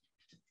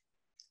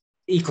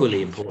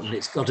equally important,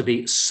 it's got to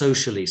be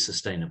socially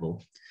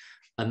sustainable.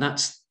 And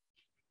that's,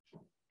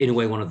 in a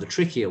way, one of the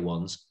trickier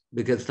ones,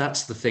 because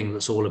that's the thing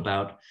that's all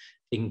about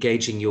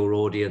engaging your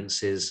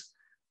audiences,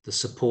 the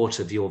support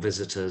of your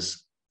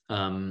visitors,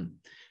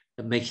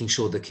 making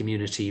sure the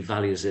community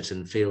values it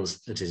and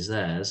feels it is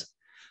theirs,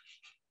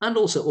 and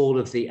also all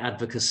of the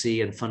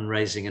advocacy and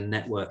fundraising and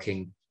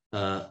networking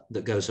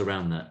that goes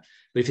around that.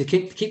 But if you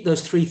keep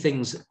those three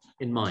things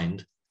in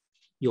mind,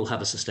 you'll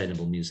have a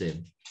sustainable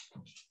museum.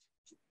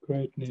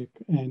 Great, Nick.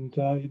 And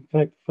in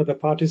fact, for the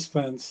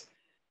participants,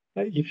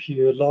 if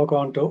you log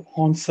on to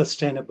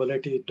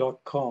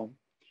onsustainability.com,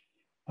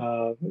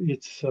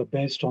 it's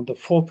based on the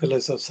 4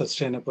 pillars of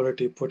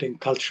sustainability, putting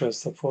culture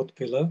as the 4th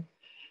pillar.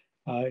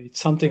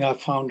 It's something I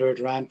founded,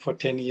 ran for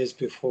 10 years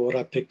before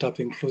I picked up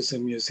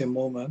Inclusive Museum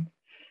Movement,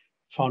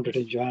 founded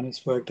in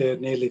Johannesburg. There are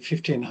nearly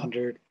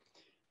 1,500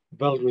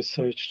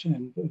 well-researched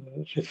and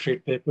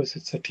refereed papers.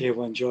 It's a tier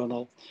 1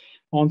 journal,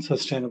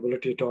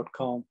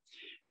 onsustainability.com.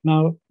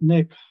 Now,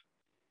 Nick,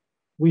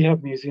 we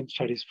have museum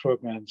studies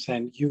programs,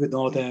 and you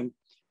know them.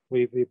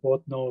 We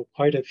both know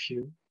quite a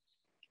few.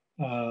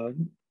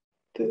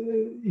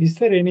 Is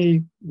there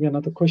any,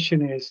 the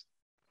question is,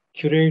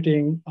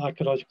 curating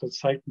archaeological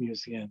site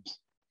museums,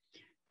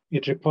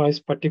 it requires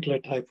particular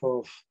type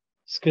of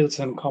skills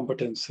and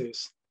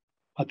competencies.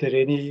 Are there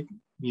any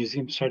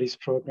museum studies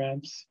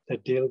programs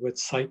that deal with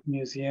site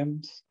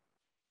museums?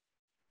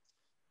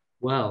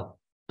 Well,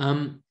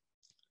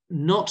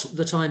 not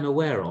that I'm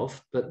aware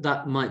of, but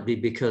that might be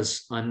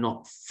because I'm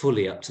not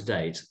fully up to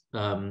date.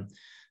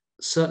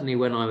 Certainly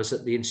when I was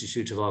at the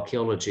Institute of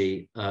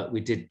Archaeology,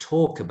 we did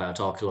talk about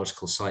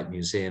archaeological site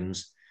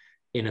museums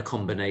in a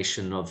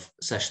combination of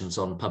sessions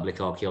on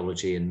public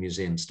archaeology and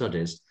museum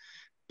studies.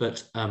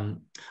 But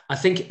I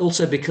think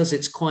also because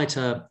it's quite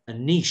a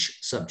niche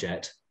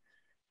subject,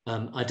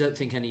 I don't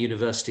think any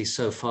university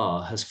so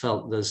far has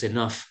felt there's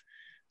enough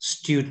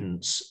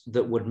students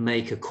that would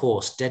make a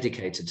course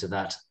dedicated to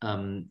that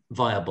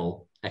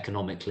viable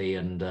economically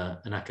and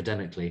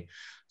academically.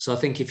 So I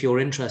think if you're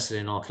interested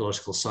in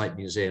archaeological site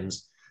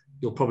museums,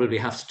 you'll probably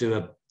have to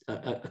do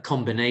a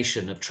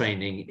combination of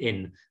training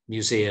in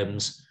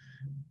museums,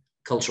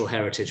 cultural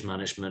heritage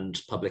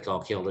management, public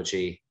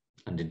archaeology,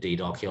 and indeed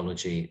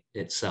archaeology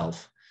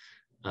itself.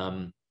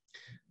 And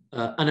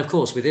of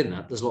course, within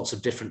that, there's lots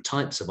of different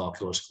types of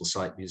archaeological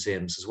site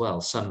museums as well.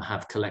 Some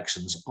have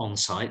collections on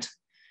site,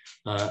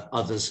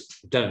 others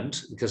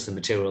don't, because the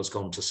material's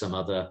gone to some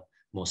other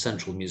more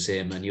central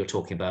museum, and you're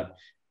talking about,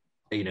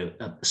 a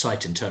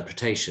site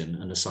interpretation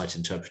and a site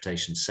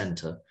interpretation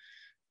center.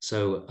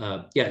 So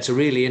yeah, it's a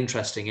really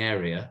interesting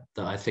area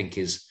that I think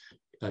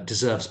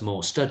deserves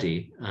more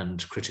study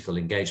and critical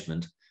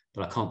engagement,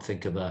 but I can't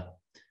think of a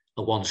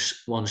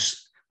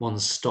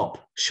one-stop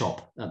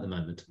shop at the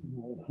moment.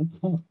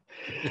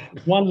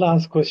 One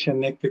last question,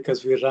 Nick,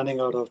 because we're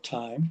running out of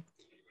time.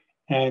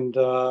 And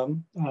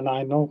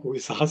I know who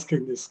is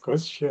asking this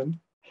question.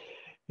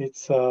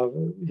 It's,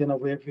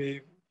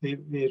 we're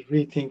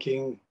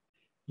rethinking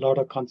a lot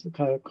of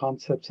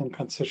concepts and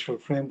conceptual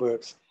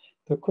frameworks.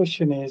 The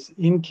question is,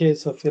 in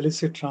case of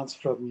illicit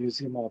transfer of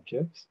museum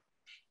objects,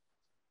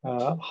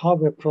 how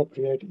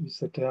appropriate is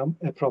the term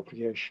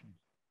appropriation?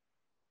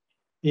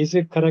 Is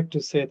it correct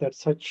to say that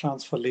such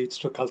transfer leads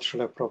to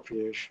cultural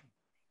appropriation?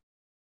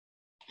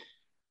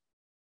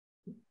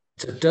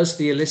 So does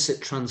the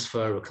illicit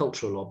transfer of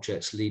cultural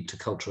objects lead to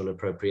cultural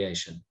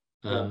appropriation?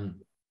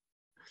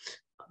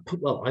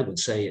 Well, I would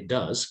say it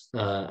does.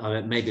 I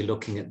may be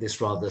looking at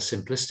this rather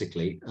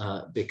simplistically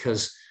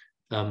because,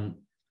 I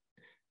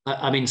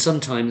mean,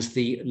 sometimes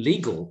the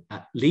legal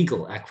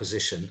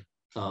acquisition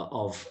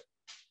of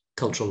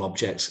cultural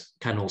objects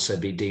can also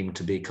be deemed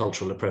to be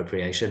cultural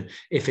appropriation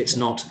if it's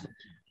not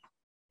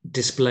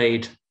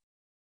displayed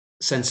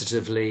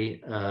sensitively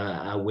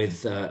with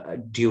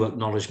due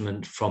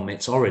acknowledgement from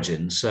its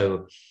origin.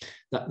 So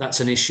that's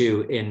an issue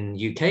in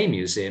UK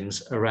museums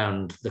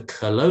around the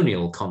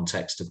colonial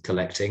context of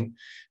collecting,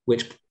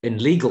 which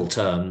in legal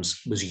terms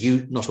was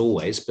not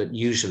always, but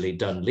usually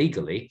done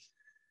legally.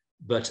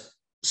 But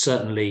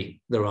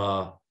certainly there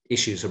are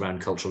issues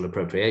around cultural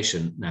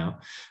appropriation now.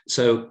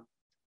 So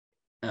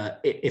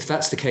if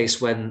that's the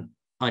case when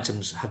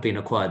items have been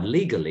acquired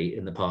legally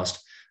in the past,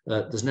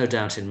 there's no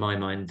doubt in my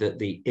mind that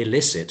the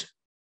illicit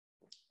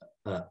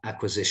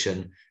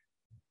acquisition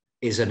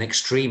is an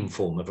extreme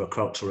form of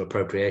cultural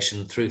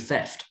appropriation through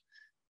theft,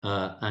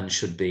 and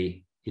should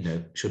be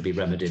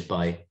remedied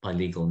by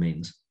legal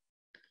means.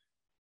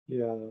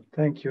 Yeah,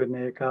 thank you,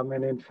 Nick. I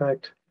mean, in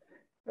fact,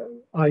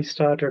 I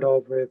started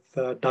off with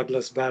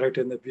Douglas Barrett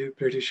in the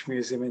British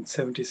Museum in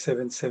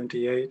 77,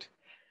 78,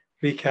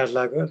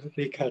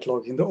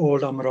 recataloguing the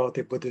old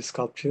Amaravati Buddhist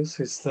sculptures.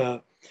 It's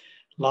the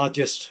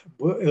largest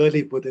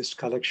early Buddhist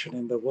collection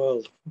in the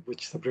world,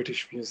 which the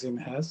British Museum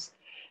has.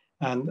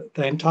 And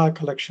the entire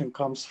collection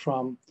comes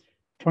from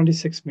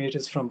 26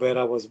 meters from where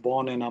I was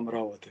born in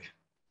Amaravati.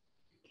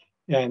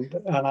 And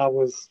I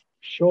was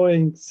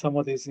showing some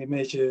of these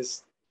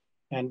images,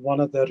 and one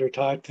of the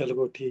retired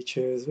Telugu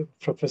teachers,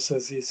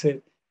 professors, he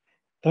said,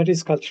 that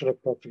is cultural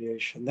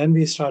appropriation. Then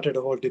we started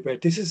a whole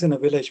debate. This is in a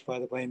village, by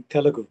the way, in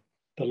Telugu,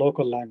 the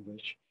local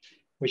language,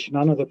 which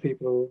none of the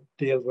people who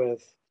deal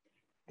with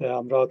the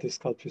Amaravati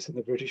sculptures in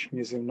the British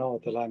Museum know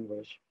the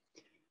language.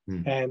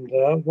 And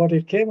what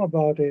it came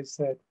about is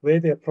that where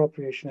the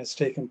appropriation has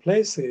taken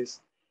place is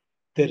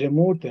they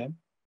removed them.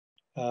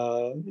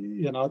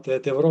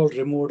 They were all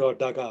removed or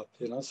dug up,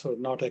 so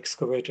not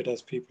excavated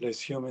as people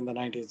assume in the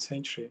 19th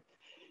century.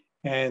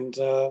 And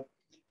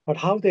but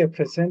how they are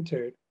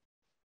presented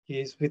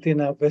is within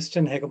a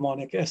Western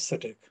hegemonic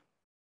aesthetic.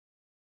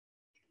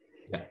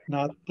 Yeah.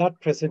 Now, that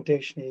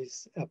presentation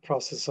is a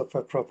process of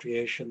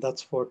appropriation.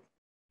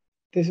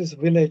 This is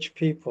village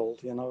people,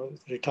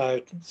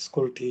 retired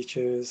school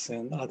teachers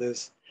and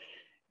others.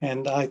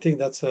 And I think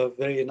that's a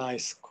very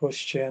nice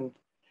question,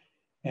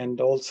 and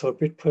also a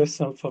bit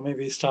personal for me.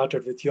 We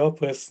started with your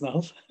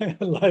personal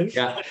life.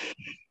 Yeah.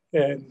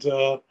 And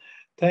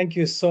thank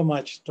you so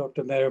much,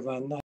 Dr.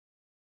 Merriman.